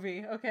 the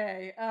movie.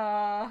 Okay.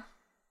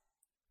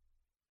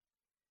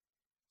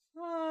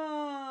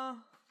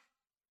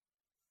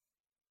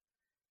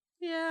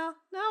 Yeah,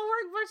 no,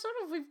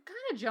 we've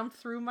kind of jumped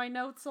through my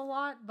notes a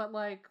lot, but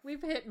like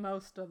we've hit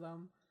most of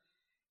them.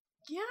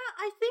 Yeah,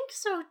 I think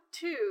so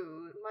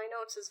too. My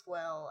notes as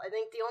well. I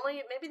think the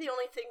only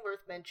thing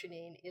worth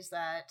mentioning is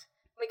that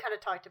we kind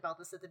of talked about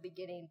this at the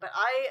beginning, but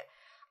I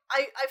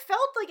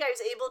felt like I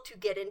was able to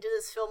get into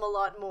this film a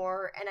lot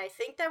more, and I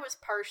think that was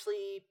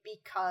partially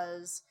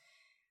because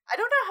I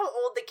don't know how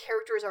old the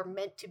characters are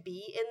meant to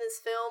be in this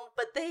film,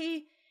 but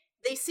they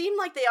seem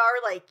like they are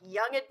like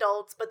young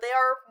adults, but they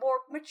are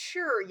more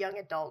mature young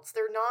adults.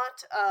 They're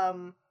not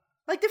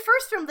Like, the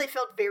first film, they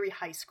felt very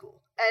high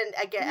school. And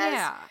again,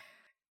 as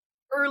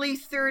early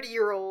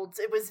 30-year-olds,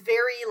 it was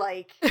very,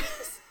 like,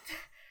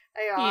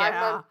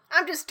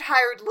 I'm just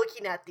tired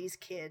looking at these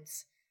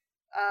kids.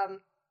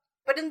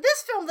 But in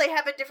this film, they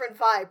have a different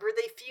vibe, where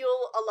they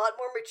feel a lot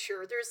more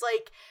mature. There's,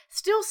 like,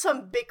 still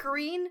some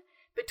bickering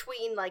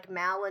between, like,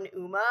 Mal and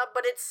Uma,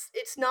 but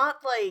it's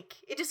not, like,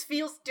 it just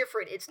feels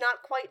different. It's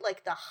not quite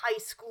like the high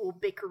school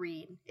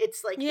bickering.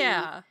 It's, like,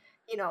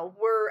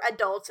 we're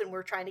adults and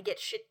we're trying to get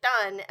shit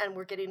done, and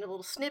we're getting a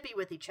little snippy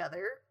with each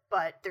other,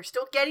 but they're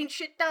still getting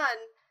shit done.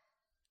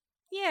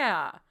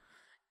 Yeah.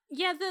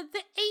 Yeah,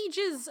 the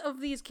ages of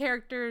these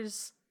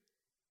characters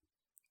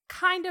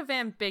kind of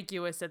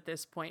ambiguous at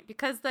this point,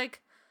 because,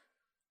 like,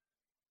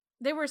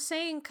 they were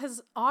saying,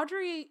 because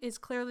Audrey is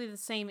clearly the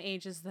same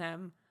age as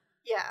them.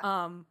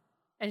 Yeah.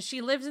 And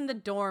she lives in the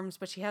dorms,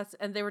 but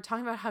and they were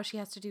talking about how she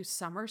has to do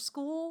summer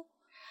school.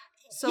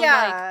 So,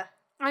 like,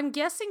 I'm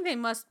guessing they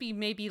must be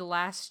maybe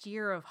last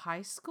year of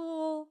high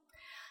school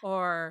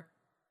or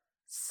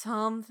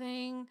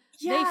something.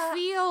 Yeah. They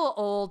feel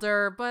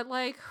older, but,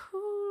 like,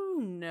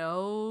 who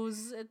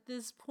knows at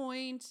this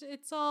point?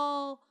 It's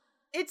all...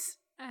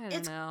 I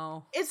don't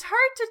know. It's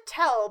hard to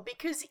tell,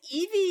 because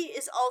Evie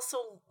is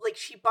also, like,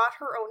 she bought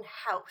her own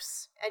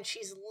house, and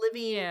she's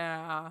living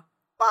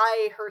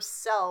by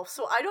herself.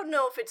 So I don't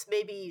know if it's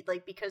maybe,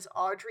 like, because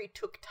Audrey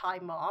took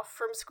time off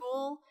from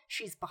school,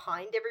 she's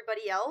behind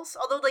everybody else.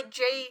 Although, like,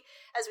 Jay,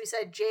 as we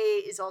said,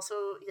 Jay is also,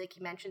 like,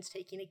 he mentions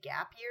taking a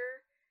gap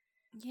year.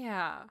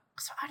 Yeah.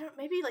 So I don't,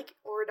 maybe, like,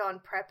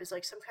 Oridon Prep is,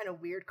 like, some kind of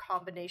weird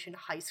combination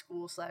high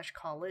school /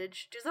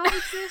 college. Does that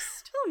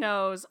exist? Who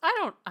knows?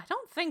 I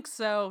don't think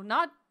so.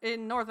 Not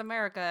in North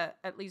America,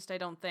 at least I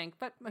don't think.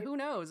 But who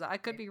knows? I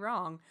could be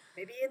wrong.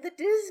 Maybe in the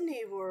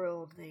Disney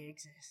world they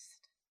exist.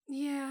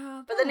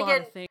 Yeah. But then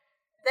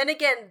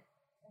again,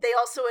 they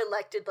also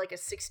elected, like, a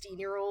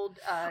 16-year-old.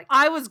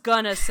 I was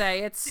gonna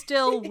say, it's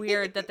still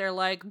weird that they're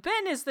like,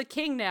 Ben is the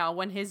king now,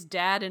 when his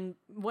dad and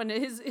when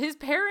his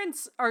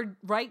parents are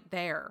right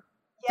there.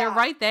 Yeah. They're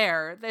right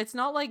there. It's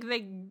not like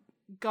they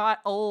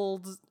got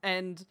old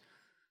and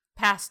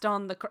passed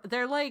on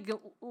they're, like,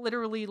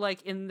 literally,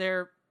 like, in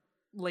their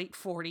late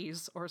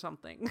 40s or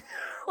something.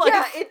 Like,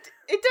 yeah, it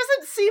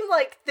doesn't seem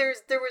like there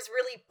was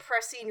really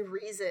pressing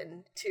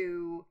reason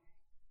to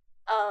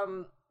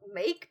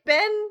make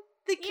Ben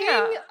the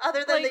king,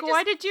 other than, like,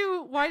 why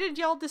did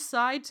y'all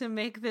decide to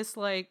make this,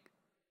 like,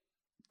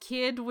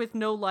 kid with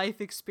no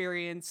life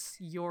experience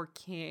your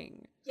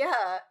king?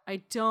 Yeah.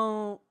 I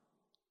don't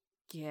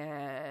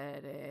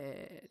get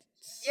it.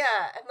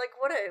 Yeah, and, like,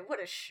 what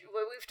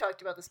we've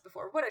talked about this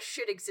before, what a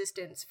shit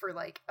existence for,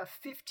 like, a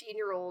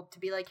 15-year-old to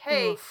be like,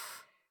 hey,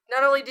 Oof.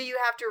 Not only do you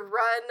have to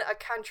run a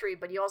country,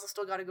 but you also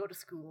still gotta go to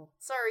school.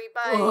 Sorry,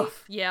 bye.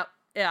 Oof. Yep.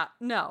 Yeah.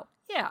 No.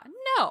 Yeah.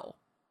 No.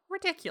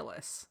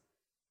 Ridiculous.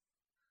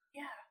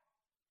 Yeah.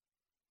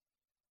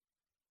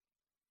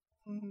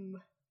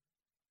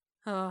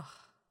 Ugh.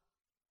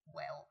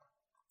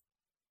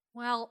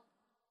 Well.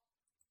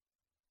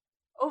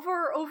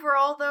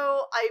 Overall,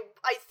 though, I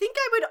think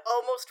I would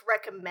almost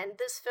recommend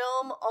this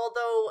film,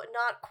 although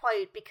not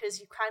quite, because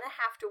you kind of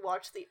have to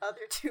watch the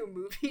other two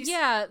movies.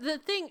 Yeah, the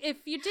thing, if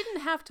you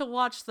didn't have to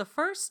watch the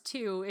first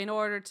two in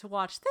order to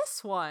watch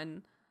this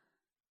one,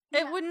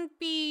 it wouldn't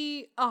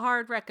be a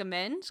hard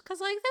recommend,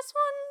 because, like, this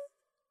one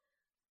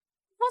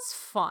was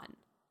fun.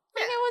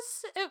 Like,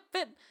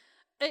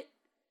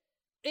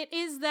 it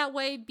is that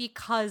way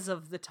because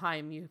of the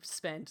time you've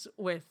spent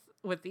with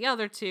the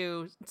other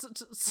two,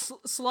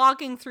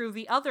 slogging through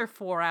the other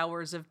 4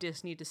 hours of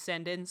Disney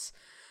Descendants,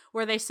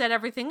 where they set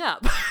everything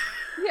up.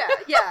 Yeah,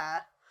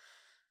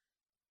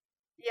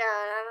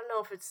 I don't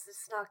know if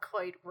it's not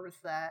quite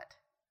worth that.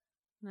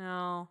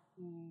 No.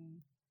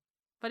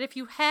 But if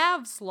you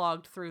have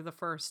slogged through the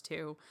first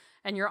two,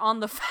 and you're on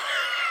the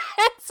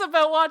fence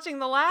about watching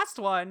the last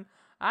one,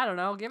 I don't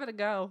know, give it a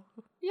go.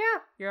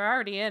 Yeah. You're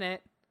already in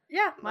it.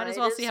 Yeah. Might as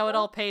well see how it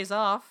all pays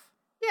off.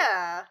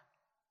 Yeah.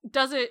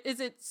 Is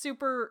it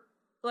super,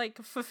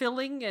 like,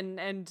 fulfilling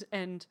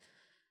and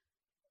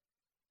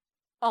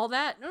all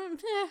that?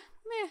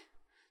 Meh.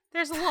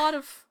 There's a lot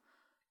of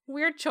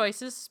weird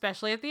choices,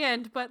 especially at the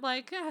end, but,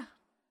 like, yeah,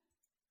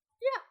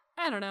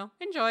 I don't know.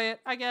 Enjoy it,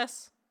 I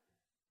guess.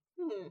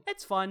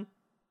 It's fun.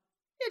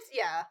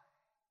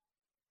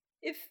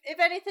 If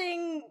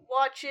anything,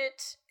 watch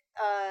it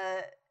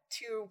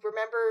to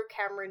remember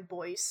Cameron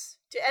Boyce.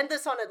 To end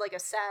this on a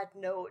sad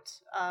note,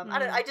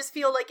 I just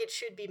feel like it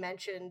should be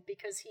mentioned,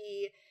 because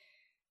he,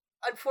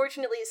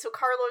 unfortunately, so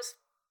Carlos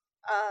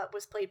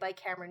was played by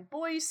Cameron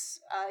Boyce.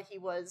 I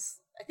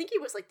think he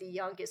was like the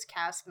youngest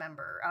cast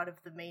member out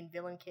of the main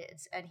villain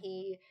kids, and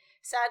he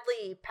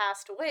sadly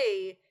passed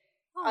away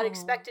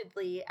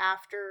unexpectedly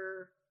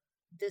after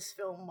this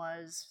film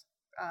was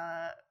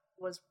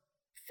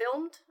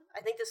filmed.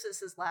 I think this is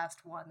his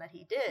last one that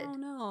he did. Oh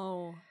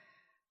no.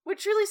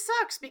 Which really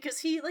sucks,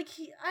 because I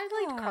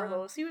liked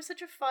Carlos. He was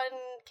such a fun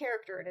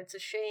character, and it's a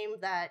shame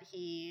that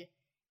he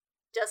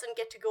doesn't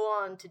get to go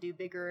on to do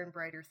bigger and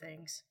brighter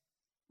things.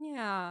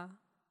 Yeah.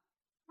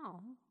 Oh,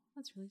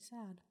 that's really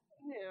sad.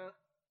 Yeah.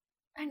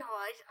 I know,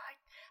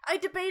 I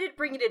debated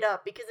bringing it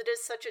up because it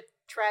is such a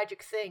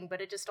tragic thing,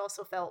 but it just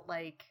also felt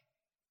like,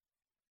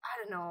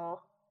 I don't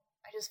know,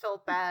 I just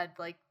felt bad,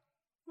 like,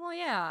 well,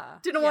 yeah.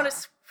 Didn't want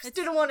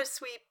to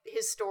sweep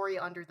his story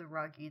under the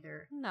rug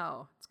either.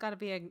 No, it's got to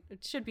be,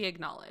 it should be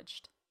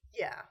acknowledged.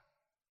 Yeah.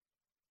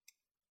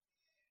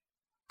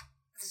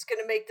 This is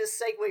gonna make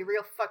this segue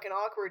real fucking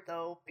awkward,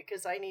 though,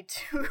 because I need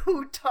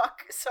to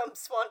talk some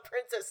Swan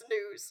Princess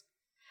news.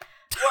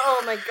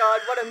 Oh my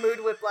god, what a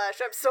mood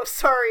whiplash. I'm so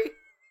sorry.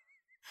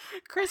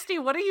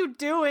 Kristi, what are you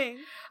doing?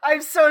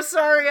 I'm so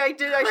sorry. I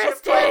should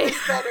have planned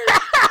this better.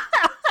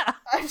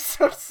 I'm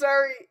so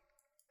sorry.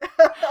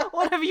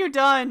 What have you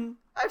done?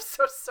 I'm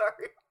so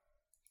sorry.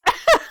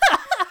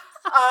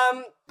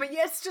 But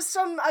yes, just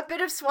a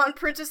bit of Swan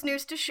Princess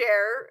news to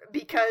share,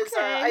 because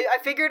I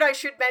figured I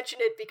should mention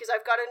it because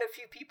I've gotten a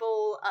few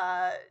people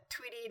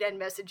tweeting and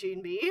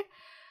messaging me.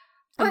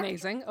 But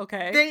amazing,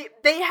 okay.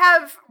 They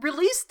have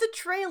released the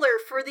trailer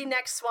for the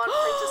next Swan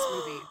Princess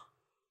movie.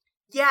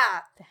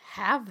 Yeah.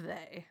 Have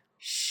they?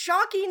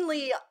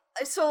 Shockingly,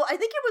 so I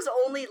think it was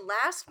only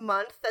last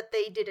month that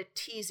they did a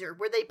teaser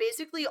where they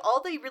basically,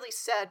 all they really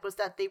said was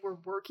that they were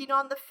working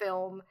on the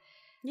film.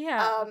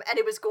 Yeah. And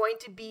it was going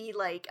to be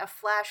like a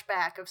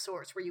flashback of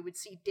sorts where you would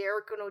see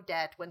Derek and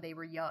Odette when they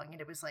were young, and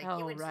it was like,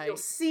 you'll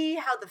see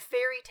how the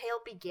fairy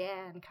tale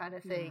began kind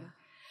of thing. Yeah.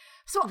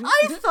 So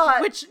I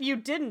thought... Which you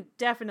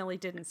definitely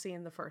didn't see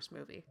in the first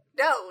movie.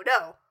 No.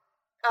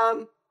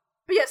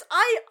 But yes,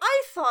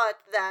 I thought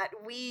that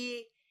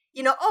we,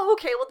 well,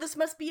 this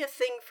must be a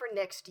thing for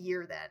next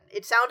year then.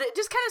 It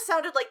just kind of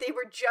sounded like they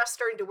were just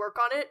starting to work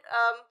on it.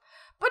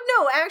 But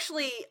no,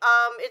 actually,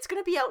 it's going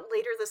to be out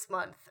later this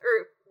month.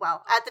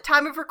 At the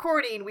time of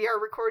recording, we are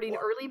recording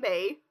early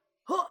May.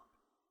 Huh?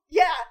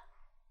 Yeah.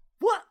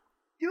 What?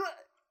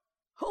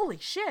 Holy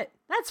shit,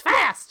 that's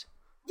fast!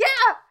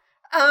 Yeah!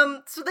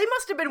 So they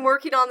must have been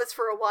working on this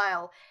for a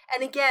while.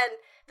 And again,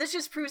 this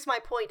just proves my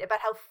point about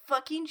how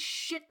fucking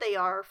shit they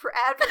are for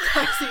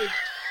advertising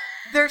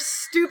their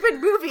stupid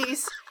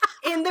movies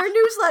in their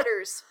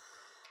newsletters.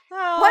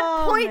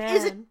 What point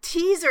is a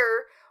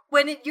teaser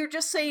when you're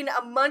just saying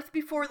a month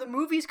before the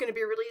movie's going to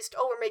be released,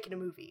 we're making a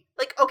movie?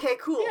 Like, okay,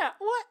 cool. Yeah,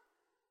 what?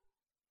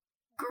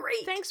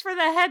 Great. Thanks for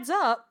the heads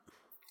up.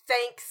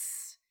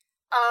 Thanks.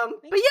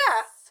 But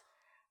yeah.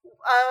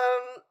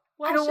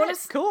 Well, I don't want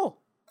to... Cool.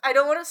 I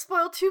don't want to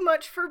spoil too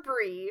much for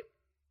Brie.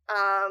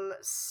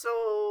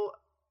 So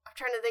I'm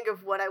trying to think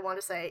of what I want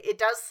to say. It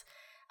does...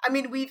 I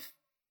mean, we've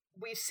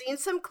seen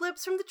some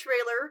clips from the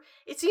trailer.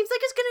 It seems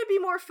like it's going to be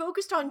more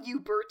focused on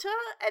Uberta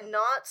and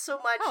not so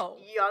much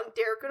young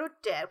Derek and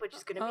Odette, which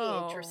is going to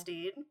be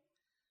interesting.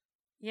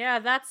 Yeah,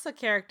 that's a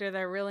character that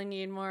I really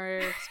need more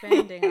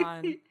expanding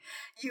on.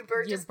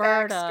 Uberta's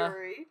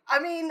backstory. I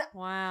mean...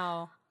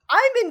 Wow.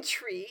 I'm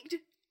intrigued.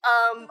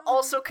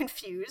 Also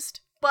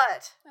confused,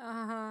 but...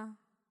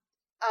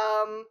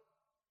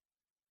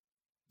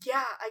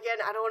 Yeah, again,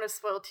 I don't want to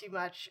spoil too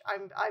much.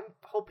 I'm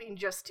hoping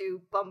just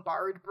to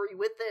bombard Brie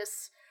with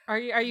this. Are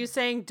you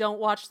saying don't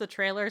watch the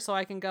trailer so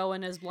I can go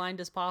in as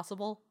blind as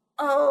possible?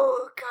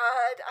 Oh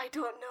god, I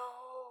don't know.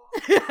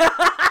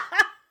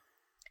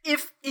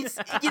 If it's,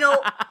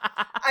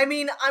 I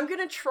mean, I'm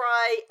gonna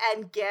try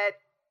and get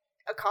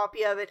a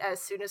copy of it as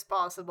soon as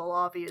possible,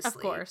 obviously. Of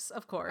course.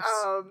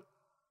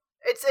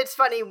 It's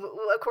funny,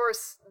 of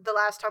course, the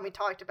last time we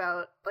talked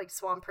about, like,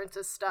 Swan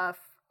Princess stuff,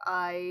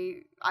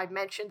 I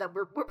mentioned that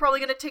we're probably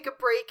going to take a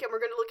break and we're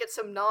going to look at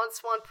some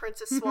non-Swan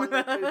Princess Swan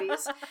Lake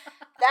movies.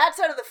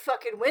 That's out of the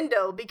fucking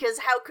window, because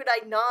how could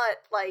I not,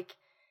 like,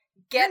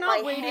 get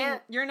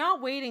hand... You're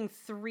not waiting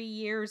 3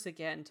 years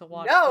again to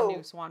watch No. the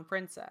new Swan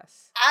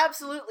Princess.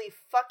 Absolutely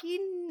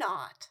fucking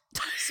not.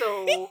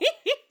 So...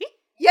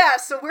 Yeah,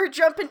 so we're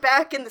jumping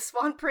back in the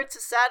Swan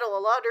Princess saddle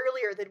a lot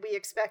earlier than we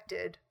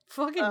expected.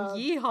 Fucking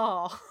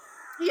yeehaw.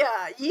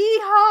 Yeah,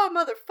 yeehaw,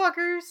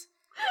 motherfuckers.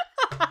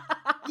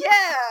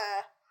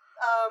 Yeah.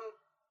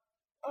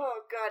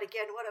 Oh god,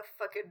 again, what a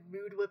fucking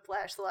mood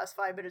whiplash the last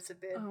 5 minutes have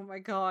been. Oh my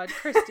god,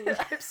 Kristi.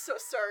 I'm so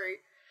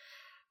sorry.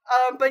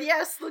 But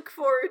yes, look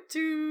forward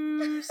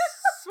to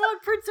Swan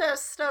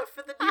Princess stuff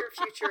in the near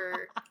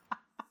future.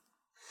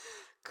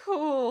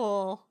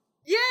 Cool.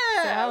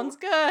 Yeah. Sounds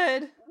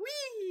good.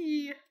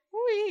 Wee.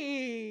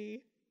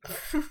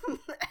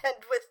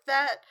 And with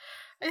that,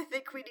 I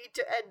think we need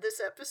to end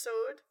this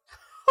episode.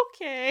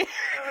 Okay.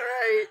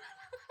 Alright.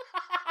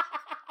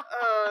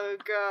 Oh,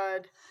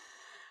 God.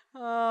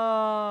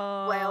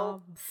 Oh.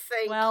 Well,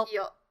 thank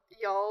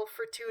y'all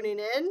for tuning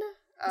in.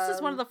 This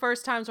is one of the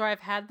first times where I've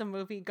had the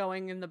movie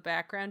going in the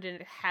background,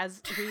 and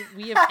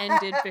we have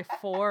ended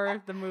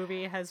before the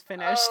movie has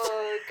finished.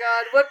 Oh,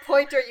 God. What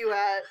point are you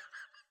at?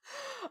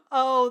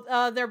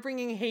 They're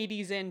bringing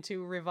Hades in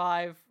to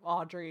revive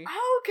Audrey.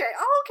 Okay.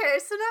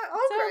 So now,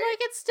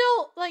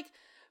 So, like,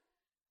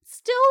 it's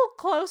still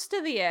close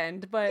to the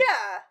end, but...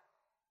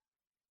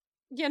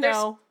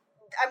 Yeah.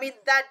 I mean,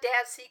 that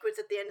dance sequence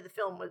at the end of the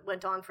film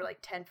went on for like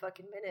 10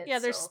 fucking minutes. Yeah,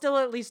 there's still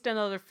at least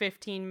another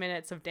 15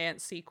 minutes of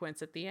dance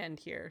sequence at the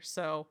end here,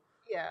 so...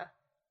 Yeah.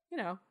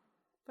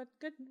 but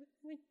good.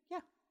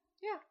 Yeah.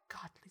 Yeah.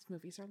 God, these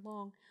movies are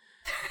long.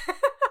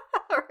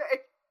 All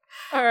right.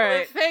 All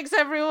right. Thanks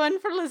everyone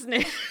for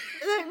listening.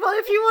 Well,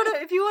 if you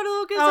wanna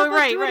look us up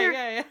on Twitter,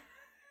 yeah.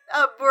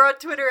 We're on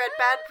Twitter at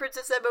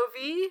badprincessmov.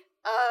 You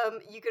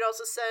could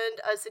also send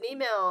us an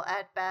email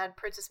at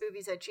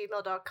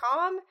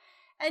badprincessmovies@gmail.com.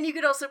 And you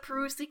could also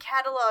peruse the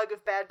catalog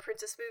of Bad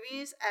Princess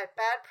Movies at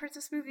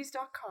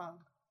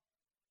badprincessmovies.com.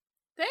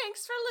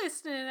 Thanks for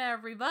listening,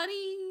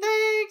 everybody.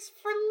 Thanks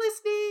for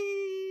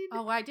listening.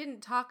 Oh, I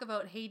didn't talk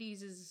about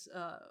Hades'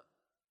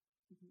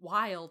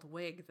 wild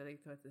wig that they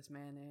put this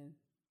man in.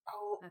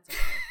 Oh, that's okay.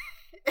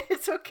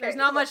 It's okay. There's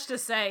not much to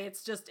say.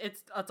 It's just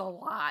it's a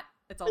lot.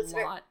 It's a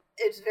lot.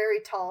 It's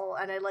very tall,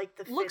 and I like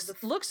the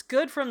fit. Looks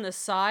good from the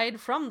side.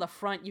 From the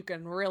front, you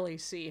can really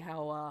see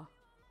how.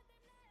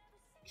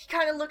 He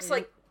kind of looks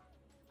like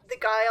the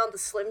guy on the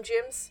Slim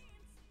Jims.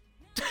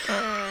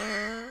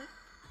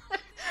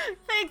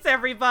 Thanks,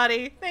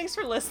 everybody. Thanks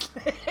for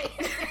listening.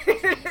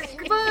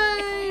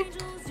 Goodbye.